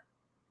caterpillar.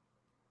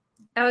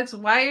 Alex,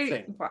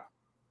 why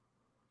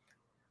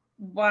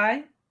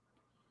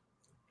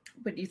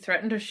would you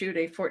threaten to shoot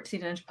a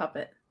 14-inch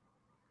puppet?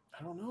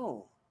 I don't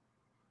know.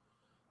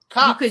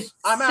 Cops,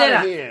 I'm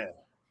out of here.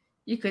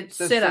 You could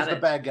sit on it. The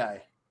bad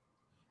guy.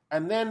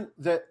 And then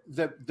the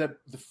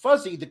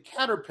Fuzzy, the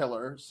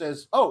caterpillar,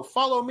 says, oh,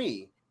 follow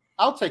me.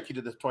 I'll take you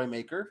to the toy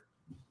maker.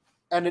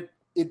 And it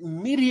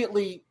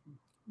immediately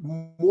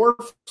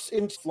morphs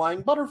into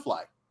flying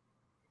butterfly.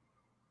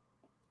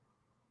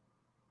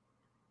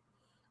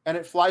 And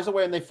it flies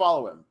away and they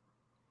follow him.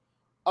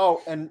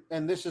 Oh, and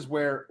this is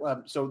where,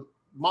 so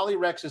Molly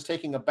Rex is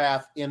taking a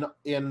bath in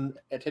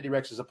Teddy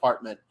Rex's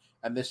apartment,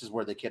 and this is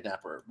where they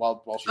kidnap her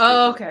while she's taking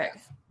a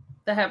bath.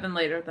 That happened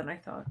later than I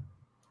thought.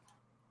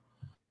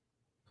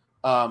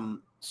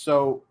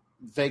 So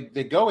they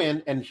go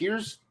in, and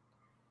here's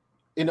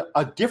in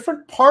a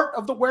different part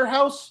of the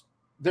warehouse.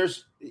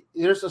 There's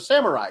a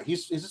samurai.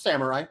 He's a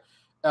samurai.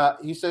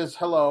 He says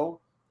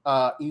hello.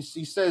 He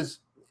says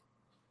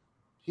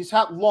he's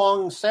got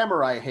long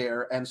samurai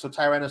hair, and so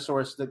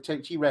Tyrannosaurus, the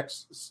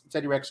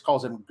Teddy Rex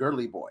calls him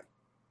Girly Boy.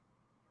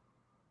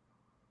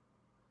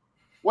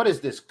 What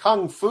is this,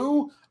 kung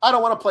fu? I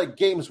don't want to play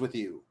games with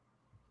you.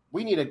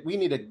 We need a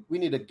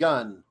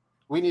gun.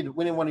 We need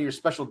one of your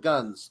special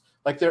guns.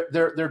 Like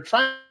they're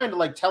trying to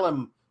like tell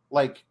him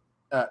like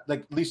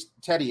at least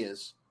Teddy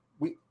is.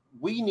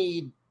 We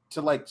need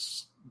to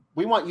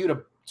we want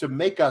you to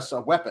make us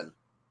a weapon.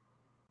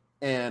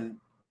 And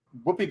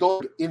Whoopi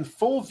Gold, in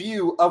full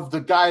view of the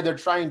guy they're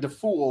trying to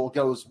fool,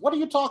 goes, "What are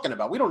you talking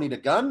about? We don't need a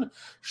gun."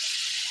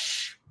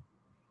 Shh.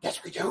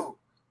 Yes, we do.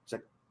 It's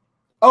like,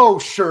 oh,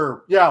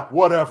 sure. Yeah,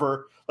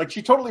 whatever. Like,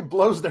 she totally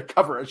blows their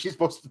cover, and she's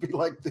supposed to be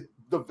like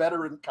the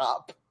veteran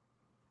cop.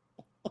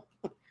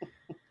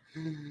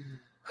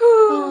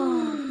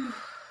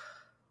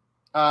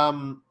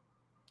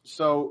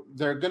 So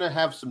they're going to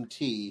have some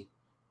tea,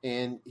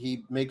 and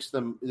he makes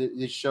them,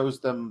 it shows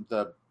them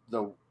the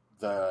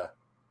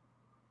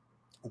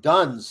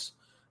guns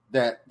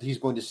that he's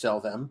going to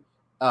sell them,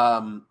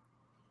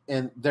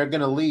 and they're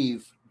going to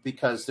leave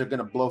because they're going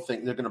to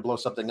blow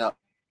something up.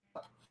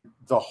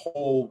 The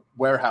whole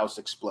warehouse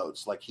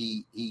explodes. Like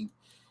he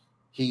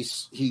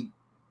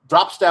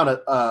drops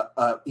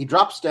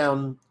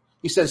down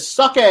he says,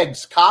 "Suck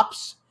eggs,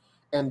 cops,"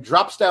 and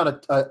drops down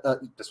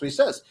that's what he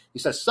says. He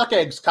says, "Suck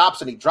eggs,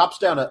 cops," and he drops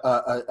down a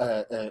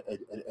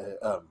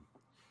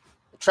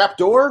trap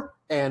door,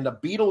 and a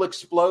beetle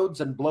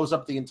explodes and blows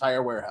up the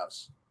entire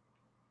warehouse.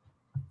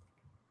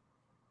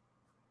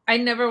 I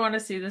never want to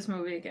see this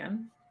movie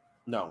again.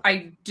 No.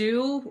 I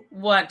do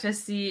want to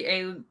see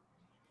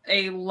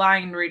a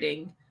line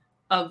reading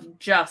of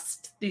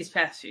just these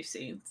past few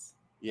scenes.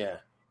 Yeah.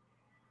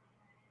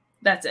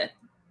 That's it.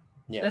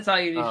 Yeah. That's all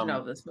you need to know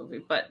of this movie.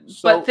 But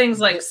things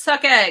like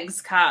suck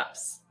eggs,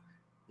 cops.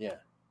 Yeah.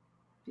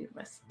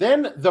 Beautiful.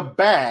 Then the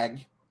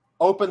bag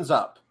opens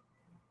up.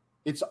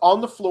 It's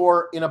on the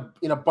floor in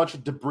a bunch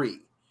of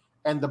debris.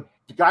 And the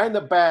guy in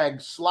the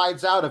bag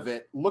slides out of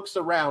it, looks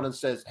around and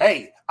says,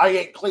 "Hey, I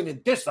ain't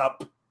cleaning this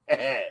up."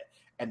 And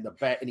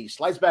he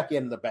slides back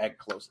in and the bag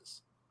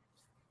closes.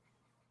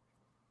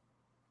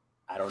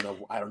 I don't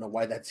know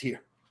why that's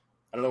here.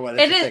 I don't know why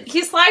that's here.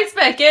 He slides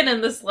back in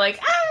and this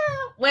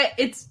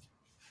it's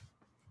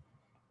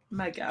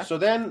my gosh. So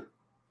then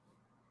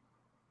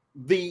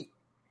the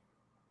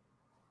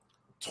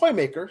toy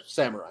maker,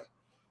 Samurai,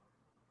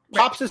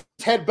 pops his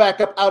head back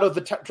up out of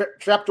the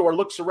trapdoor,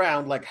 looks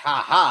around like,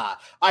 "Ha ha,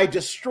 I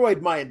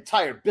destroyed my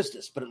entire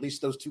business, but at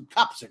least those two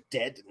cops are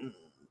dead."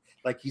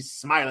 Like he's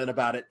smiling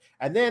about it.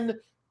 And then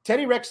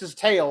Teddy Rex's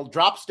tail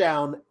drops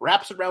down,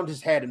 wraps around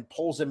his head, and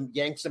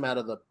yanks him out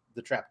of the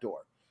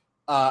trapdoor.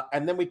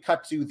 And then we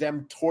cut to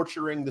them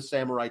torturing the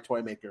samurai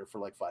toy maker for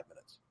like 5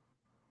 minutes.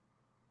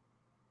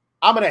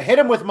 "I'm going to hit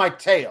him with my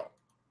tail."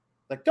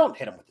 Like, don't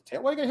hit him with the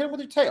tail. Why are you going to hit him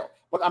with your tail?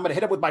 Well, I'm going to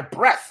hit him with my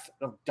breath.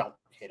 No, don't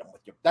hit him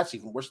with your... That's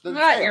even worse than the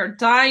Not tail. your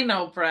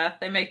dino breath.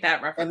 They make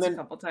that reference a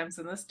couple times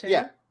in this too.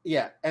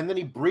 Yeah. And then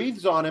he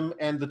breathes on him,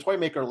 and the toy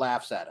maker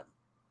laughs at him.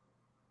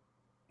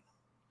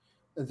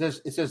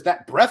 It says,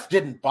 "That breath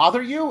didn't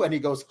bother you?" And he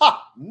goes,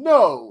 "Ha,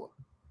 no."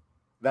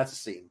 That's a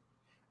scene.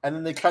 And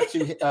then they cut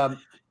to...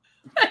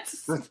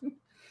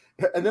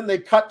 and then they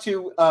cut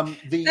to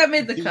that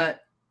made the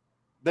cut.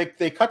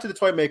 They cut to the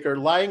toy maker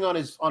lying on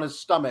his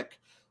stomach,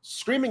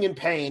 screaming in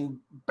pain,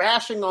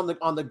 bashing on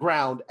the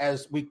ground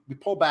as we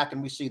pull back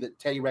and we see that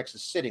Teddy Rex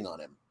is sitting on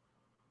him.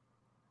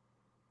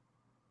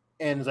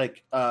 And it's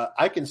like,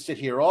 "I can sit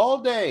here all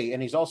day."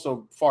 And he's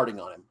also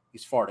farting on him.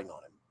 He's farting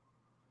on him.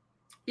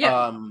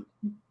 Yeah.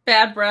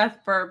 Bad breath,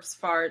 burps,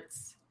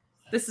 farts.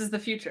 This is the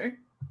future.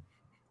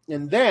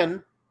 And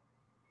then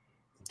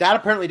That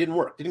apparently didn't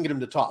work. Didn't get him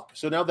to talk.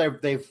 So now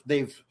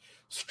they've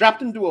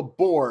strapped him to a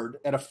board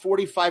at a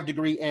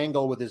 45-degree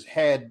angle with his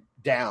head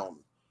down.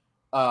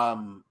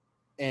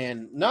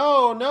 And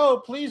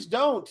no, please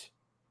don't.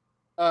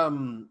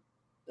 Don't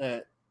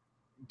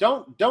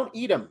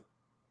eat him.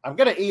 I'm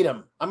gonna eat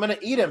him. I'm gonna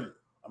eat him.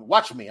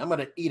 Watch me. I'm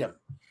gonna eat him.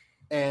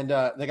 And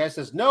the guy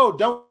says, no,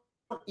 don't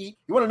eat.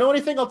 You want to know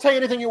anything? I'll tell you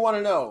anything you want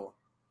to know.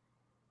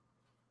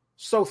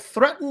 So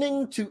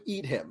threatening to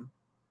eat him,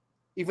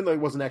 even though he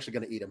wasn't actually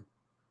going to eat him,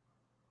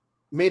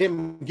 made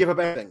him give up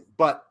everything.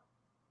 But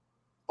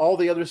all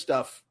the other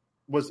stuff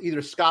was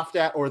either scoffed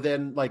at or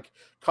then like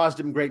caused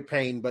him great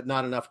pain, but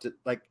not enough to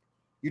like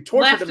you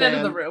tortured a man.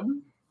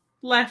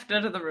 Left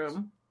out of the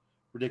room.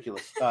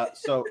 Ridiculous.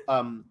 So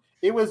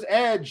it was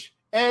Edge.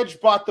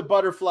 Edge bought the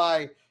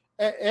butterfly.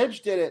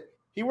 Edge did it.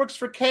 He works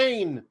for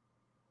Kane.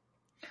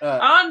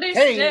 On this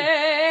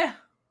day.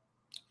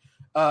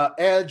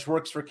 Edge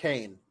works for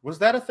Kane. Was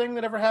that a thing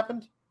that ever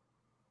happened?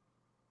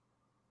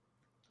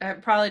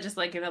 Probably just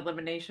like an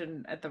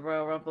elimination at the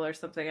Royal Rumble or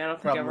something. I don't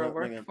think I ever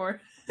worked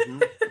for.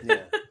 Mm-hmm.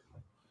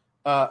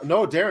 Yeah.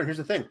 No, Darren. Here's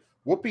the thing.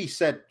 Whoopi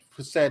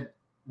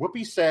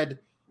said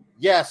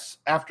yes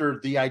after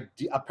the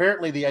idea.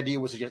 Apparently, the idea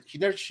was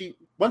she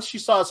once she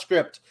saw a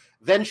script,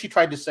 then she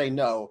tried to say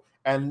no.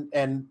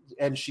 And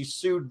she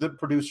sued the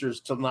producers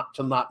to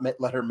not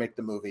let her make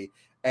the movie,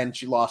 and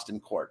she lost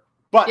in court.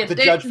 But the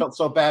judge felt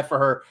so bad for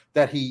her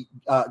that he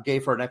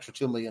gave her an extra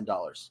 $2 million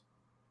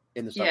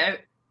in the summer. Yeah,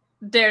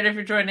 Darren, if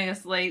you're joining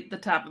us late, the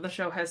top of the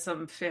show has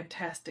some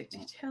fantastic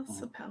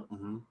details about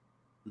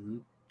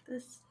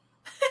this.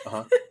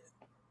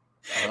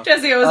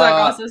 Jessica was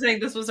also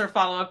saying this was her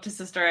follow-up to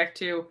Sister Act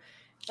 2.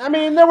 I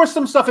mean, there was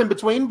some stuff in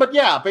between, but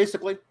yeah,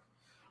 basically.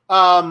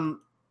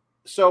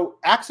 So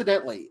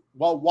accidentally,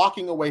 while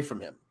walking away from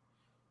him,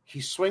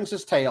 he swings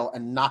his tail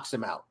and knocks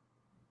him out.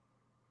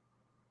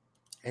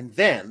 And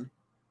then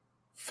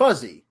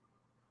Fuzzy,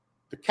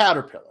 the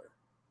caterpillar,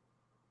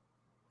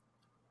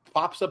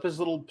 pops up his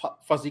little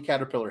fuzzy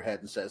caterpillar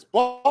head and says,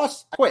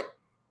 "Boss, I quit."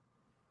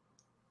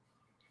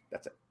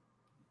 That's it.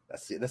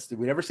 That's it.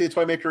 We never see the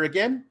toy maker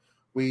again.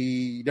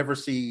 We never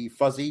see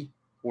Fuzzy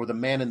or the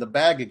man in the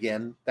bag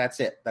again.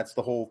 That's it. That's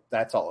all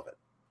of it.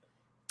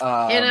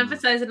 Can't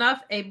emphasize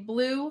enough, a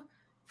blue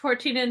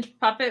 14-inch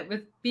puppet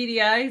with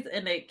beady eyes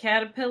and a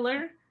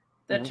caterpillar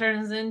that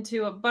turns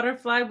into a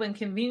butterfly when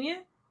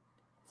convenient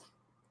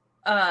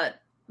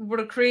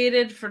were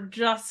created for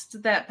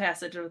just that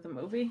passage of the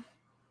movie.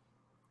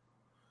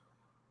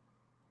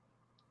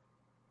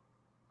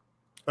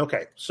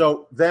 Okay,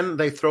 so then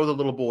they throw the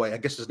little boy. I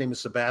guess his name is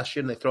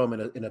Sebastian. They throw him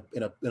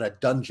in a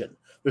dungeon.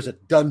 There's a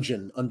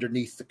dungeon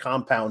underneath the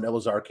compound,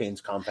 Elazar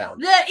Kane's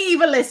compound. The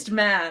evilest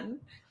man.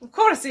 Of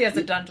course, he has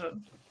a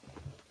dungeon.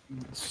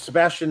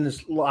 Sebastian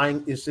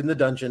is in the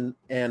dungeon,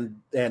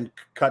 and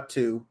cut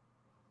to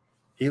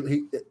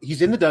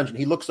he's in the dungeon.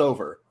 He looks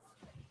over.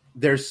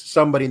 There's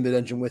somebody in the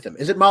dungeon with him.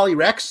 Is it Molly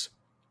Rex?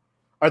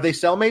 Are they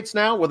cellmates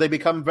now? Will they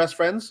become best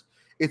friends?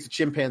 It's a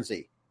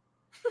chimpanzee.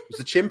 It's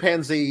a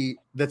chimpanzee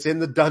that's in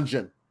the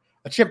dungeon.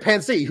 A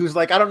chimpanzee who's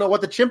like, I don't know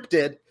what the chimp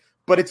did,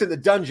 but it's in the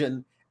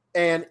dungeon.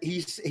 And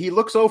he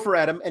looks over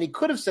at him, and he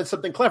could have said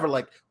something clever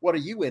like, "What are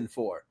you in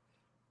for?"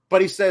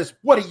 But he says,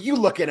 "What are you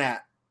looking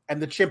at?"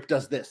 And the chimp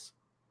does this.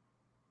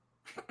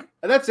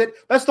 And that's it.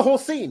 That's the whole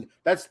scene.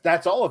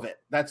 That's all of it.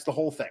 That's the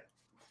whole thing.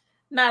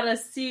 Not a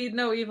see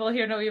no evil,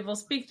 hear no evil,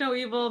 speak no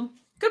evil.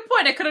 Good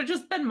point. It could have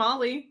just been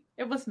Molly.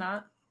 It was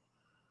not.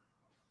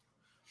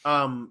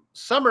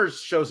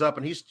 Summers shows up,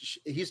 and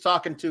he's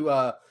talking to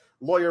a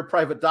lawyer,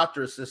 private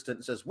doctor assistant,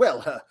 and says,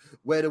 "Well,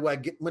 when do I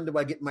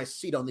get my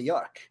seat on the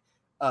ark?"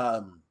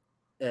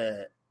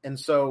 And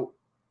so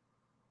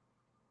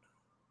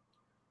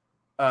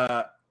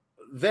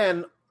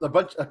then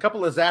a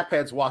couple of Zap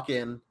heads walk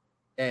in,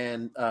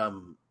 and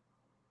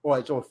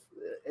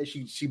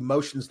she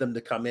motions them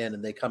to come in,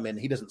 and they come in.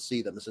 He doesn't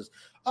see them and says,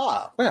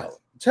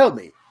 "Well, tell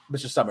me,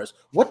 Mr. Summers,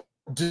 what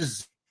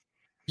disease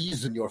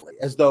in your family?"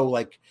 As though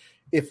like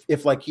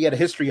if like he had a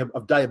history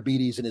of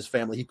diabetes in his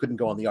family, he couldn't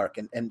go on the ark.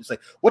 And it's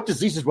like, "What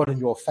diseases run in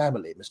your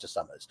family, Mr.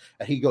 Summers?"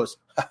 And he goes,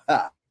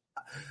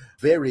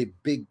 "Very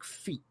big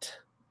feet,"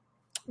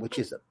 which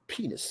is a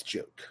penis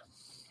joke.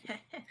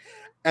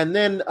 And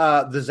then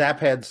the Zap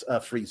heads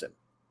freeze him.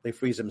 They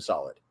freeze him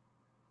solid,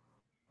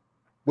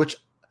 which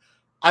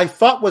I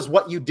thought was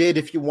what you did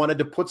if you wanted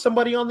to put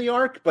somebody on the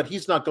ark, but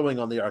he's not going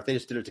on the ark. They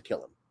just did it to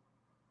kill him.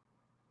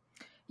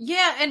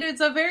 Yeah, and it's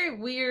a very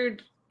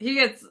weird... He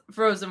gets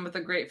frozen with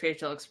a great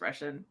facial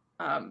expression.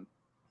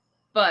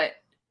 But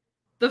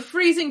the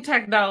freezing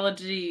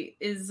technology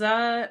is...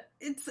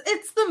 It's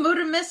the mood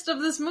and mist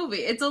of this movie.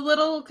 It's a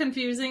little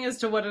confusing as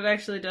to what it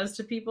actually does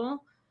to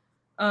people.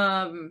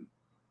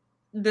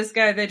 This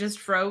guy, they just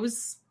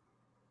froze.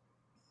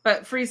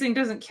 But freezing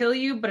doesn't kill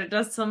you, but it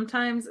does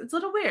sometimes. It's a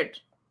little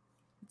weird.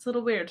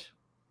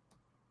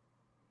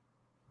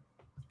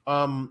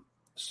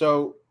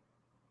 So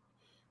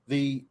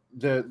the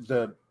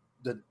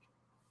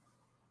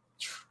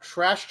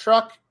trash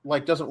truck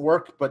like doesn't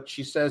work, but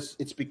she says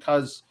it's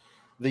because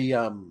the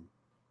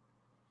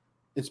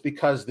it's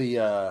because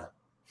the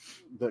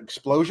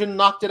explosion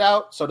knocked it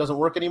out, so it doesn't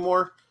work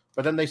anymore.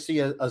 But then they see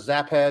a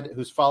Zap head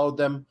who's followed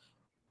them,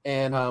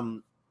 and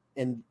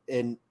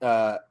he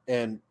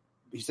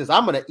says,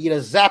 "I'm going to eat a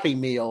Zappy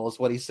meal," is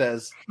what he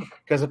says,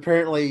 because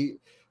apparently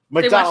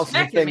McDonald's is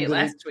a thing.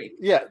 Last week.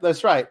 Yeah,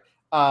 that's right.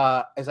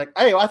 It's like,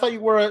 hey, I thought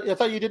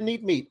you didn't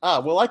eat meat.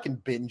 Well, I can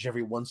binge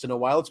every once in a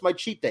while. It's my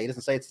cheat day. He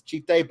doesn't say it's a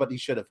cheat day, but he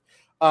should have.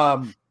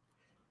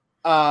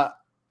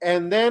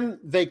 And then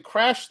they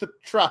crash the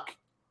truck,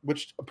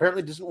 which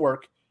apparently doesn't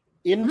work,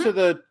 into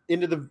the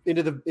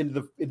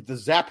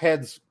Zap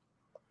head's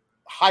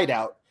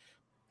hideout,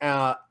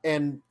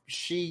 and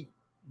she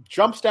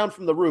jumps down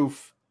from the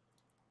roof,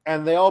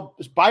 and they all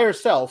by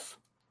herself.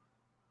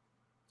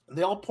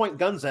 They all point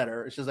guns at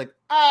her. She's like,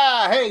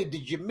 hey,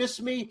 did you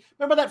miss me?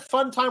 Remember that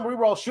fun time where we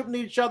were all shooting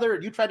at each other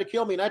and you tried to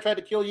kill me and I tried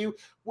to kill you?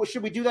 Well,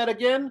 should we do that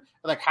again? And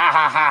like, ha,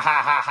 ha, ha,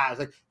 ha, ha, ha. It's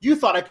like, you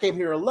thought I came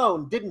here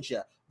alone, didn't you?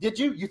 Did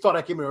you? You thought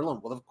I came here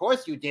alone. Well, of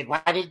course you did.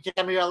 Why did you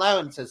come here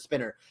alone? Says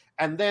Spinner.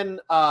 And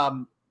then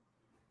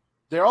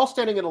they're all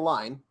standing in a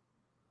line.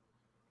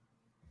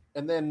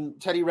 And then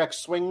Teddy Rex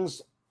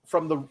swings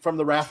from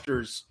the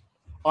rafters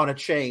on a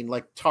chain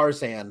like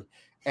Tarzan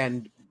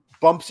and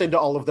bumps into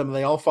all of them, and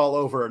they all fall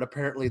over, and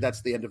apparently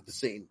that's the end of the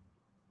scene.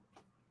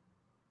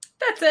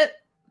 That's it.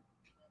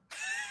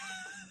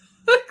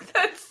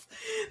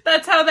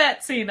 that's how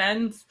that scene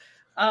ends.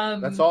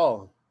 That's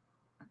all.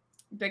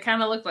 They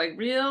kind of look like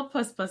real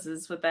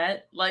pusses with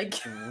that. Like,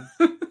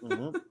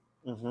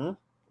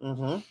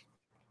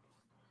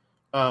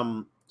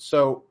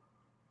 So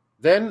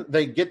then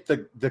they get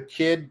the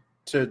kid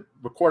to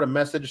record a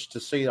message to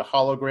see a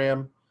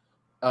hologram,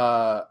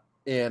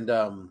 and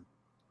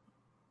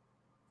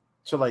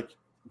to like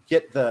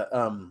get the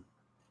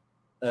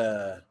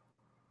Whoopi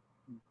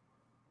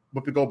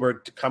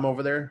Goldberg to come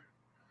over there,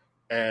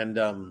 and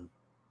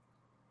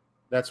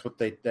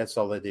that's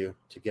all they do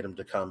to get him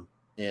to come.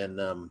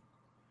 And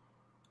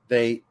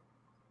they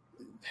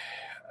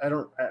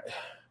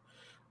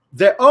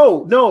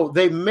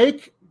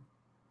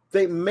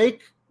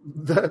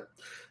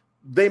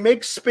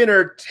make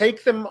Spinner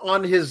take them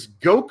on his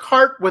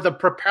go-kart with a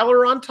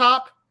propeller on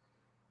top,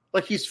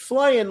 like he's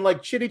flying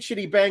like Chitty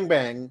Chitty Bang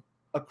Bang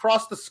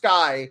across the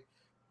sky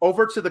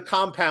over to the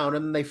compound,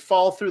 and they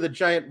fall through the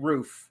giant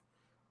roof.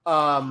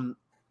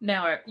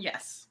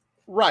 Yes.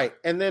 Right.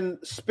 And then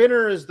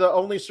Spinner is the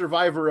only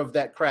survivor of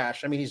that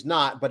crash. I mean, he's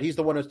not, but he's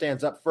the one who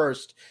stands up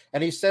first.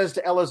 And he says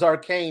to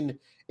Elazar Kane,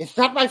 "It's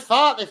not my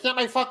fault. It's not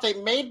my fault. They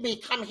made me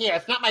come here.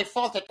 It's not my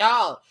fault at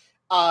all."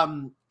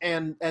 And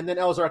then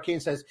Elazar Kane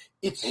says,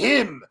 "It's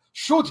him.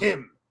 Shoot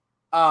him."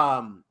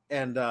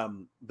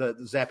 The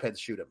Zap heads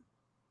shoot him,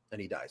 and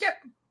he dies. Yep.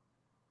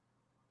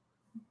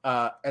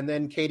 And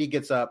then Katie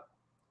gets up,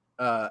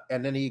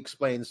 and then he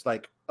explains,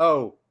 like,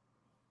 "Oh,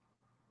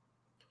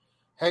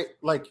 hey,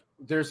 like,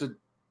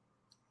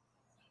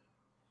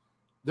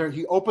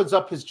 he opens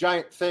up his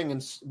giant thing,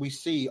 and we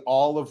see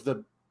all of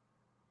the,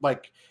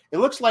 like, it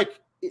looks like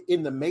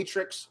in the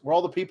Matrix where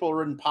all the people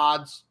are in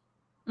pods.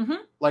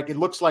 Mm-hmm. Like, it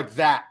looks like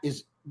that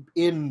is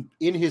in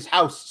his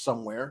house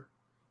somewhere."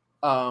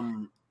 I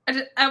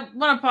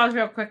want to pause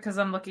real quick because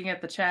I'm looking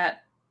at the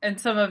chat, and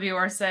some of you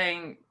are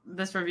saying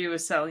this review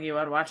is selling you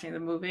on watching the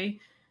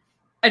movie.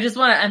 I just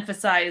want to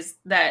emphasize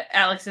that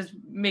Alex is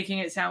making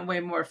it sound way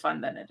more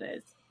fun than it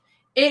is.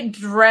 It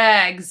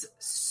drags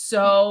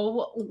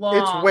so long.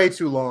 It's way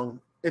too long.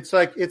 It's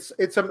like it's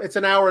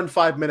an hour and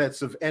 5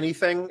 minutes of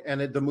anything,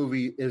 and the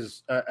movie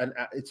is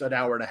it's an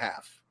hour and a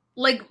half.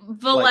 Like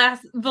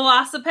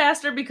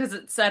Velocipaster, because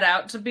it set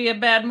out to be a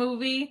bad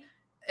movie,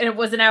 and it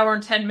was an hour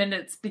and 10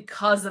 minutes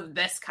because of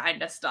this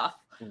kind of stuff.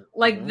 Mm-hmm.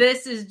 Like,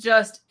 this is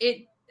just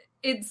it.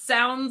 It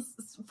sounds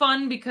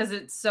fun because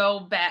it's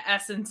so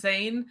badass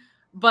insane,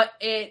 but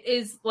it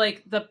is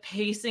like the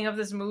pacing of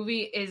this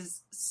movie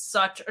is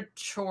such a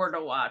chore to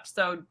watch.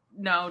 So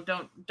no,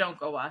 don't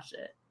go watch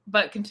it.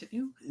 But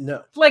continue.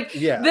 No, like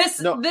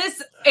this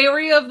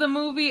area of the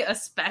movie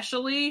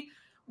especially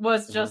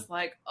was just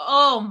like,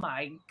 oh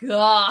my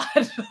god.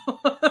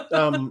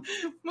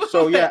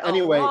 So yeah.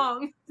 Anyway,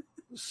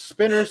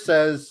 Spinner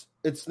says,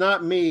 "It's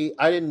not me.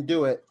 I didn't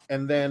do it."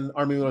 And then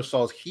Army Mueller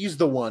says, "He's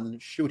the one.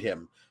 Shoot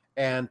him."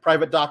 And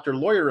private doctor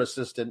lawyer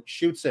assistant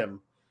shoots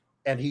him,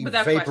 and he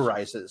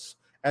vaporizes.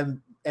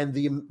 And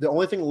the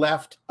only thing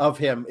left of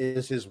him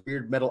is his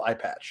weird metal eye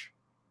patch.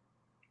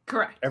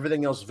 Correct.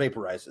 Everything else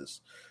vaporizes.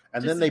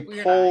 And then they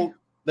pull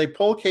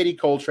Katie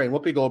Coltrane,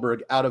 Whoopi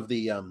Goldberg, out of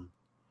the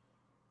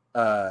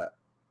out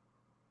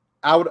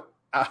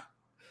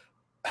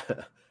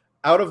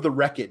of the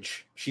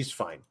wreckage. She's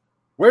fine.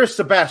 Where's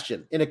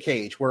Sebastian? In a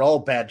cage where all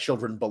bad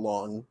children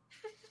belong.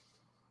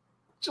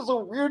 Which is a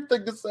weird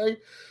thing to say.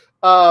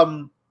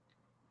 And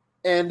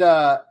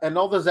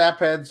all the Zap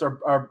heads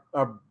are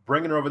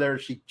bringing her over there.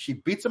 She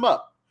beats them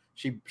up.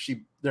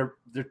 They're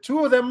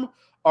two of them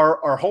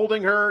are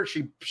holding her.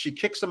 She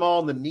kicks them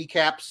all in the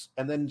kneecaps,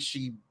 and then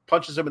she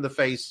punches them in the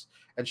face,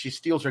 and she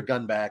steals her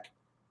gun back.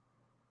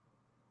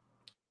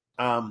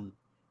 And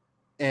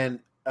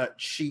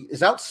she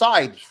is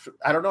outside.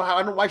 I don't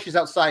know why she's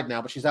outside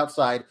now, but she's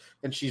outside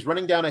and she's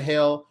running down a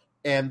hill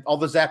and all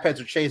the Zapheads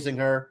are chasing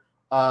her.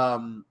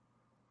 None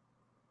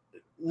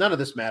of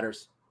this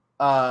matters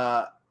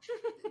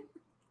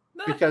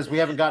because we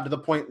haven't gotten to the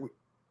point.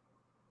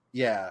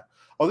 Yeah.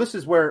 Oh, this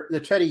is where the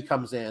Teddy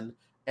comes in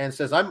and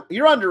says,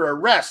 you're under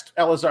arrest,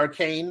 Elazar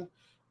Kane.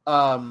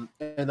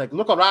 And like,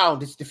 look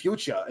around, it's the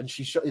future. And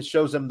it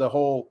shows him the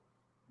whole,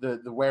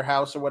 the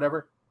warehouse or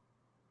whatever.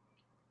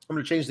 I'm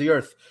going to change the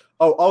earth.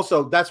 Oh,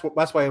 also, that's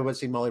why I haven't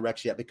seen Molly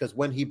Rex yet, because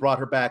when he brought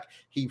her back,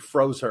 he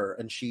froze her,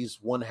 and she's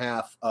one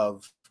half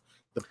of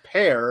the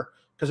pair,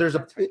 because there's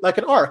like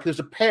an arc, there's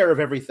a pair of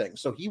everything.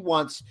 So he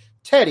wants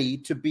Teddy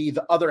to be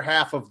the other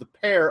half of the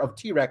pair of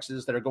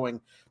T-Rexes that are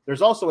going.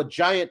 There's also a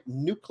giant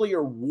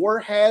nuclear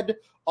warhead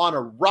on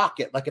a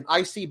rocket, like an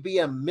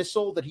ICBM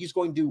missile that he's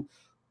going to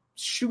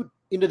shoot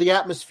into the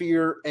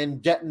atmosphere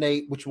and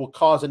detonate, which will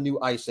cause a new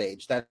ice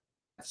age. That's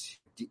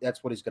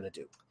what he's going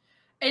to do.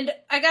 And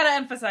I gotta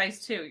emphasize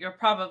too, you're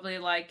probably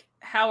like,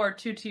 how are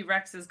 2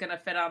 T-Rexes gonna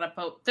fit on a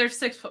boat? They're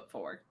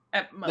 6'4"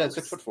 at most. Yeah,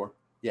 6'4".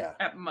 Yeah,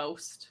 at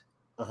most.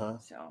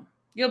 So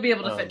you'll be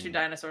able to fit 2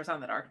 dinosaurs on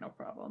that ark, no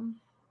problem.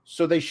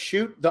 So they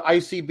shoot the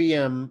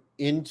ICBM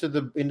into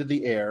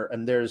the air,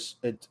 and there's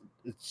a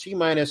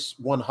T-minus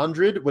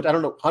 100, which I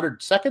don't know,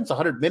 100 seconds,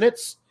 100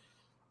 minutes.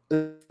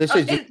 This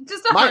is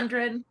just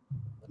 100.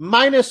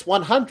 Minus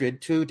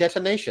 100 to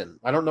detonation.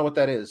 I don't know what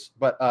that is,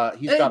 but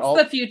he's got all.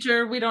 It's the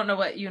future. We don't know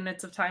what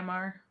units of time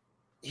are.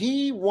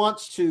 He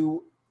wants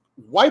to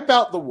wipe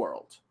out the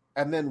world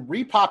and then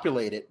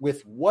repopulate it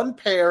with one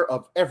pair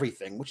of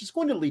everything, which is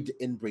going to lead to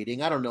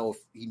inbreeding. I don't know if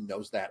he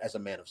knows that as a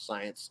man of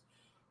science,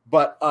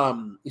 but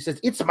he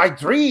says it's my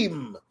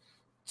dream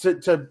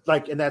to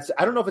like, and that's,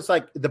 I don't know if it's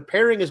like the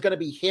pairing is going to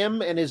be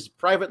him and his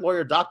private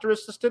lawyer doctor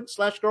assistant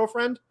 /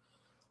 girlfriend.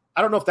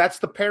 I don't know if that's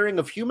the pairing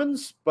of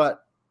humans,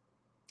 but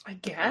I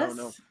guess. I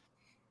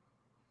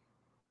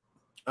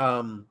don't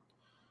know.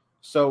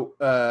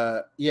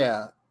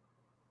 Yeah.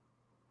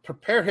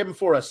 Prepare him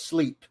for a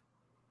sleep,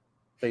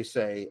 they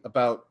say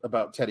about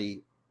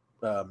Teddy.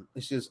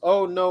 He says,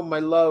 "Oh no, my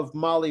love,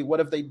 Molly, what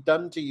have they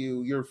done to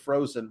you? You're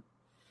frozen."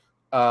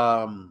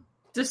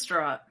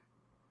 Distraught.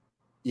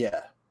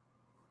 Yeah.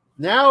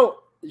 Now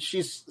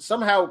she's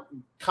somehow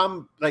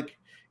come, like,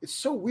 it's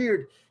so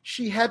weird.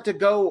 She had to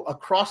go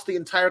across the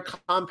entire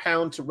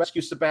compound to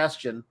rescue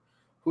Sebastian,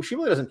 who she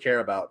really doesn't care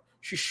about.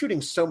 She's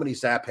shooting so many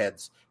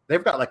Zapheads.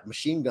 They've got like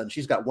machine guns.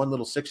 She's got one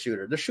little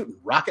 6-shooter. They're shooting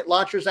rocket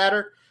launchers at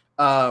her.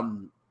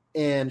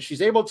 And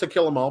she's able to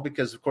kill them all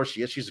because, of course,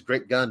 she is. She's a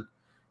great gun.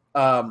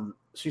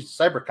 She's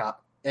a cyber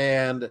cop.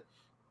 And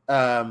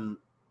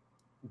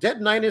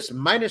Detonus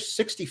minus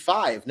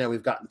 65 now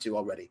we've gotten to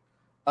already.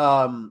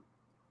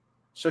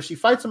 So she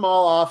fights them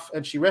all off,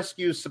 and she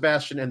rescues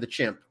Sebastian and the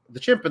chimp. The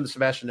chimp and the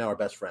Sebastian now are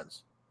best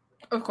friends.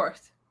 Of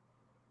course.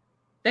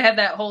 They had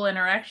that whole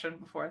interaction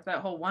before, that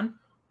whole one.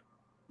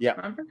 Yeah.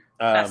 Remember?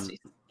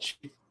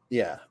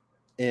 Yeah.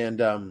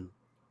 And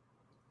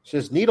she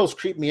says, needles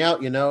creep me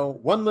out, you know.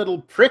 One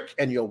little prick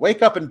and you'll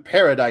wake up in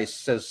paradise,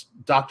 says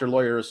Dr.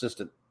 Lawyer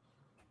Assistant.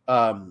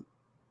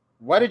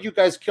 Why did you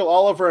guys kill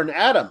Oliver and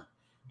Adam?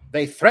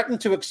 They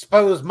threatened to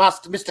expose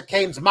Mr.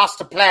 Kane's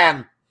master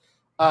plan.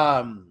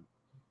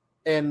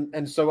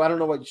 And so I don't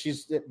know what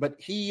but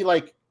he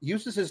like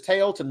uses his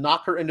tail to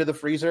knock her into the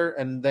freezer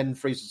and then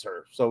freezes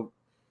her. So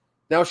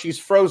now she's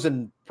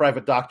frozen,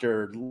 private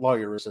doctor,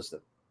 lawyer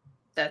assistant.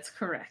 That's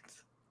correct.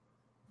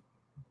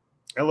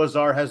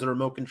 Elazar has the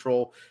remote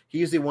control.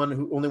 He's the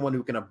only one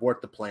who can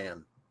abort the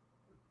plan.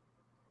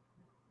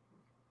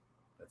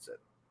 That's it.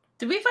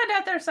 Did we find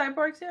out they're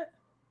cyborgs yet?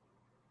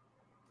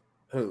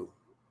 Who?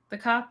 The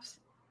cops?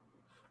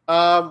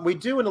 We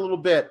do in a little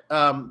bit,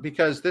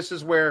 because this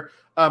is where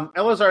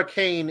Elazar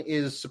Kane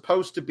is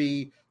supposed to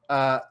be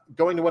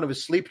going to one of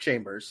his sleep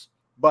chambers,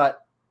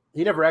 but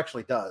he never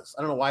actually does.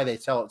 I don't know why they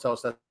tell us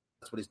that's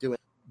what he's doing.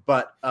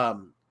 But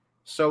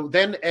so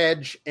then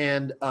Edge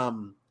and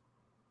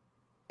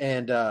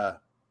Elazar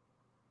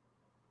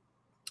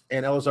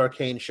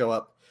Kane show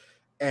up,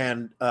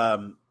 and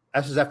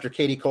this is after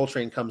Katie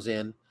Coltrane comes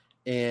in,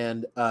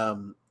 and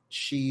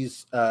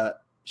she's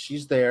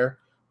there.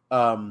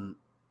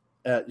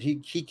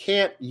 He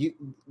can't.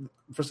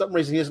 For some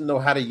reason, he doesn't know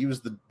how to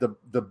use the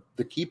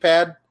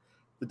keypad.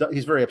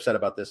 He's very upset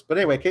about this. But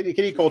anyway,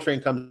 Katie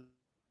Coltrane comes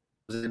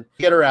in,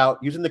 get her out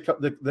using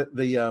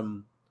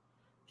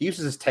he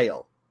uses his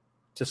tail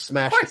to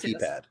smash the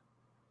keypad,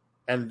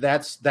 and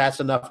that's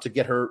enough to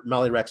get her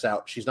Molly Rex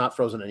out. She's not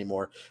frozen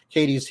anymore.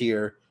 Katie's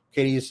here.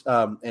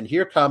 And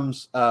here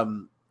comes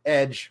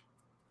Edge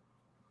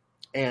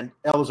and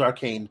Elazar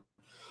Kane,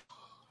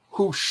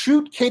 who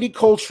shoot Katie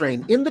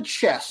Coltrane in the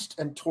chest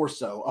and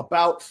torso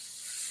about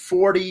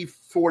 40,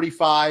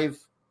 45,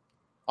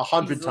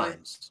 100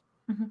 times.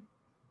 Mm-hmm.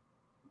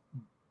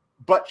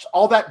 But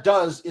all that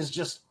does is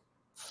just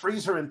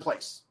freeze her in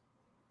place.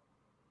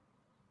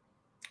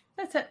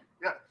 That's it.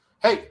 Yeah.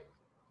 Hey,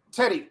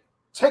 Teddy,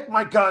 take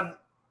my gun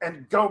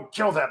and go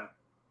kill them.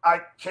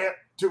 I can't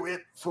do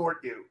it for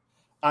you.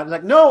 I'm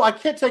like, no, I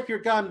can't take your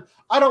gun.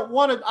 I don't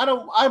want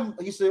to.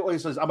 He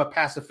says, I'm a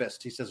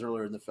pacifist. He says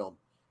earlier in the film,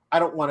 I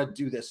don't want to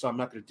do this, so I'm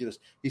not going to do this.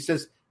 He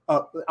says,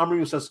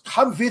 Amarillo says,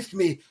 come with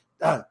me,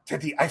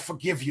 Teddy. I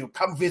forgive you.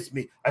 Come with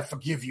me. I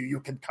forgive you. You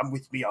can come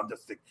with me on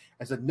this thing.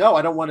 I said, no,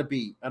 I don't want to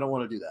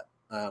do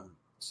that.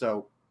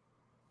 So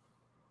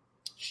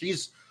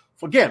she's,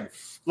 again,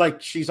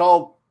 like she's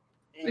all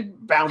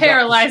bound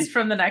paralyzed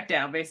from the neck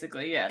down,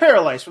 basically. Yeah.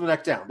 Paralyzed from the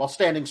neck down while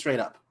standing straight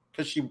up.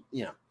 Because she,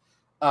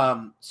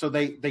 so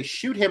they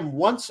shoot him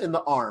once in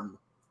the arm,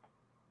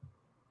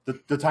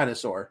 the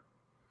dinosaur.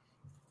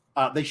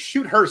 They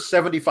shoot her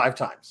 75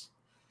 times.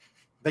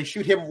 They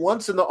shoot him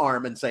once in the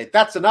arm and say,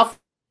 that's enough.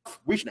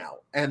 We should now.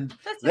 And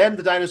then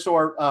the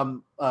dinosaur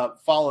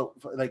follow.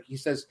 Like he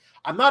says,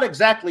 I'm not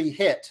exactly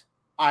hit.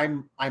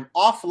 I'm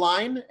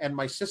offline and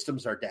my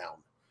systems are down.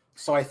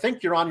 So I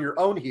think you're on your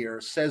own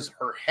here. Says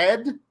her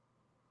head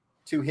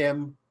to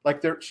him.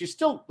 Like she's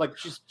still like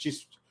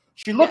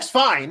she looks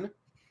fine,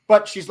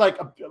 but she's like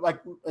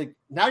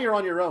now you're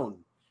on your own.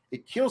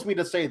 It kills me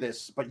to say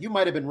this, but you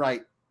might have been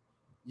right.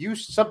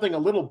 Use something a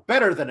little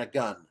better than a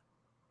gun.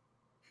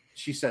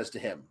 She says to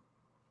him,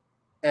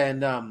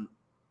 and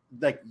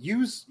like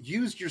use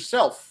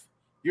yourself.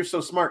 You're so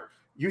smart.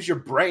 Use your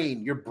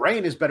brain. Your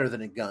brain is better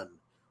than a gun.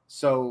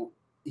 So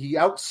he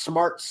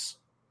outsmarts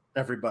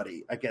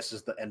everybody, I guess,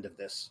 is the end of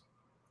this.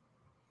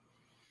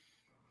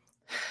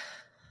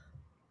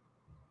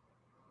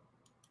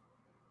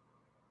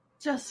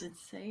 Just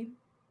insane.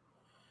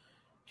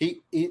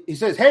 He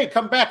says, "Hey,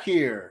 come back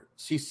here."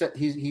 He said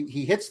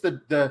he hits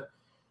the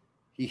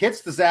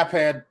zap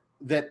head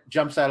that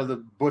jumps out of the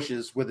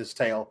bushes with his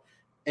tail,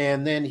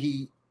 and then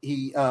he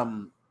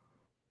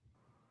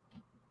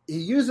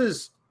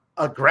uses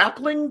a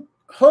grappling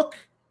hook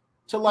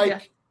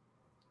to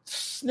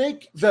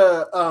snake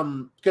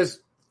the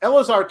because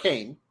Elazar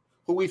Kane,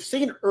 who we've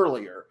seen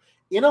earlier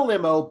in a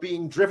limo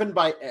being driven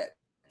by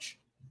Edge,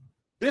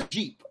 this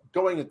Jeep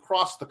going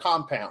across the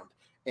compound,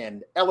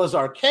 and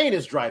Elazar Kane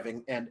is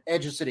driving, and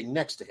Edge is sitting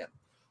next to him.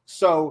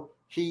 So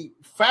he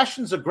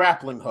fashions a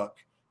grappling hook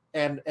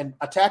and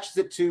attaches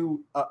it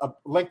to a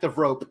length of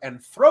rope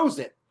and throws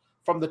it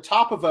from the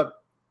top of a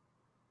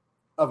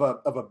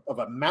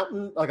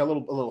mountain, like a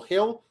little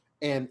hill,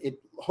 and it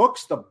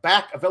hooks the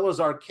back of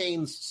Elazar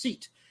Kane's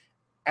seat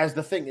as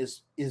the thing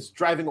is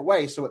driving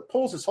away. So it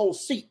pulls his whole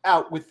seat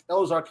out with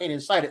Elazar Kane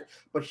inside it.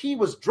 But he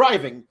was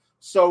driving,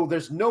 so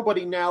there's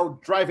nobody now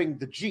driving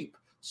the Jeep.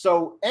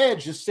 So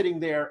Edge is sitting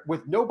there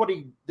with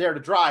nobody there to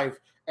drive,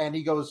 and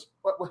he goes,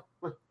 what?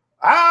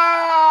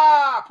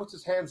 Ah! Puts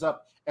his hands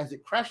up as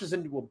it crashes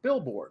into a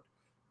billboard,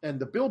 and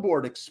the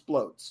billboard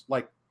explodes.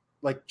 Like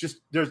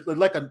there's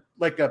like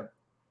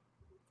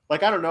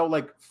I don't know,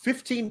 like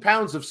 15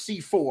 pounds of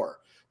C4.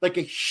 Like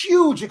a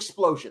huge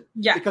explosion.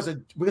 Yeah. Because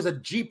a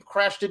Jeep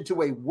crashed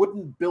into a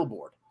wooden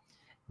billboard.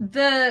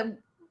 The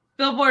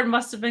billboard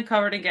must have been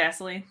covered in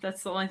gasoline.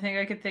 That's the only thing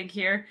I could think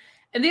here.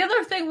 And the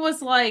other thing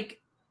was like,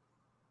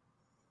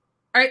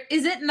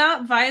 is it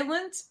not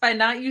violence by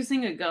not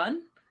using a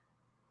gun?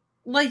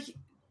 Like,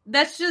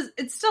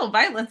 it's still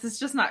violence. It's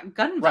just not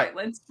gun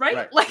violence,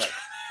 right?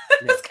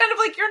 It's kind of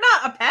like you're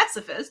not a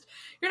pacifist.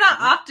 You're not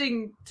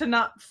opting to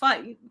not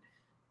fight.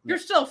 You're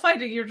still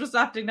fighting. You're just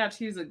opting not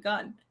to use a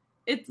gun.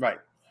 It's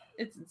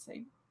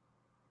insane.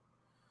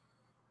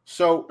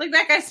 So like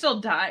that guy still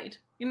died.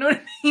 You know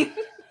what I mean?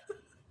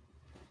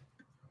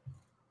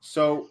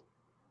 So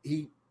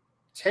he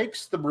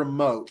takes the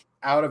remote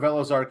out of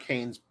Elazar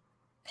Kane's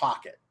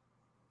pocket.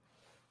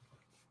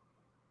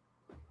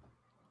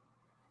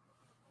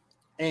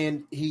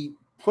 And he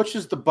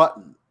pushes the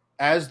button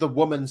as the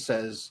woman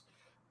says,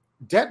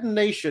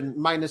 detonation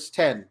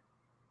 -10,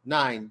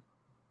 9,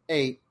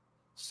 8,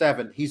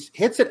 7. He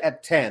hits it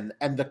at 10,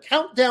 and the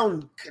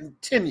countdown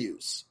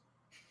continues.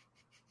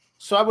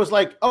 So I was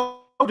like,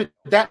 oh, did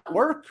that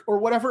work or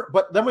whatever?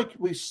 But then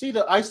we see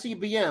the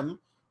ICBM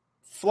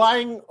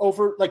flying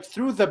over,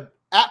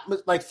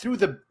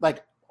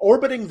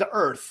 orbiting the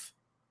Earth,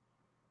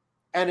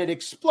 and it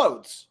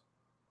explodes.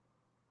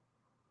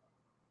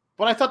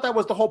 But I thought that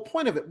was the whole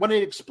point of it. When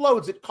it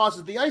explodes, it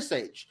causes the Ice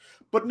Age.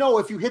 But no,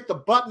 if you hit the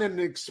button and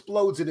it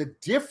explodes in a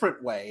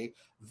different way,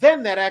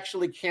 then that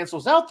actually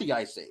cancels out the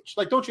Ice Age.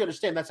 Like, don't you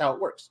understand that's how it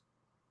works?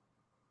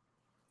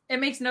 It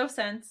makes no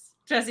sense.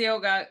 Jesse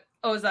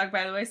Ozog,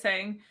 by the way,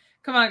 saying,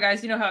 come on,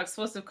 guys, you know how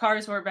explosive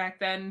cars were back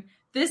then.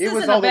 This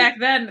isn't back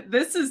then.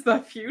 This is the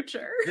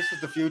future. This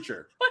is the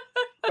future.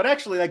 But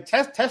actually, like,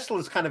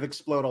 Teslas kind of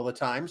explode all the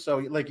time. So,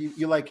 like,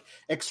 you like,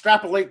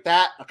 extrapolate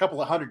that a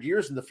couple of 100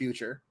 years in the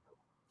future.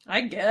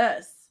 I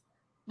guess.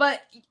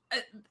 But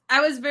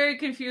I was very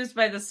confused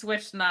by the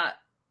switch not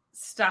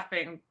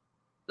stopping.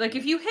 Like,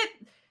 if you hit...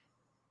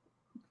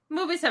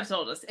 Movies have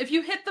told us, if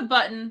you hit the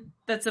button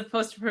that's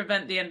supposed to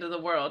prevent the end of the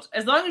world,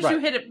 as long as you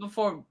hit it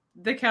before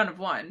the count of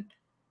 1,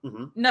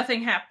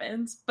 nothing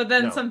happens. But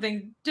then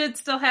something did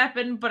still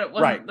happen, but it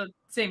wasn't the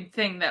same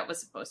thing that was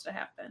supposed to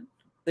happen.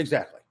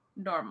 Exactly.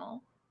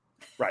 Normal.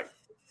 Right.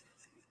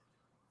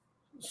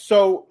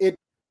 So the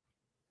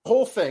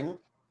whole thing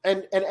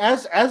And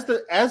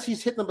as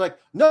he's hitting them, like,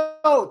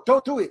 no,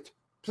 don't do it.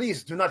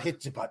 Please do not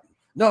hit the button.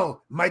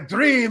 No, my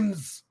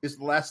dreams is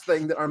the last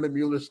thing that Armin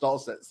Mueller-Stahl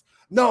says.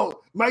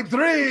 No, my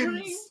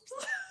dreams.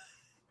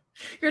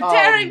 You're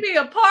tearing me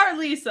apart,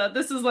 Lisa.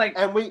 This is like,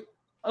 and we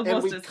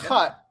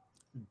cut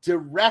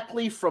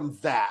directly from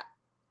that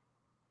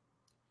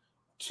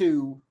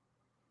to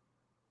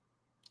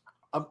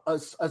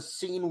a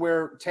scene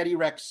where Teddy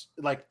Rex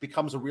like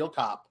becomes a real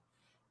cop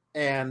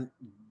and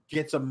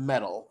gets a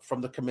medal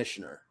from the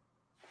commissioner.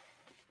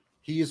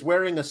 He is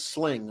wearing a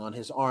sling on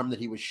his arm that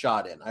he was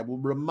shot in. I will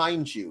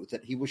remind you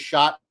that he was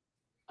shot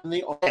in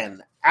the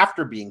arm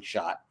after being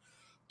shot,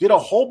 did a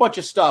whole bunch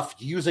of stuff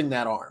using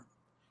that arm.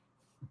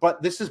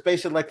 But this is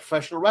basically like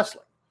professional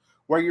wrestling,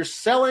 where you're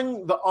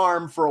selling the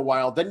arm for a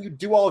while, then you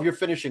do all of your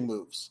finishing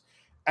moves.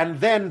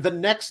 And then the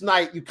next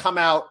night you come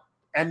out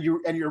and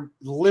you're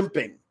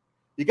limping.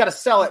 You got to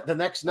sell it the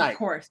next night. Of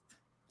course.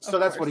 So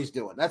that's what he's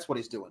doing. That's what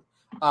he's doing.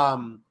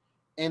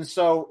 And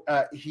so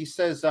he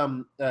says,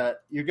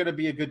 you're going to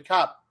be a good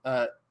cop.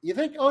 You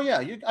think, oh,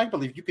 yeah, I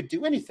believe you could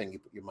do anything you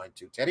put your mind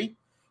to, Teddy.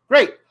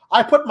 Great.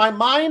 I put my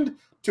mind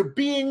to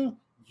being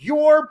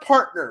your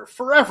partner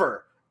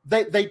forever.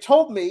 They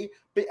told me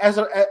as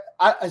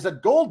a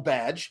gold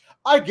badge,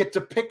 I get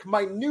to pick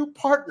my new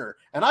partner,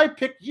 and I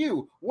pick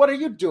you. What are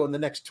you doing the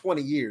next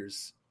 20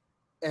 years?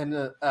 And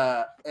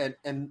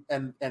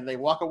they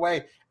walk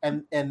away.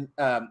 And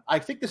I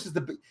think this is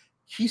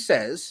he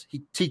says,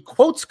 he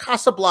quotes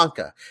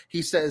Casablanca.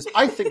 He says,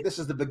 I think this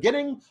is the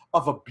beginning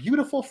of a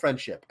beautiful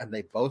friendship. And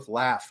they both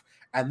laugh.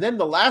 And then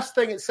the last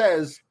thing it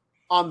says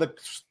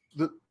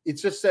it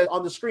just says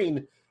on the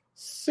screen,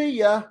 see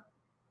ya.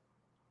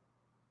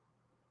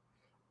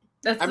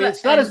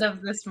 That's the end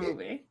of this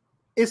movie.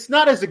 It's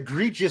not as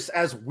egregious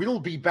as We'll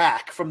Be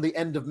Back from the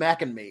end of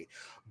Mac and Me.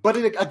 But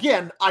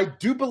again, I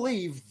do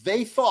believe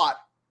they thought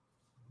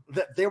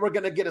that they were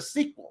going to get a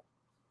sequel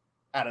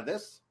out of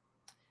this.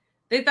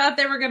 They thought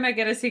they were going to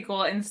get a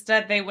sequel.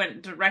 Instead, they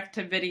went direct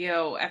to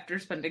video after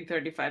spending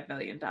 $35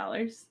 million.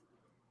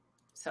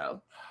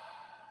 So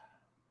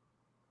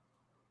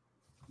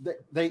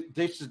they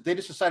just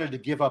decided to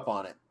give up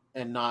on it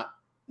and not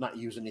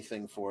use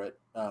anything for it.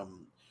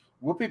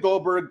 Whoopi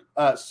Goldberg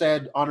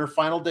said on her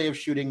final day of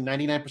shooting,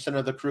 99%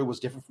 of the crew was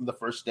different from the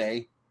first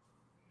day.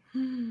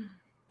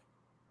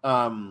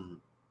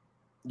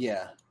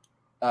 Yeah.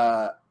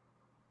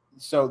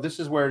 So this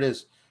is where it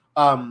is.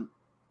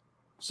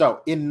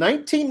 So in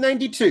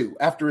 1992,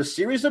 after a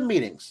series of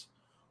meetings,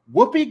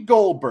 Whoopi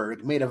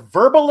Goldberg made a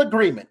verbal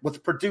agreement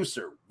with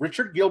producer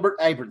Richard Gilbert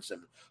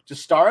Abramson to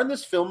star in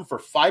this film for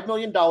 $5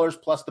 million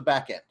plus the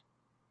back end.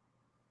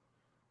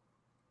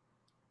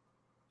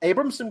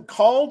 Abramson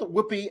called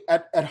Whoopi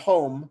at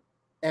home,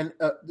 and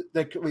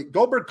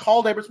Goldberg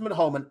called Abramson at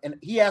home, and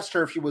he asked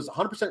her if she was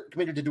 100%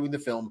 committed to doing the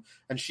film,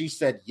 and she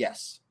said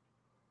yes.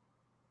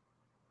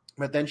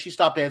 But then she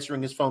stopped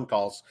answering his phone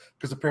calls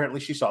because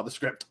apparently she saw the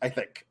script, I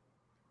think.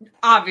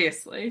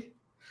 Obviously.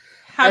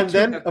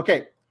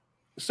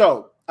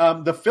 So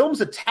the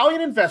film's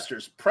Italian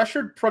investors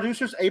pressured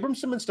producers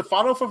Abramson and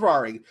Stefano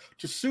Ferrari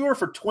to sue her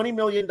for $20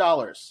 million.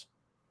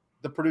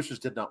 The producers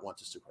did not want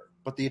to sue her,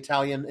 but the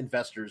Italian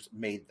investors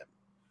made them.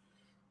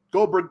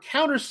 Goldberg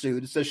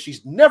countersued, says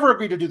she's never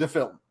agreed to do the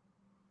film.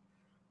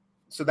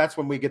 So that's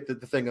when we get the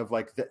thing of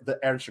like the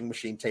answering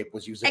machine tape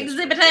was used.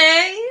 Exhibit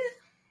A.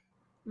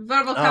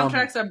 Verbal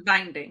contracts are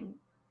binding.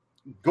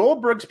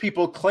 Goldberg's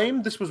people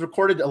claimed this was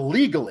recorded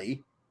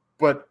illegally,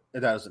 but it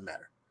doesn't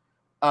matter.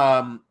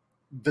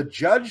 The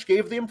judge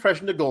gave the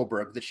impression to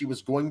Goldberg that she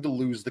was going to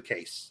lose the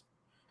case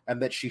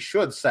and that she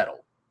should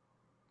settle.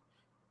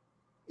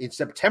 In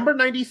September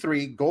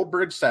 93,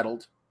 Goldberg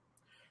settled,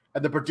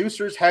 and the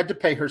producers had to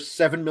pay her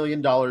 $7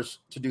 million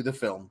to do the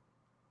film,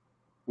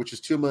 which is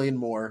 $2 million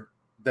more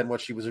than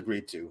what she was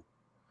agreed to.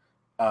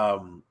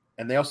 And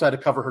they also had to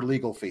cover her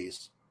legal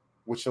fees,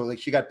 which so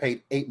she got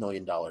paid $8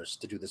 million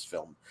to do this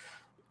film.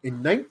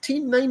 In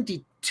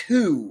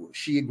 1992,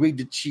 she agreed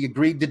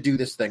to do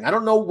this thing. I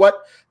don't know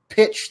what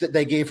pitch that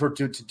they gave her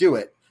to do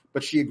it,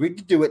 but she agreed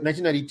to do it in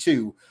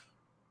 1992.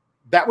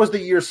 That was the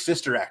year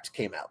Sister Act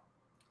came out.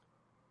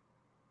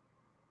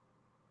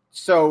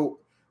 So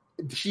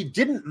she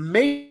didn't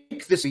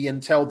make this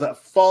until the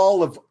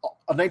fall of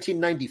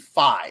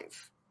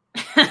 1995.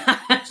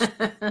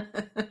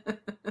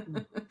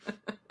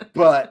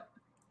 But,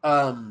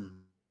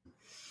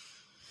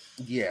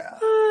 yeah.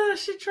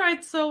 She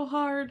tried so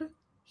hard.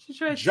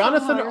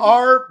 Jonathan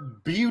R.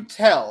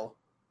 Butel,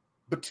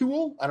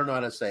 I don't know how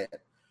to say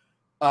it,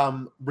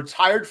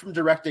 retired from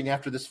directing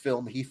after this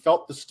film. He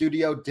felt the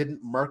studio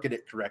didn't market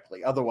it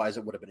correctly. Otherwise,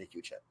 it would have been a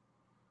huge hit.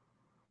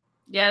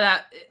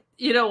 Yeah,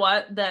 you know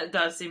what? That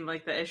does seem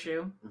like the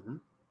issue.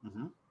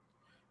 Mm-hmm.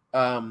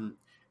 Mm-hmm.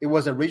 It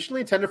was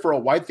originally intended for a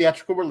wide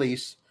theatrical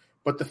release,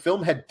 but the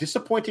film had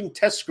disappointing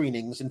test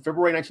screenings in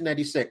February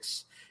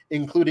 1996,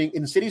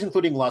 in cities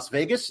including Las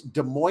Vegas,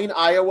 Des Moines,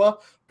 Iowa,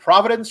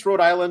 Providence,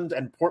 Rhode Island,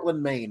 and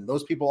Portland, Maine.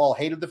 Those people all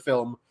hated the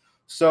film.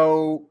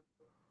 So,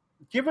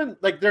 given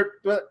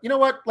you know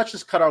what? Let's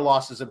just cut our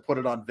losses and put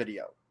it on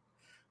video.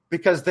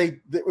 because they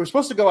were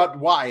supposed to go out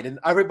wide, and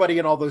everybody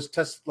in all those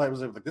test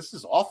labs was like, "This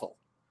is awful."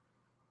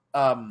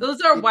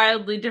 Those are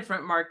wildly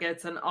different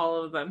markets, and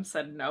all of them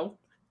said no.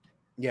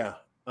 Yeah.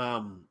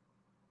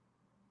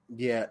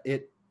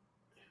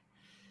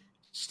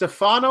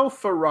 Stefano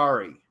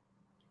Ferrari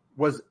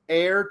was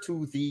heir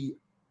to the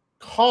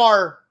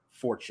car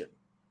fortune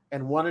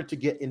and wanted to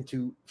get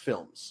into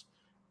films.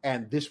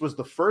 And this was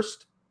the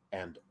first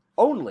and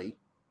only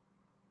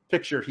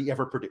picture he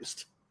ever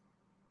produced.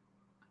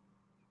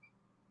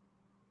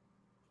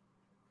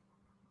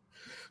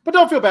 But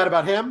don't feel bad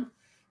about him.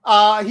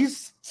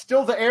 He's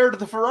still the heir to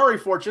the Ferrari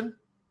fortune.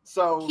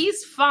 So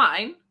he's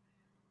fine.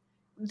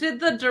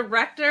 Did the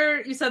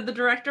director, you said the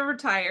director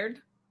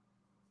retired?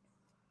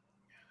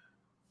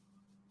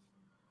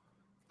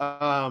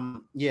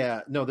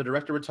 Yeah, no, the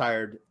director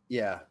retired.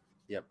 Yeah,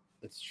 yep,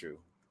 it's true.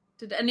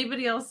 Did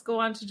anybody else go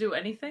on to do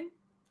anything?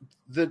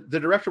 The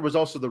director was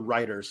also the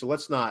writer, so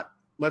let's not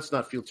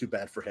feel too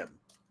bad for him.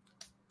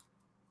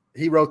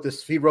 He wrote the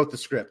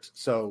script,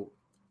 so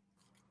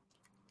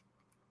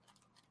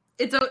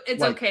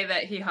it's okay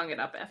that he hung it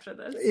up after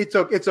this.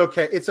 It's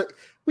okay.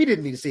 We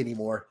didn't need to see any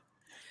more.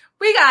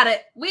 We got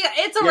it.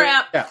 It's a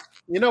wrap. Yeah.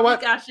 You know what?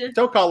 We got you.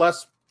 Don't call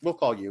us. We'll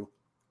call you.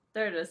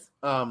 There it is.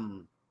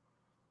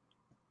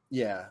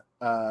 Yeah.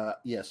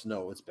 Yes.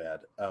 No, it's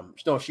bad. No,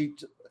 she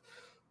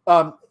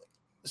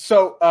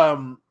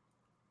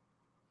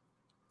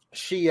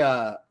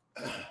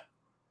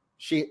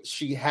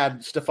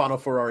had Stefano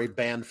Ferrari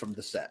banned from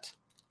the set.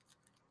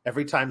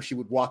 Every time she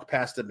would walk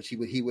past him, she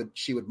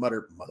would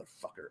mutter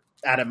 "motherfucker"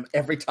 at him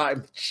every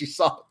time she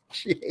saw him.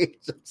 She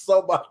hates him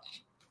so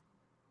much.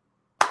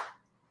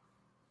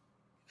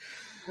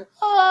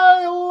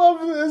 I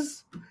love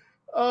this.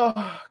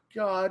 Oh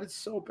God, it's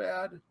so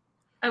bad.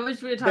 I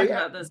wish we had talked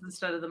about this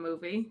instead of the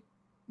movie.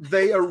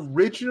 They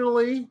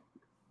originally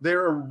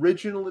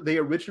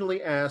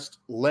asked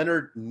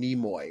Leonard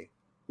Nimoy,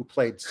 who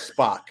played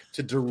Spock,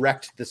 to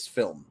direct this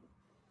film.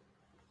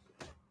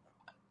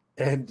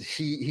 And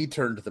he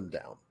turned them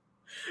down.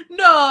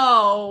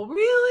 No,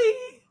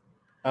 really?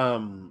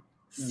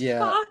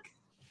 Yeah.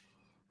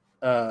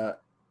 Spock?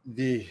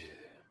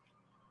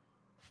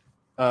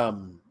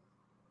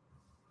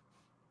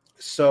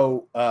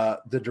 So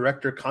the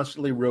director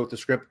constantly wrote the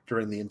script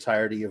during the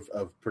entirety of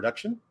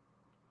production.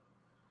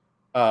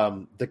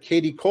 The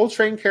Katie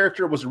Coltrane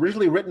character was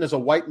originally written as a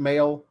white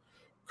male.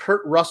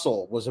 Kurt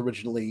Russell was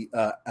originally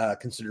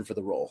considered for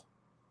the role.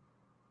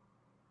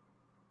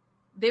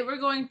 They were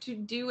going to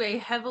do a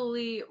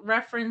heavily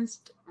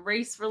referenced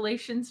race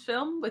relations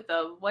film with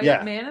a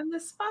white man in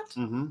this spot.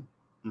 Mm-hmm.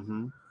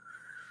 Mm-hmm.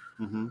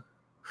 Mm-hmm.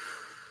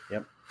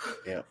 Yep.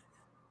 Yep.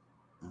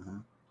 Mm-hmm.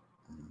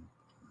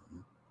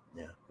 Mm-hmm.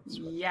 Yeah.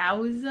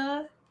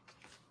 Yowza.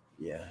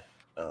 Yeah.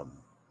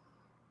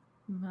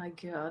 My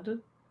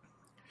God.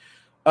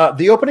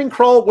 The opening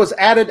crawl was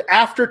added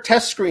after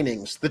test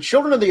screenings. The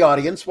children of the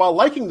audience, while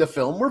liking the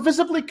film, were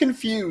visibly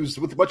confused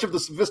with much of the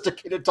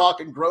sophisticated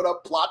talk and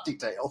grown-up plot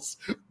details.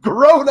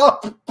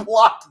 Grown-up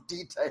plot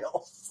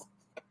details.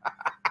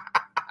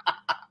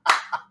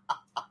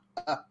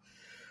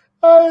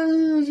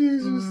 Oh,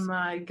 Jesus.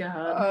 My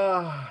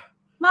God.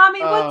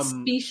 Mommy, what's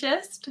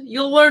speciest?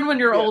 You'll learn when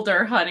you're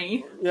older,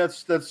 honey.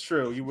 That's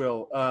true. You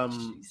will.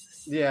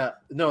 Yeah.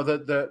 No.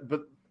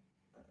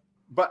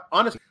 But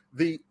honestly,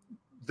 the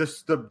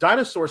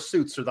dinosaur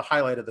suits are the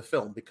highlight of the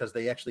film because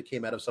they actually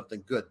came out of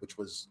something good, which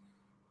was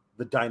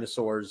the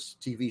Dinosaurs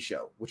TV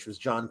show, which was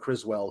John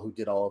Criswell, who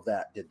did all of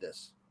that, did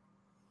this.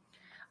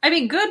 I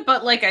mean, good,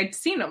 but like I'd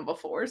seen them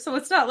before, so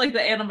it's not like the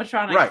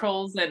animatronic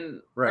trolls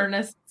and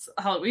Ernest's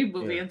Halloween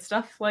movie and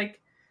stuff.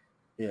 Like,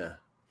 yeah.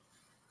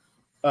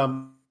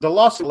 The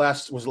lawsuit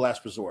was the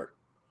last resort.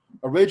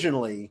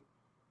 Originally,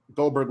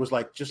 Goldberg was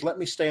like, "Just let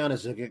me stay on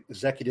as an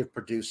executive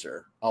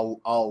producer.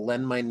 I'll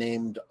lend my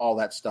name to all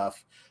that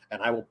stuff,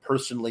 and I will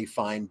personally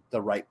find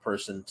the right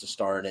person to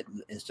star in it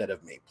instead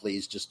of me.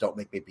 Please, just don't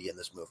make me be in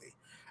this movie."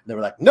 And they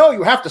were like, "No,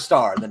 you have to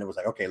star." And then it was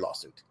like, "Okay,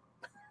 lawsuit."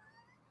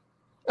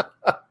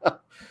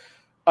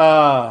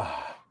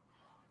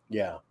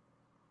 Yeah.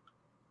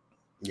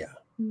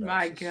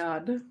 My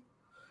God.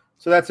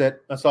 So that's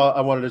it. That's all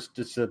I wanted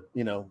just to,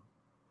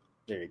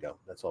 there you go.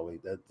 That's all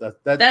that's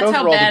those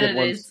how bad it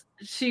is.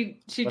 She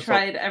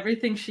tried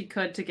everything she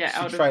could to get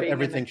out of it. She tried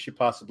everything she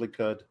possibly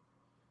could.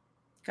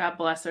 God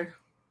bless her.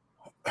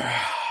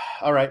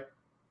 All right.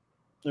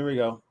 There we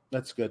go.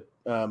 That's good.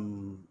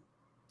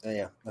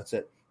 Yeah, that's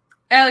it.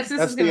 Alex,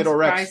 this is going to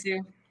surprise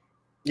you.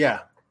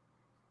 Yeah.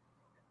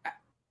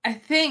 I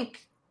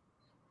think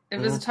it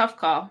was a tough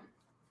call.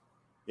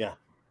 Yeah.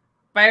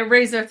 By a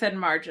razor thin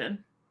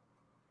margin.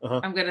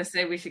 I'm going to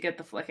say we should get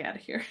the flick out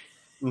of here.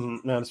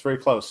 Mm-hmm. No, it's very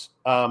close.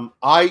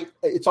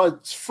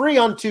 It's free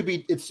on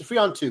Tubi. It's free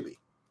on Tubi.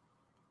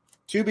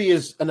 Tubi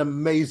is an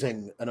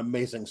amazing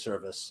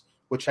service,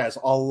 which has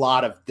a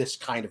lot of this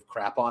kind of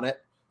crap on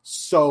it.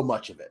 So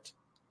much of it,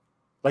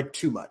 like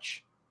too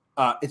much.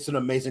 It's an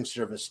amazing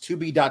service.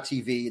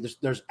 Tubi.tv.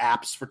 There's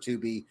apps for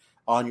Tubi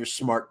on your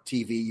smart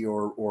TV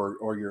or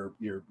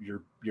your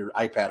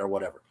iPad or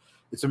whatever.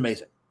 It's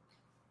amazing.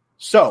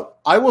 So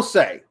I will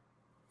say,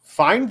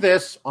 find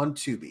this on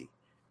Tubi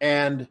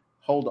and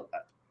hold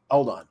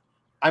on.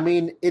 I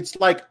mean, it's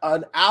like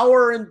an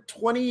hour and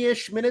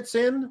 20-ish minutes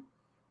in.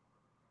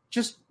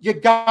 Just, you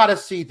gotta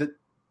see the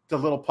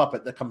little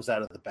puppet that comes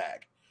out of the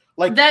bag.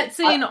 Like that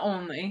scene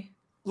only.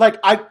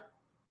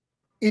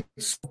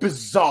 It's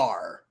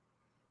bizarre.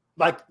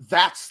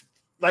 That's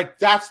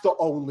the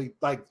only,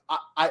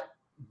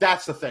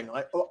 that's the thing.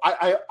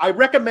 I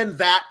recommend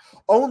that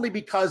only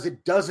because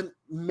it doesn't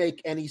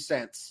make any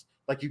sense.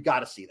 Like, you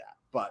gotta see that.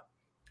 But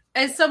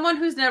as someone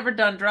who's never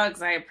done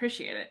drugs, I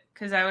appreciate it,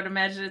 because I would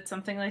imagine it's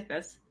something like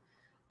this.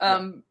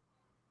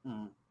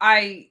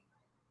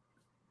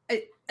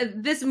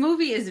 This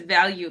movie is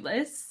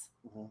valueless.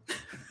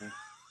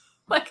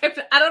 Mm-hmm. I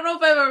don't know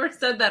if I've ever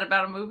said that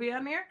about a movie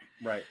on here.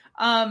 Right.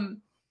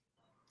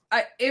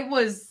 It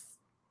was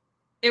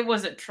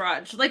a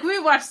trudge. Like, we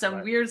watched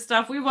some weird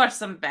stuff. We watched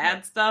some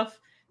bad stuff.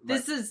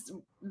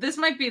 This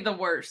might be the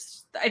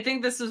worst. I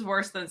think this is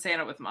worse than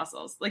Santa with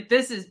Muscles. Like,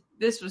 this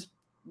was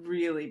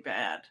really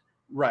bad.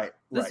 Right.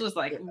 This was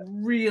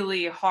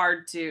really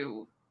hard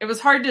to. It was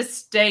hard to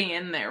stay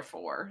in there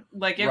for.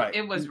 Like,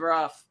 it was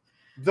rough.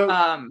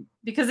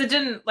 Because it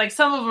didn't, like,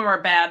 some of them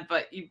are bad,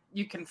 but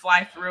you can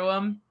fly through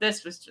them.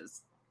 This was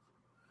just.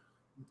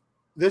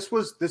 This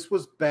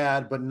was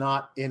bad, but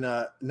not in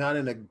a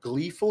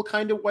gleeful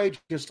kind of way.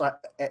 Just like,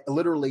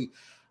 literally,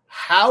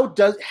 how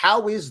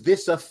is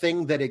this a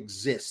thing that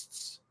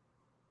exists?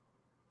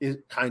 Is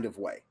kind of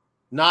way,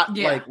 not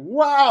like,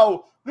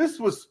 wow, this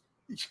was.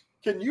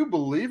 Can you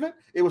believe it?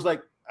 It was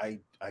like, I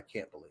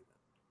can't believe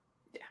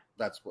it.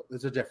 Yeah,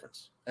 there's a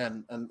difference,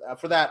 and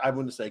for that, I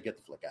wouldn't say get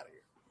the flick out of here.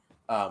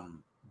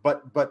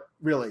 But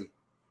really,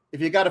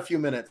 if you got a few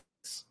minutes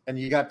and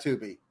you got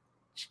Tubi,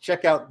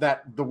 check out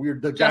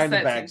the guy in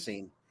the bag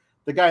scene.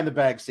 The guy in the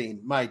bag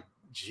scene. My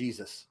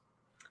Jesus.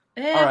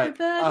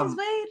 Everybody's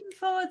waiting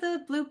for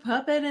the blue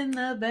puppet in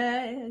the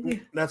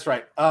bag. That's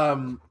right.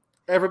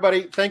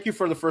 Everybody, thank you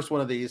for the first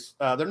one of these.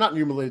 They're not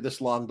normally this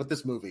long, but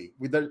this movie,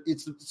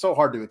 it's so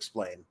hard to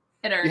explain.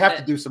 You have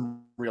to do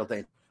some real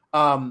things.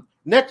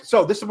 Next,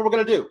 so this is what we're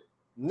going to do.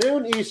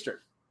 Noon Eastern,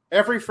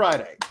 every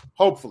Friday,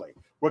 hopefully.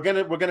 We're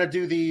gonna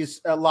do these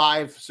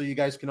live, so you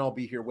guys can all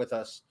be here with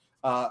us.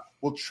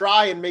 We'll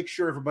try and make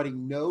sure everybody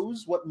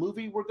knows what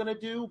movie we're going to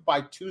do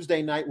by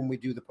Tuesday night when we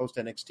do the post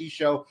NXT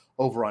show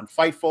over on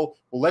Fightful.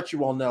 We'll let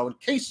you all know in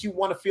case you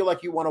want to feel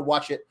like you want to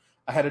watch it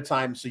ahead of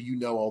time, so you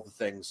know all the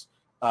things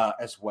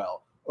as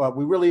well.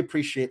 We really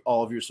appreciate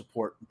all of your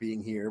support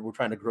being here. We're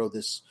trying to grow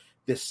the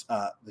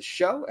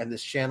show and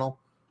this channel.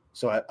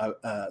 So I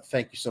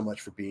thank you so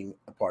much for being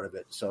a part of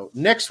it. So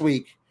next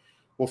week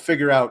we'll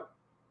figure out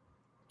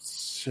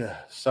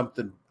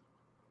something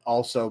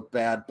also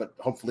bad, but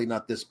hopefully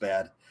not this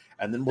bad.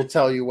 And then we'll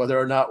tell you whether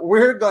or not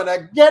we're going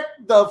to get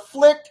the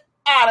flick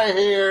out of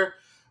here.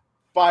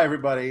 Bye,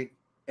 everybody,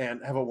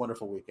 and have a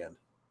wonderful weekend.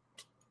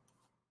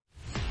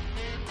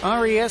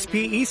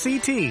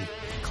 RESPECT.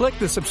 Click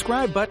the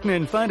subscribe button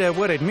and find out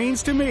what it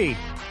means to me.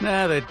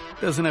 Nah, that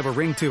doesn't have a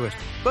ring to it.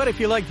 But if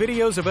you like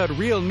videos about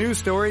real news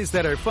stories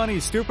that are funny,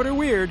 stupid, or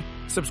weird,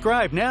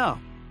 subscribe now.